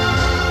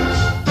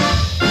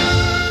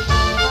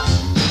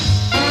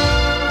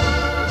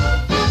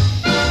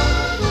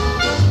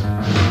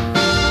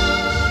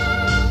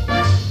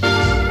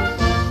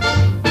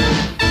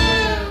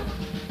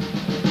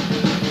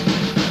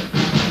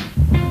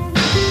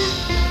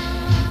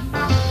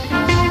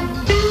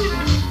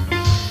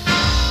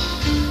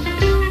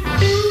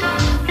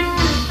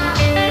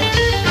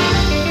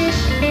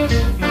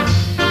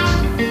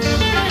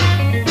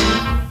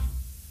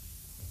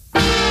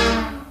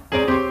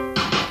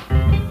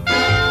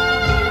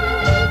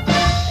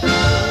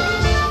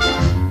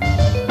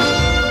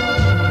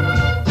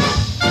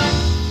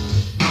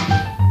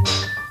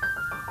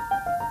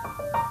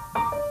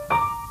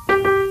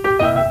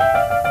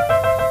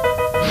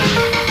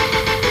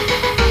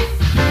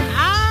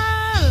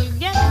 I'll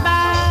get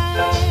by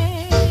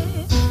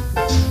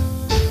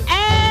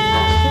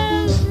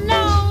as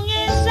long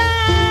as I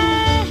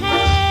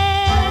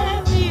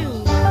have you.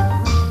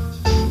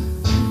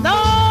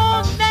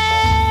 Though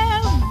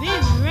there'll be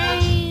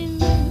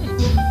rain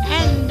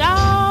and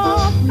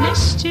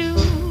darkness too,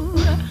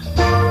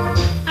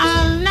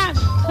 I'll not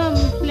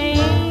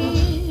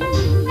complain.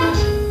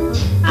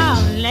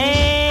 I'll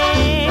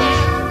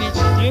live it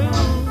through.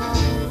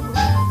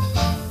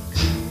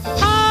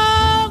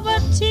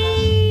 Poverty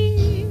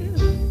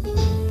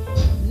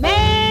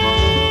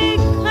may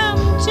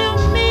come to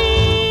me,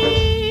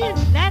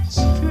 that's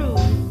true.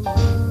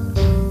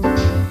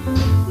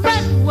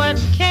 But what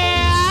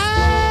care I?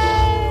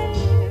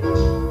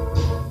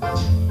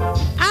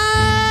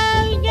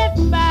 I'll get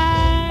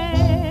by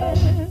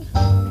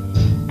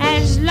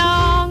as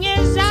long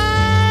as I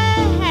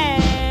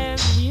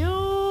have you.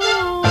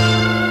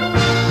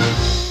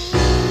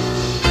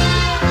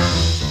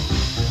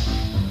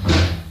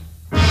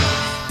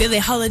 Billie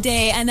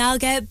Holiday and I'll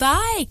Get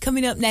By.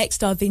 Coming up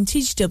next, our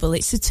vintage double.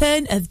 It's the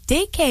turn of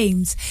Dick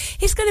Ames.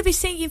 He's going to be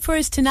singing for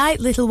us tonight,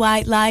 Little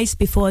White Lies.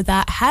 Before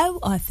that, How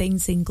Are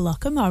Things in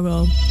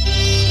Glockamorrow?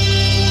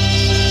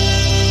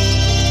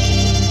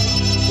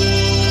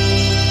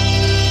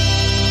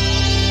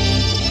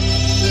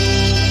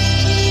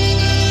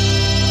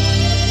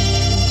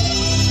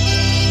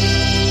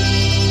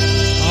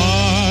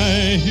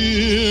 I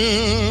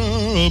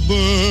hear a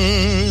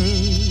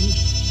bird,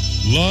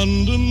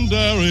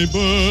 Londonderry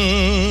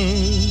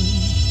bird.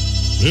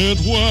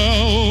 It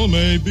well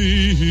may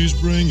be he's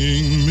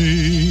bringing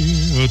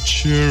me a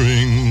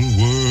cheering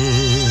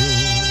word.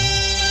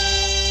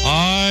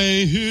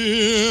 I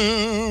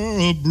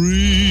hear a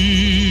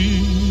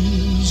breeze,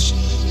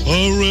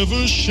 a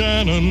river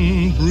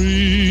Shannon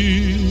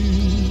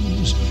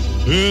breeze.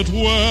 It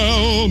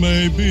well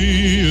may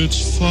be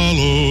it's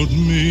followed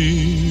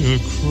me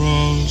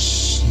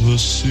across the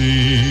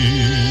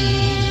seas.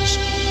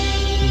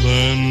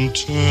 Then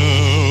tell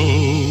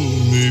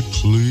me,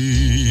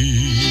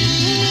 please,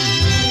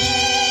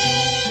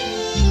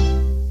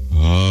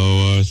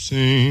 how are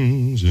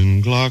things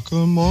in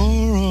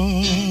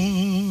Glockamorrow?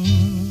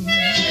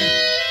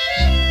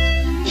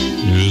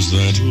 Is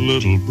that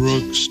little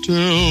brook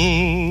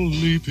still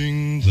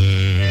leaping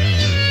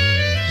there?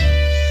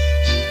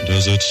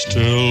 Does it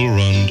still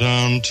run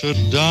down to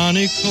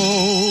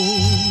Donegal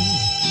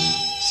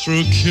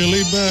through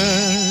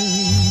Killybegs,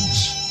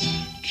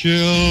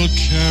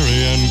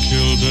 Kilkerry and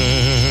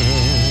Kildare?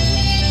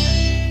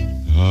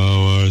 How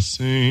are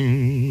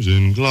things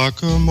in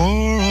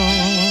Glockamorrow?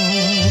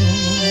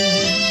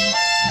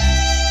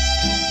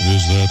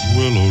 Is that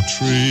willow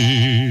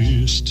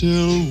tree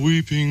still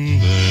weeping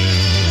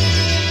there?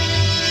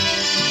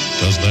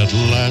 Does that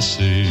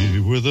lassie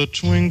with a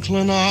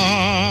twinkling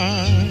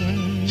eye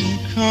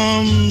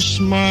come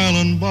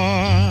smiling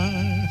by?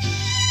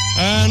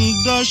 And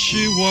does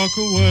she walk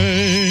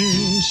away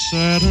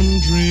sad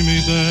and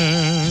dreamy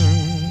there,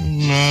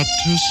 not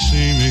to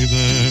see me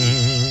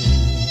there?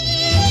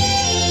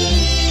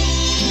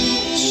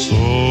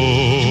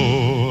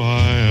 Oh,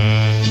 I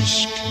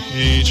ask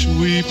each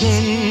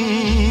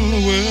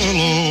weeping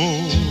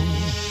willow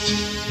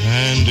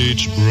and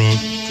each brook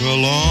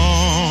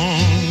along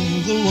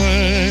the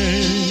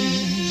way,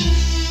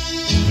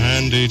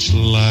 and each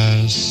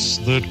lass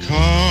that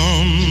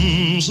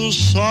comes a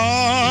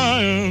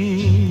sighing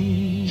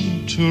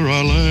to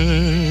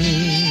Raleigh.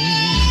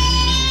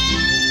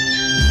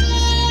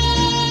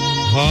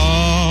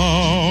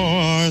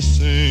 How are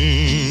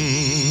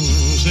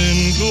things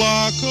in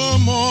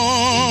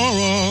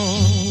Glockamora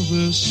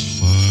this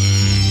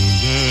fine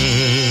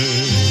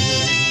day?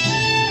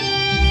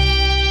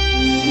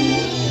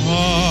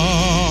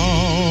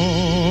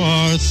 How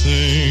are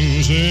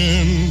things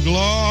in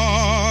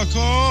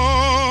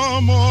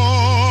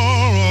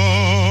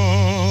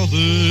Glockamora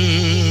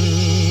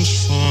this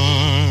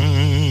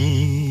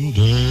fine day?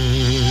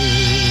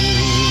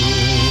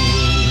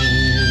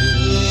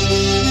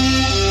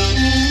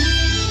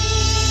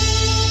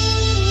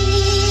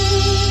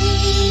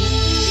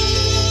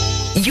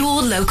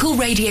 Your local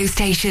radio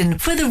station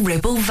for the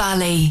Ribble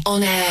Valley.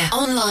 On air,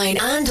 online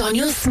and on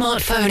your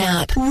smartphone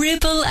app.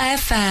 Ribble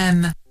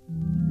FM.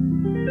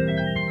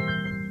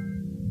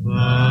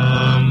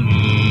 The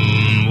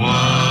moon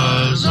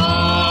was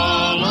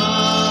all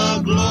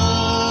aglow,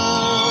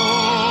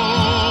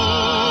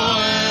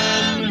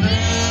 and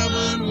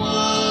heaven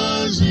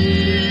was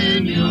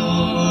in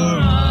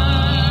your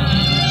eyes.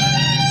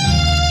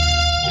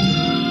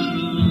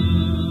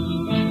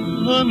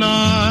 The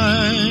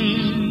night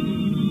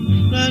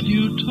that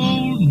you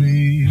told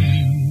me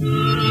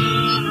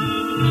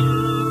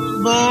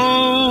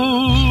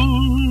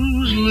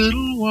those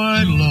little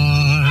white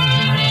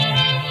lies,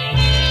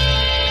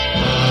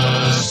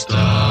 the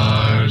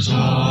stars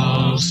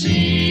all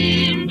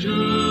seem to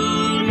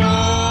know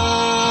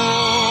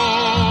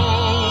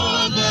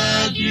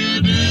that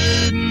you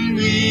didn't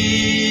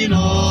mean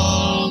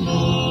all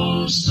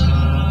those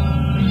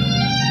signs.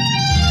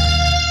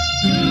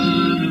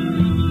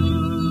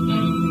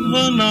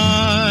 The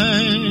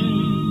night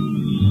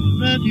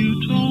that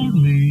you told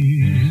me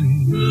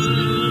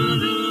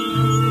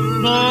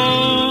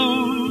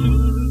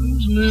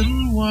those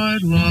little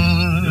white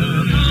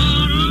lies,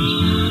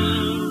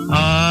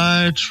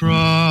 I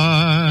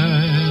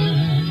tried,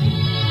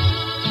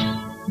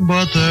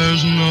 but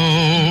there's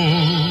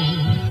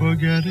no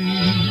forgetting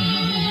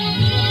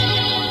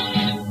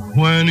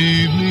when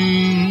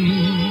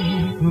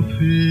evening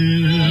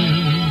appears.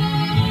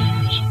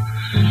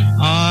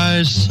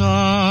 I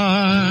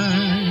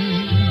sigh,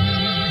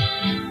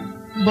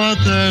 but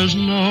there's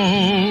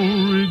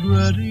no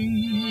regretting.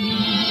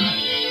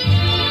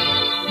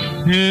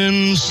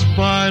 In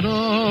spite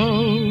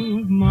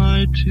of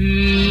my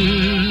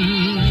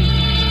tears,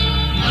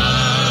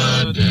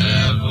 the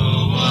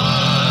devil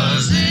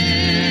was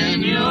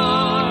in your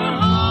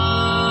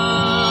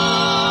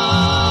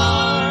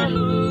heart,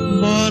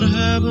 but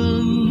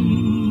heaven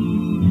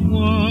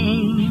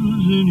was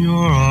in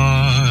your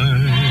eyes.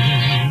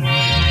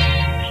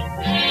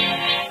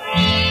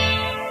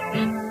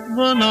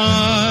 The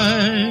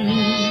night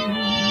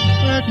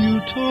that you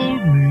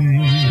told me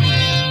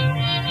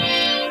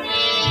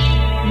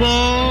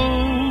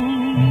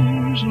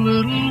those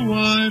little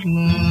white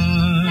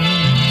lies,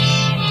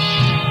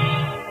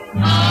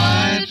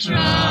 I try,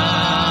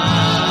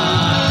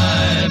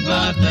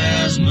 but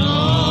there's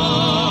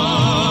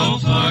no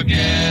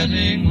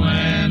forgetting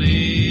when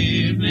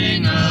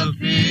evening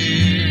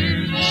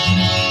appears.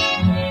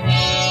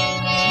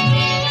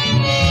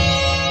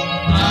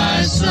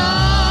 I sigh,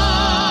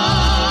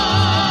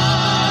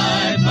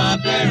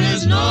 but there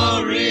is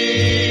no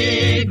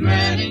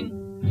regretting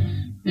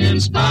in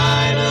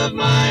spite of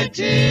my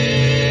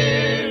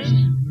tears.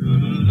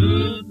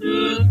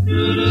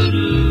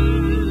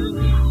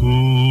 Who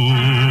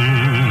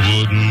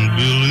wouldn't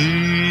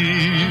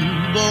believe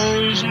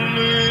those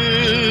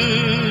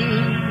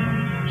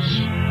lips?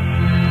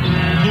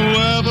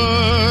 Whoever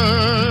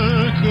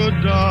could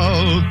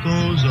doubt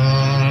those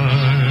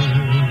eyes?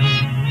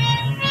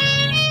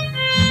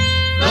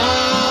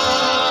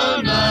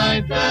 The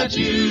night that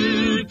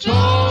you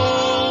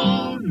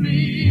told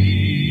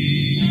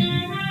me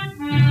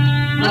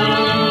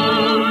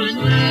those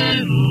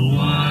little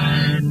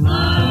white lies.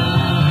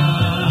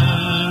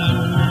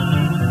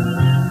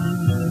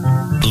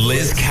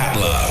 Liz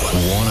Catlow,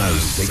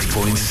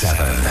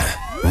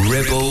 106.7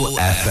 Ribble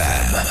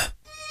FM.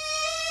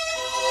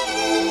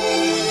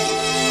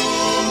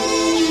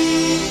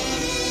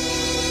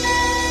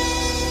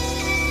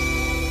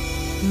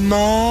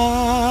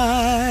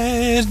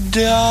 My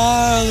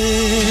darling,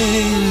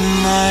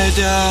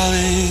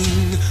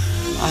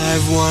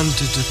 I've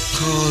wanted to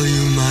call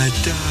you my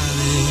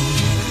darling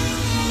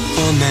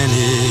for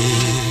many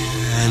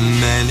and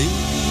many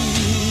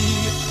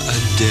a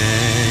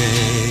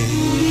day.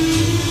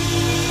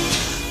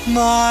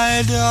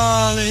 My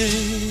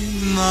darling,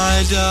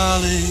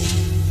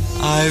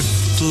 I've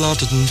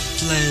fluttered and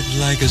fled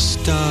like a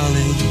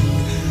starling,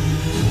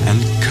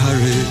 and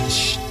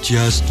courage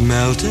just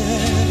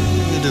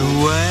melted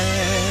away.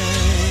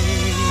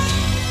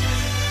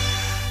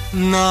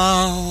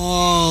 Now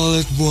all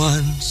at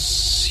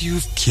once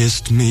you've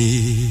kissed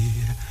me,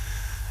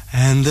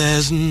 and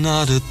there's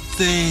not a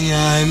thing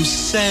I'm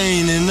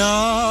sane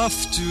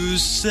enough to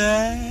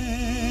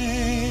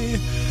say,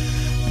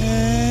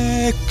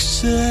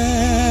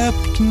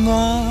 except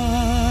my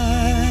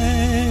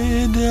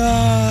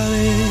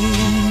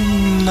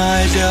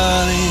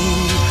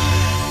darling,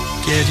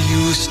 get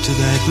used to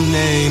that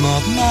name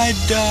of my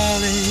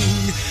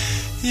darling.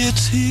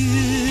 It's here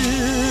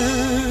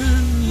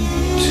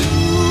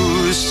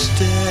to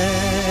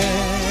stay.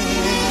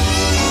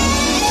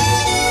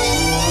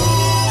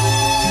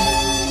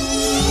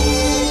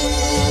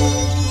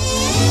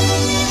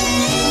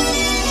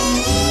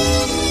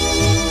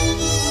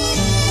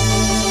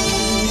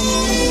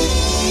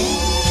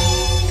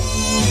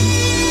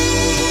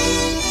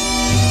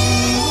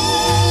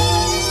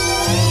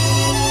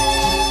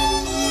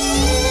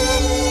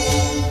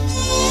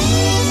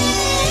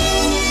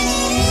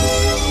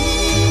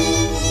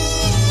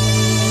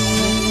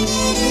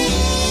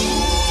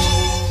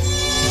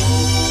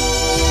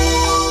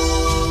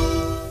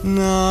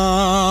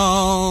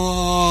 Now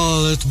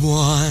all at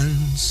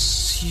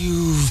once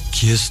you've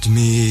kissed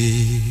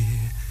me,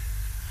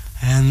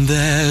 and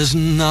there's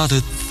not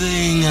a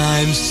thing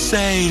I'm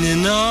sane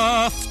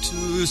enough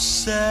to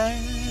say,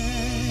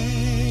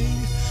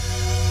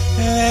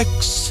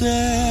 except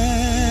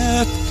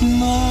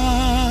my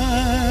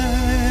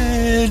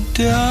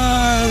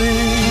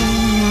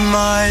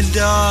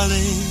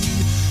darling,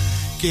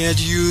 get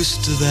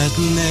used to that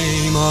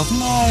name of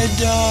my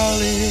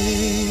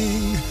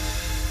darling.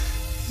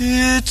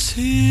 It's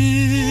here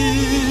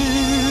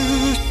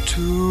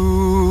to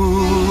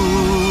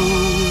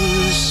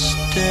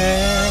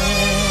stay.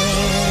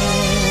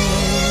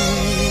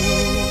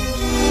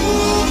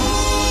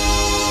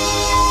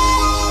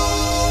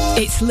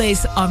 It's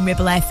Liz on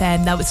Ribble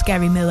FM. That was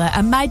Gary Miller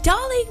and My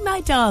Darling,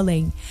 My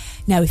Darling.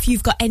 Now, if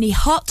you've got any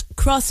hot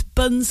cross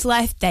buns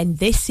left, then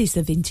this is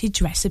the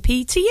vintage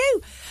recipe to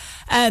you.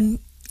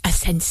 A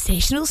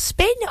sensational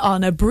spin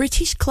on a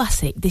British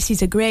classic. This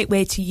is a great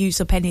way to use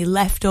up any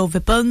leftover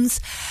buns,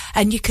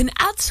 and you can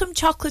add some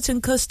chocolate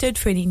and custard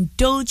for an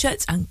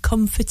indulgent and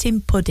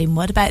comforting pudding.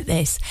 What about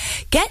this?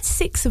 Get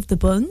 6 of the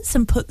buns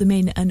and put them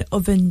in an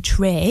oven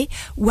tray,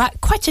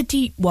 quite a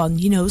deep one,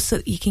 you know, so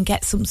that you can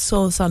get some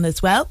sauce on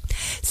as well.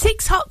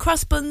 6 hot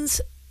cross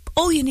buns.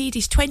 All you need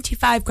is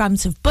 25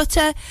 grams of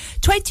butter,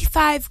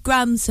 25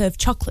 grams of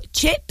chocolate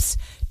chips,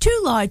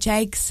 2 large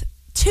eggs,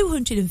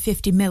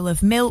 250 ml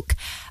of milk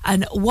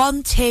and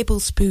 1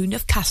 tablespoon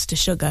of caster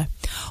sugar.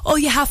 All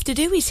you have to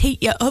do is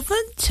heat your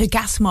oven to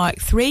gas mark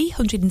 3,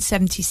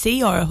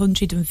 170C or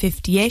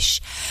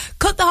 150-ish.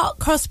 Cut the hot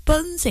cross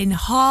buns in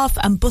half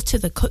and butter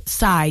the cut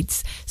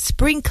sides.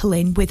 Sprinkle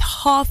in with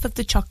half of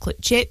the chocolate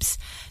chips,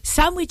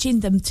 sandwiching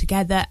them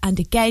together and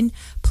again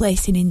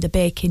placing in the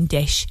baking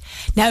dish.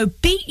 Now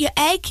beat your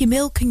egg, your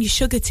milk and your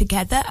sugar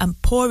together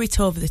and pour it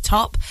over the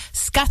top,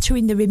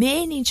 scattering the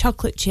remaining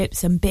chocolate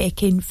chips and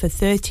baking for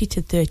 30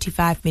 to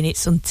 35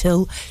 minutes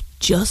until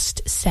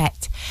just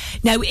set.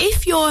 Now,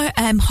 if your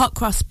hot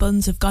cross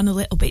buns have gone a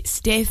little bit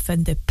stiff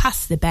and they're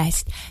past the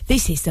best,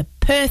 this is the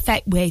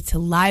perfect way to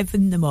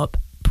liven them up.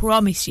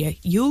 Promise you,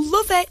 you'll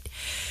love it.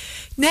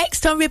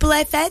 Next on Ribble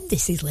FM,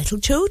 this is Little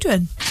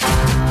Children.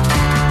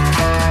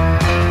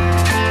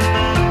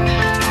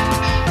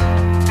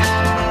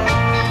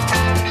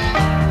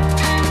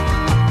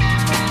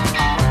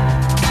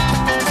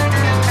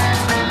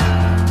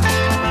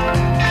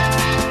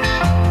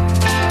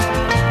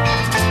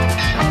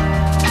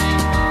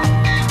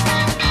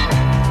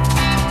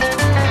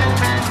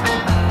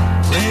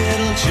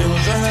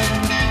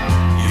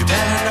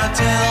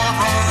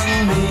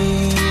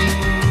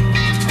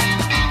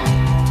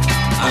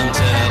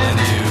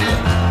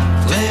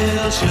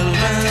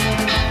 Children,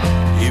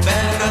 you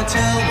better not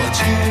tell what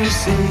you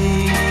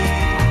see.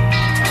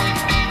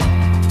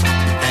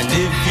 And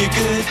if you're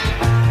good,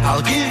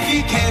 I'll give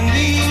you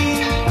candy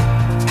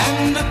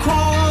and a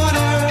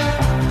quarter.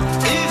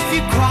 If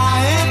you're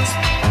quiet,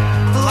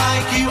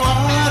 like you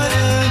ought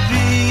to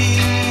be,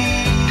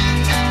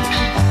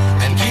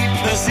 and keep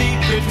a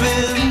secret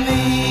with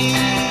me.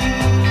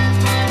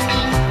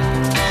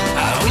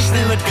 I wish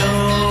they would go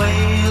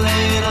away,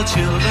 little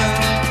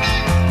children.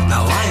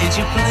 Now why ain't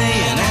you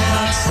playing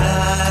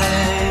outside?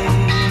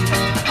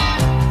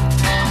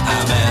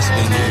 I'm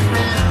asking you,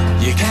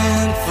 you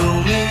can't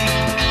fool me,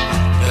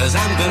 'cause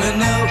I'm gonna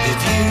know if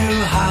you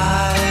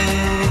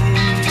hide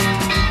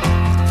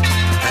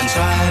and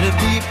try to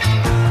peep.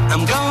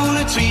 I'm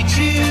gonna treat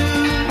you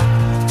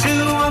to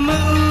a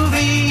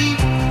movie.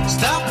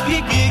 Stop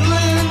your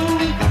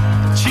giggling,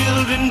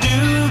 children, do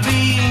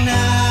be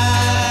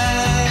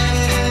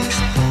nice,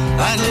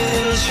 like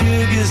little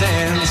sugars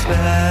and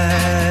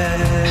spice.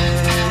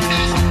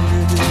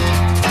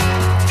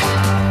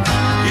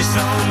 You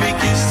saw me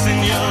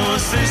kissing your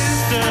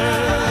sister,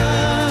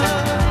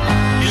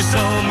 you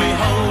saw me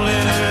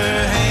holding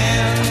her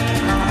hand,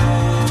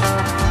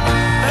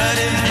 but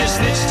if you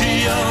snitch to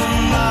your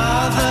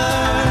mother,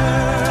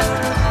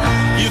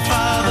 your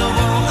father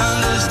won't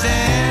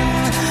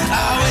understand. I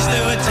wish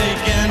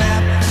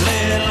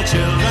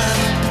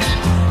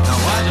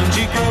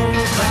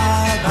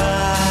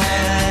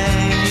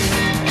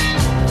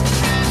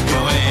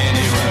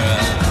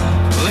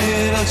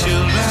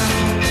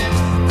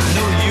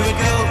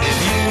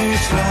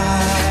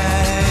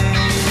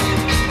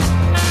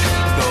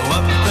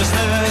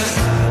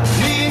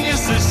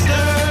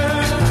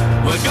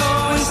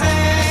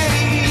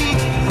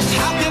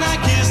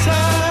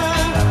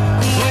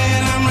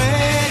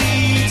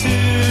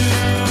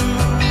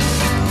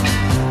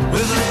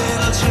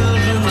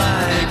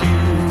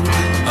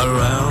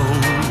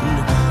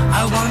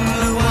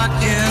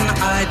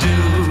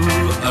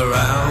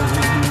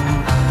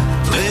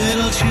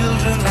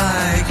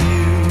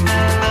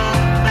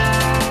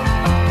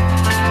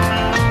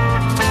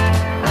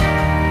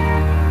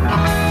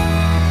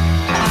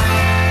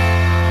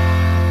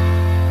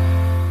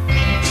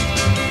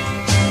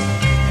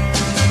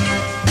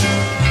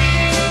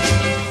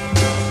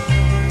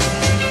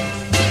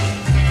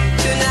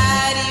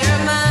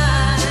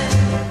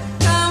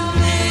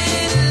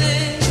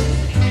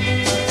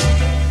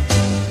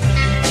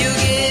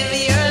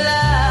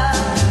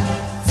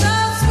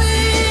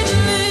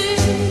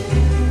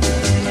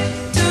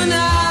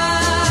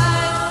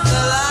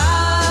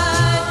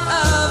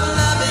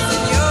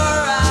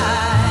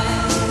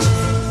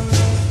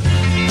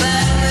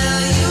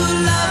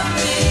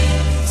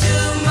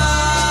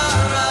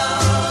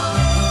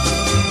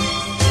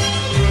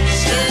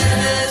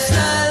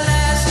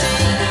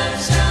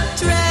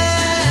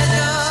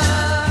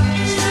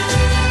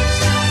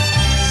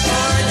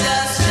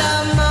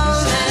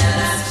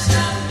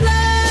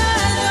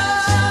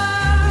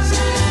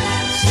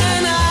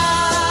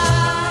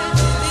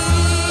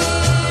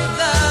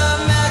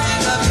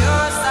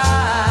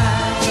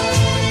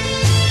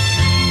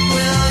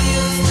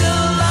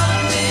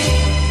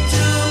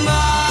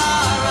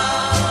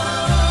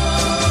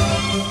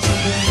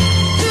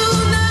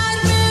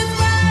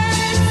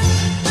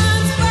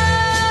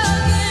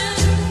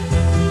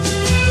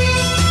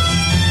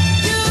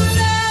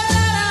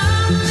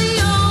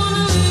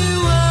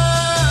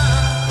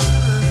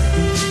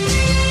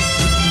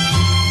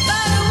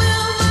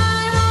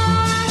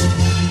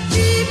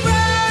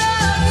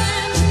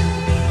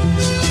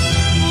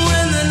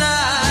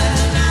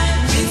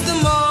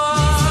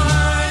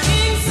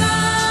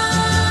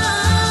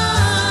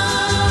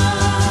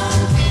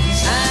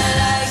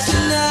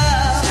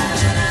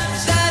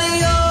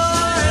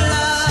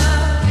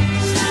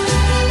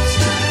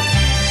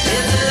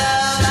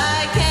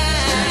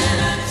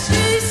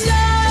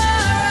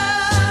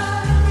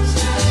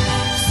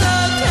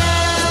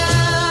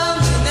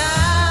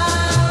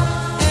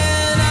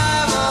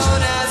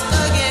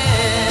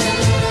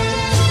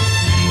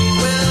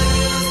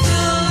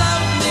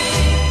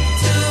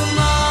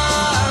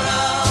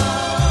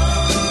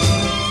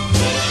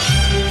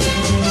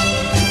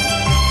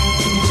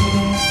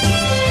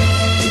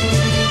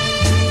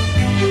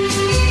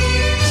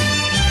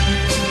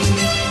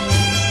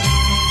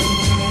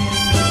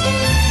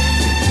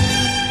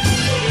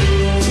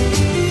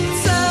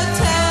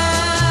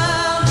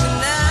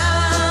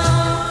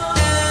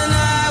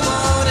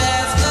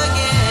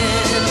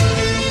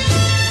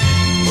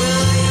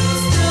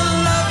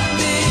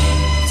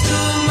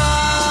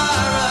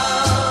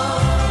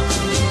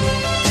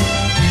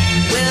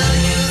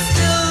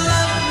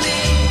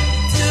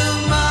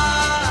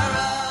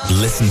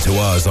Listen to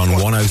us on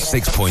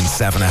 106.7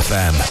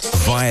 FM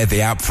via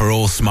the app for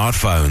all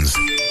smartphones.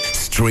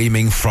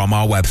 Streaming from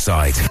our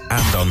website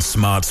and on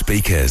smart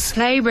speakers.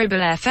 Play Ribble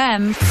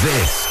FM.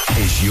 This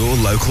is your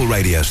local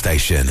radio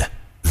station.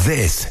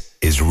 This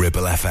is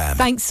Ribble FM.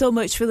 Thanks so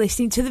much for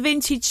listening to The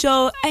Vintage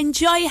Show.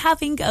 Enjoy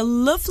having a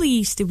lovely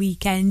Easter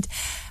weekend.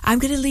 I'm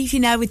going to leave you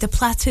now with the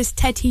Platters,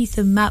 Ted Heath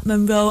and Matt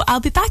Monroe.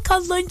 I'll be back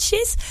on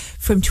lunches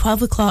from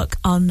 12 o'clock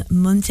on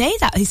Monday.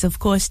 That is, of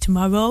course,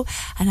 tomorrow.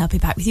 And I'll be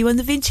back with you on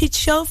The Vintage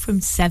Show from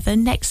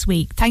 7 next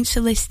week. Thanks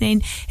for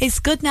listening. It's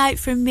good night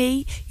from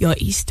me, your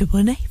Easter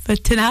bunny for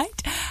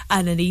tonight,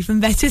 and an even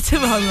better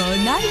tomorrow.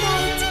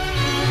 Night-night.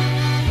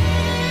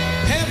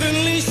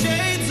 Heavenly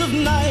shades of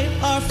night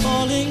are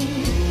falling.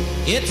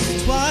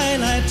 It's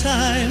twilight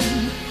time.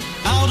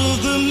 Out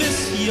of the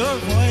mist your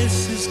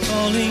voice is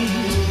calling.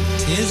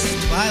 'Tis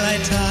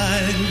twilight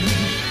time.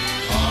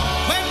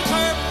 When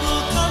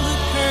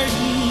purple-colored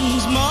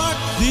curtains mark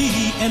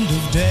the end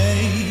of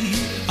day,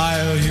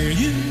 I'll hear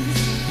you,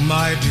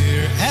 my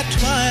dear, at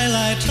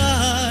twilight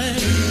time.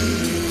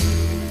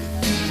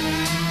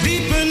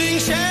 Deepening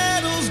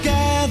shadows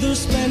gather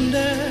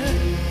splendor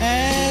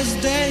as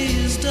day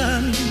is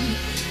done.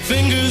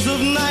 Fingers of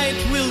night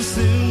will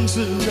soon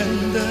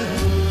surrender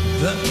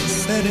the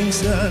setting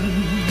sun.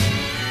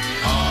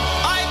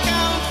 I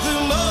count the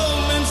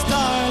moments,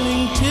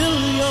 darling, till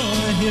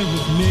you're here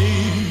with me.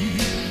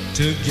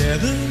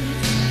 Together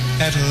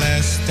at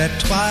last at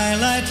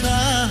twilight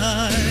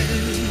time.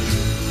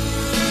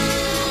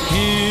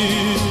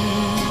 Here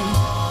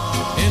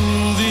in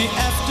the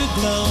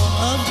afterglow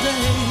of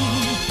day,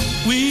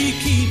 we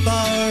keep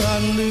our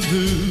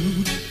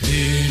rendezvous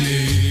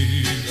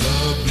beneath the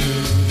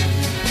blue.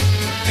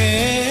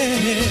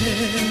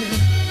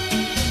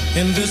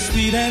 In the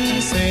sweet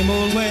and same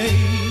old way,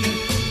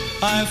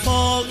 I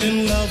fall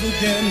in love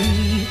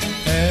again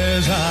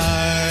as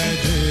I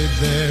did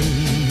then.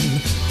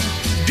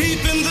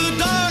 Deep in the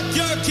dark,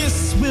 your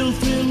kiss will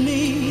thrill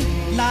me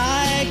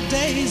like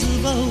days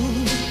of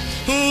old,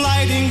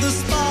 lighting the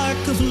spark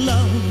of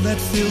love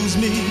that fills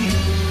me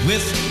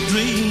with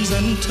dreams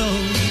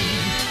untold.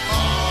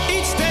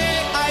 Each day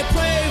I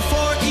pray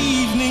for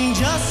evening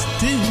just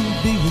to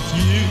be with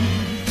you.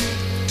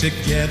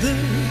 Together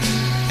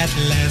at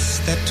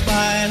last at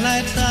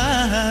twilight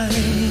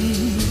time.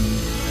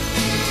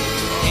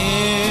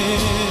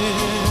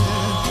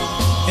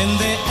 In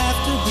the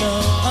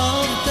afterglow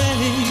of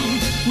day,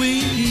 we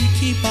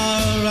keep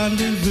our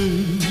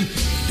rendezvous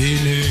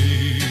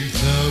beneath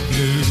the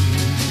blue.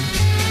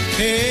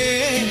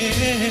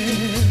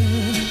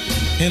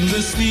 In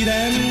the sweet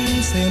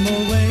and same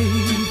old way,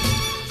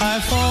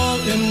 I fall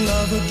in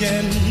love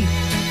again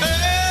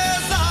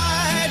as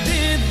I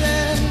did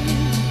then.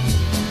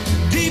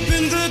 Deep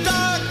in the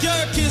dark,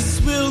 your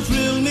kiss will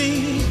thrill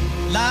me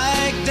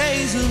like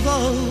days of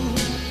old,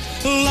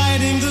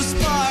 lighting the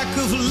spark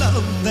of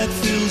love that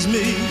fills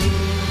me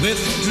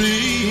with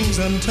dreams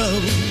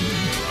untold.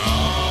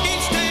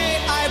 Each day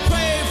I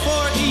pray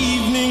for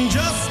evening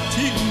just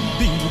to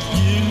be with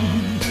you.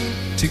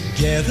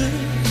 Together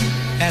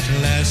at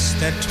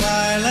last at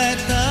twilight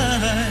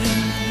time.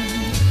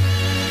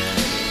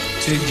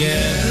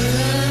 Together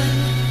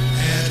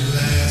at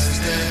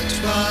last at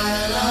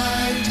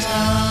twilight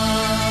time.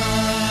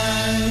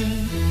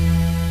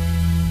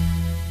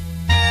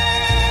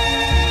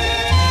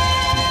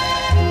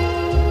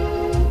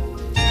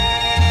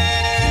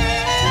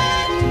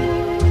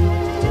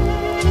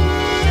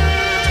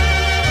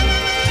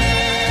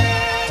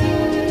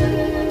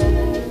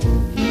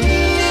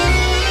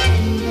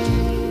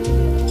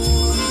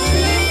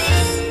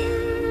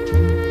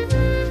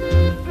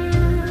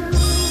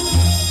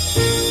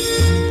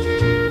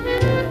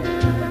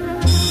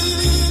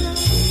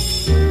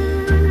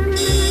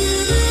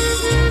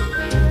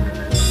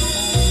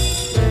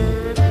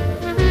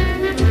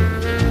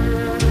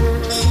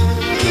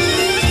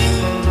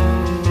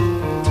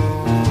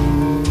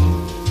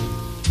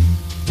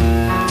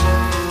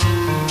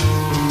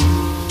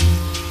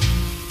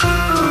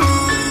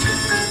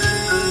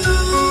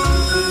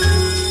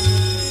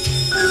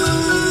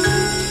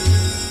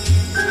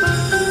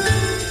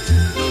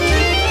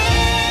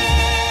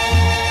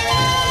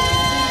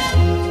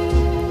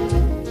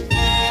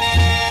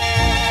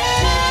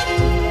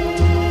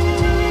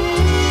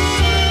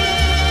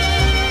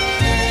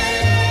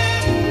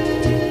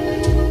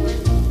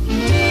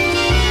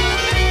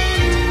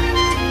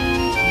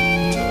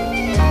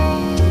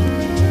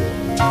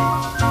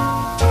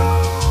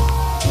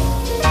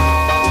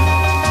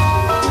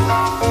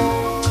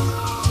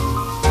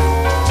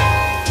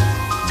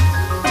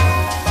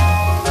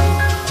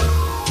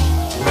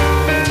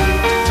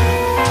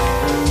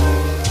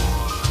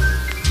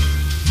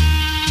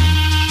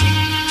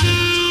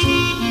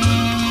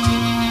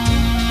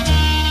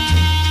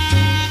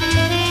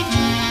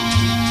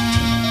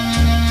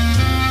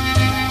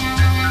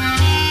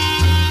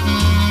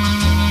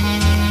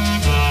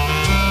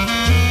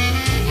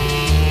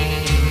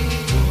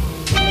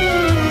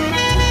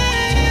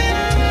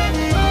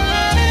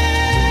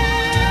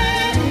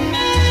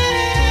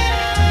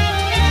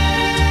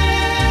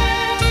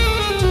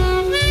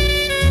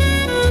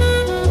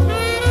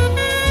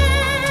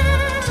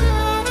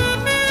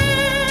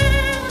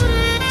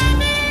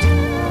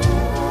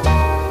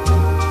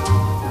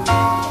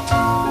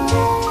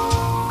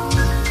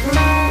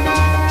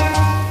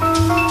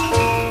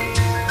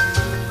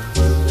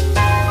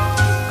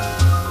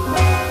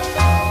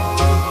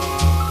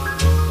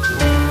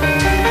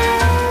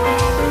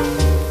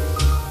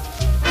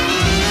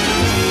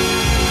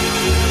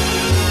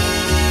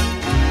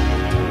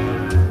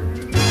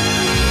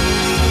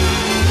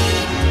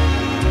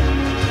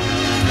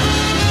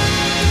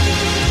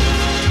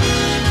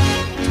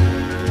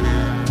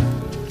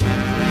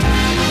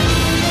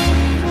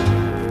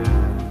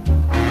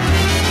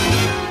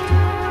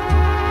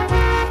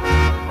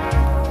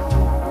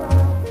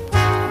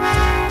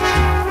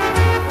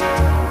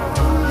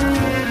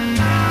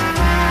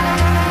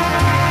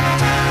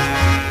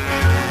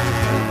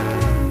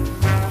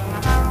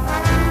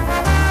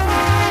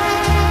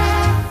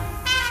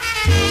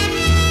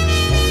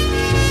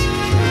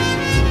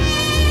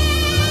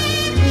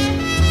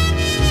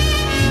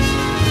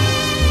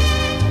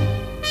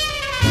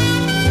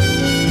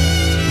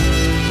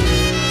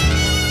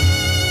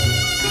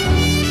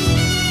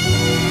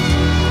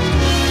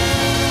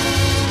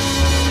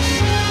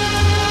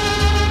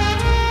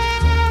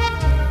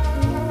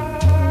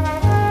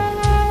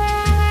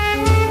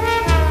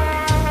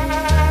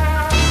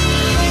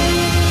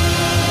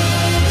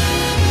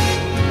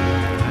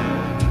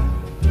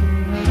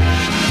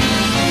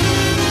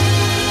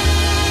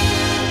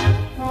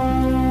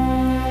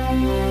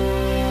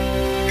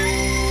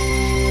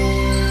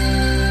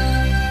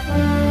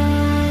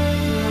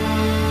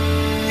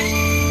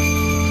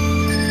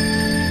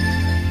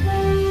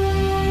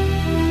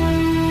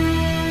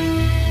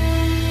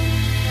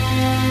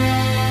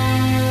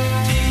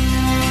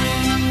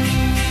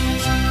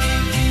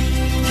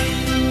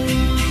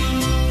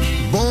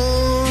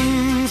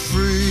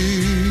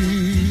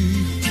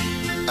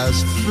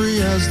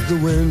 as the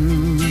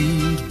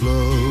wind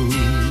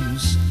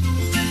blows,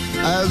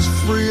 as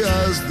free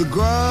as the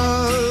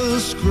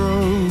grass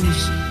grows,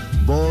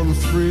 born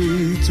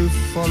free to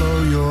follow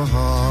your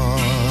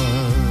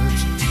heart.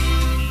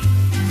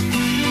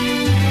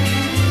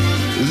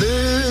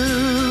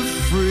 Live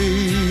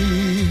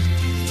free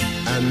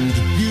and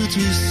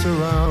beauty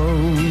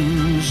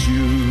surrounds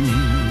you.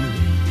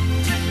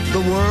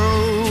 The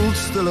world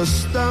still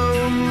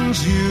astounds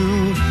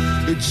you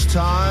each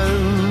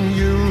time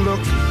you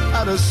look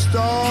at a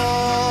star.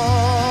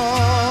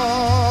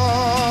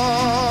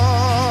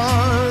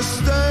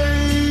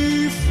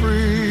 Stay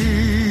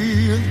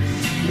free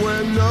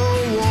where no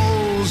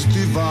walls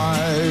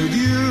divide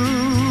you.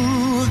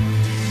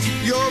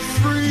 You're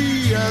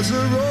free as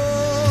a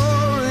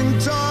roaring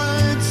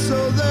tide, so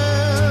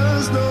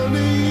there's no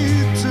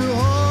need to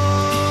hide.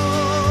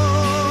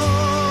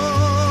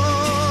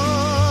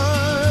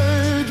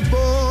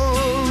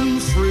 Born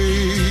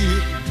free,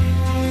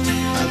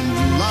 and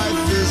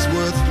life is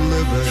worth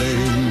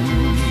living,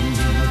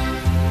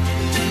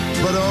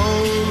 but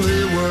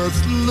only worth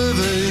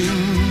living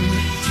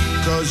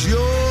 'cause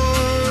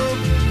you're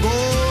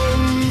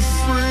born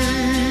free.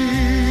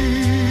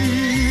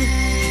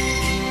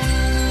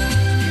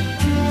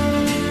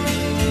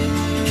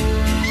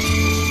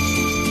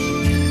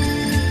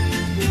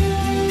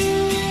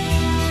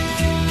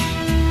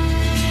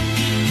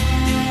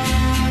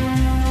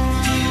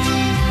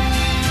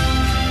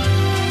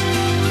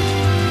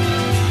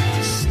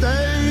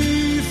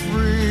 Stay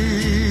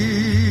free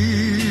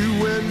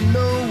when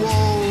no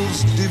walls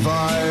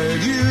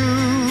divide you.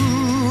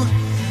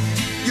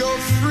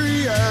 You're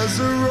free as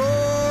a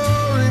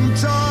roaring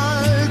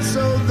tide,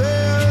 so there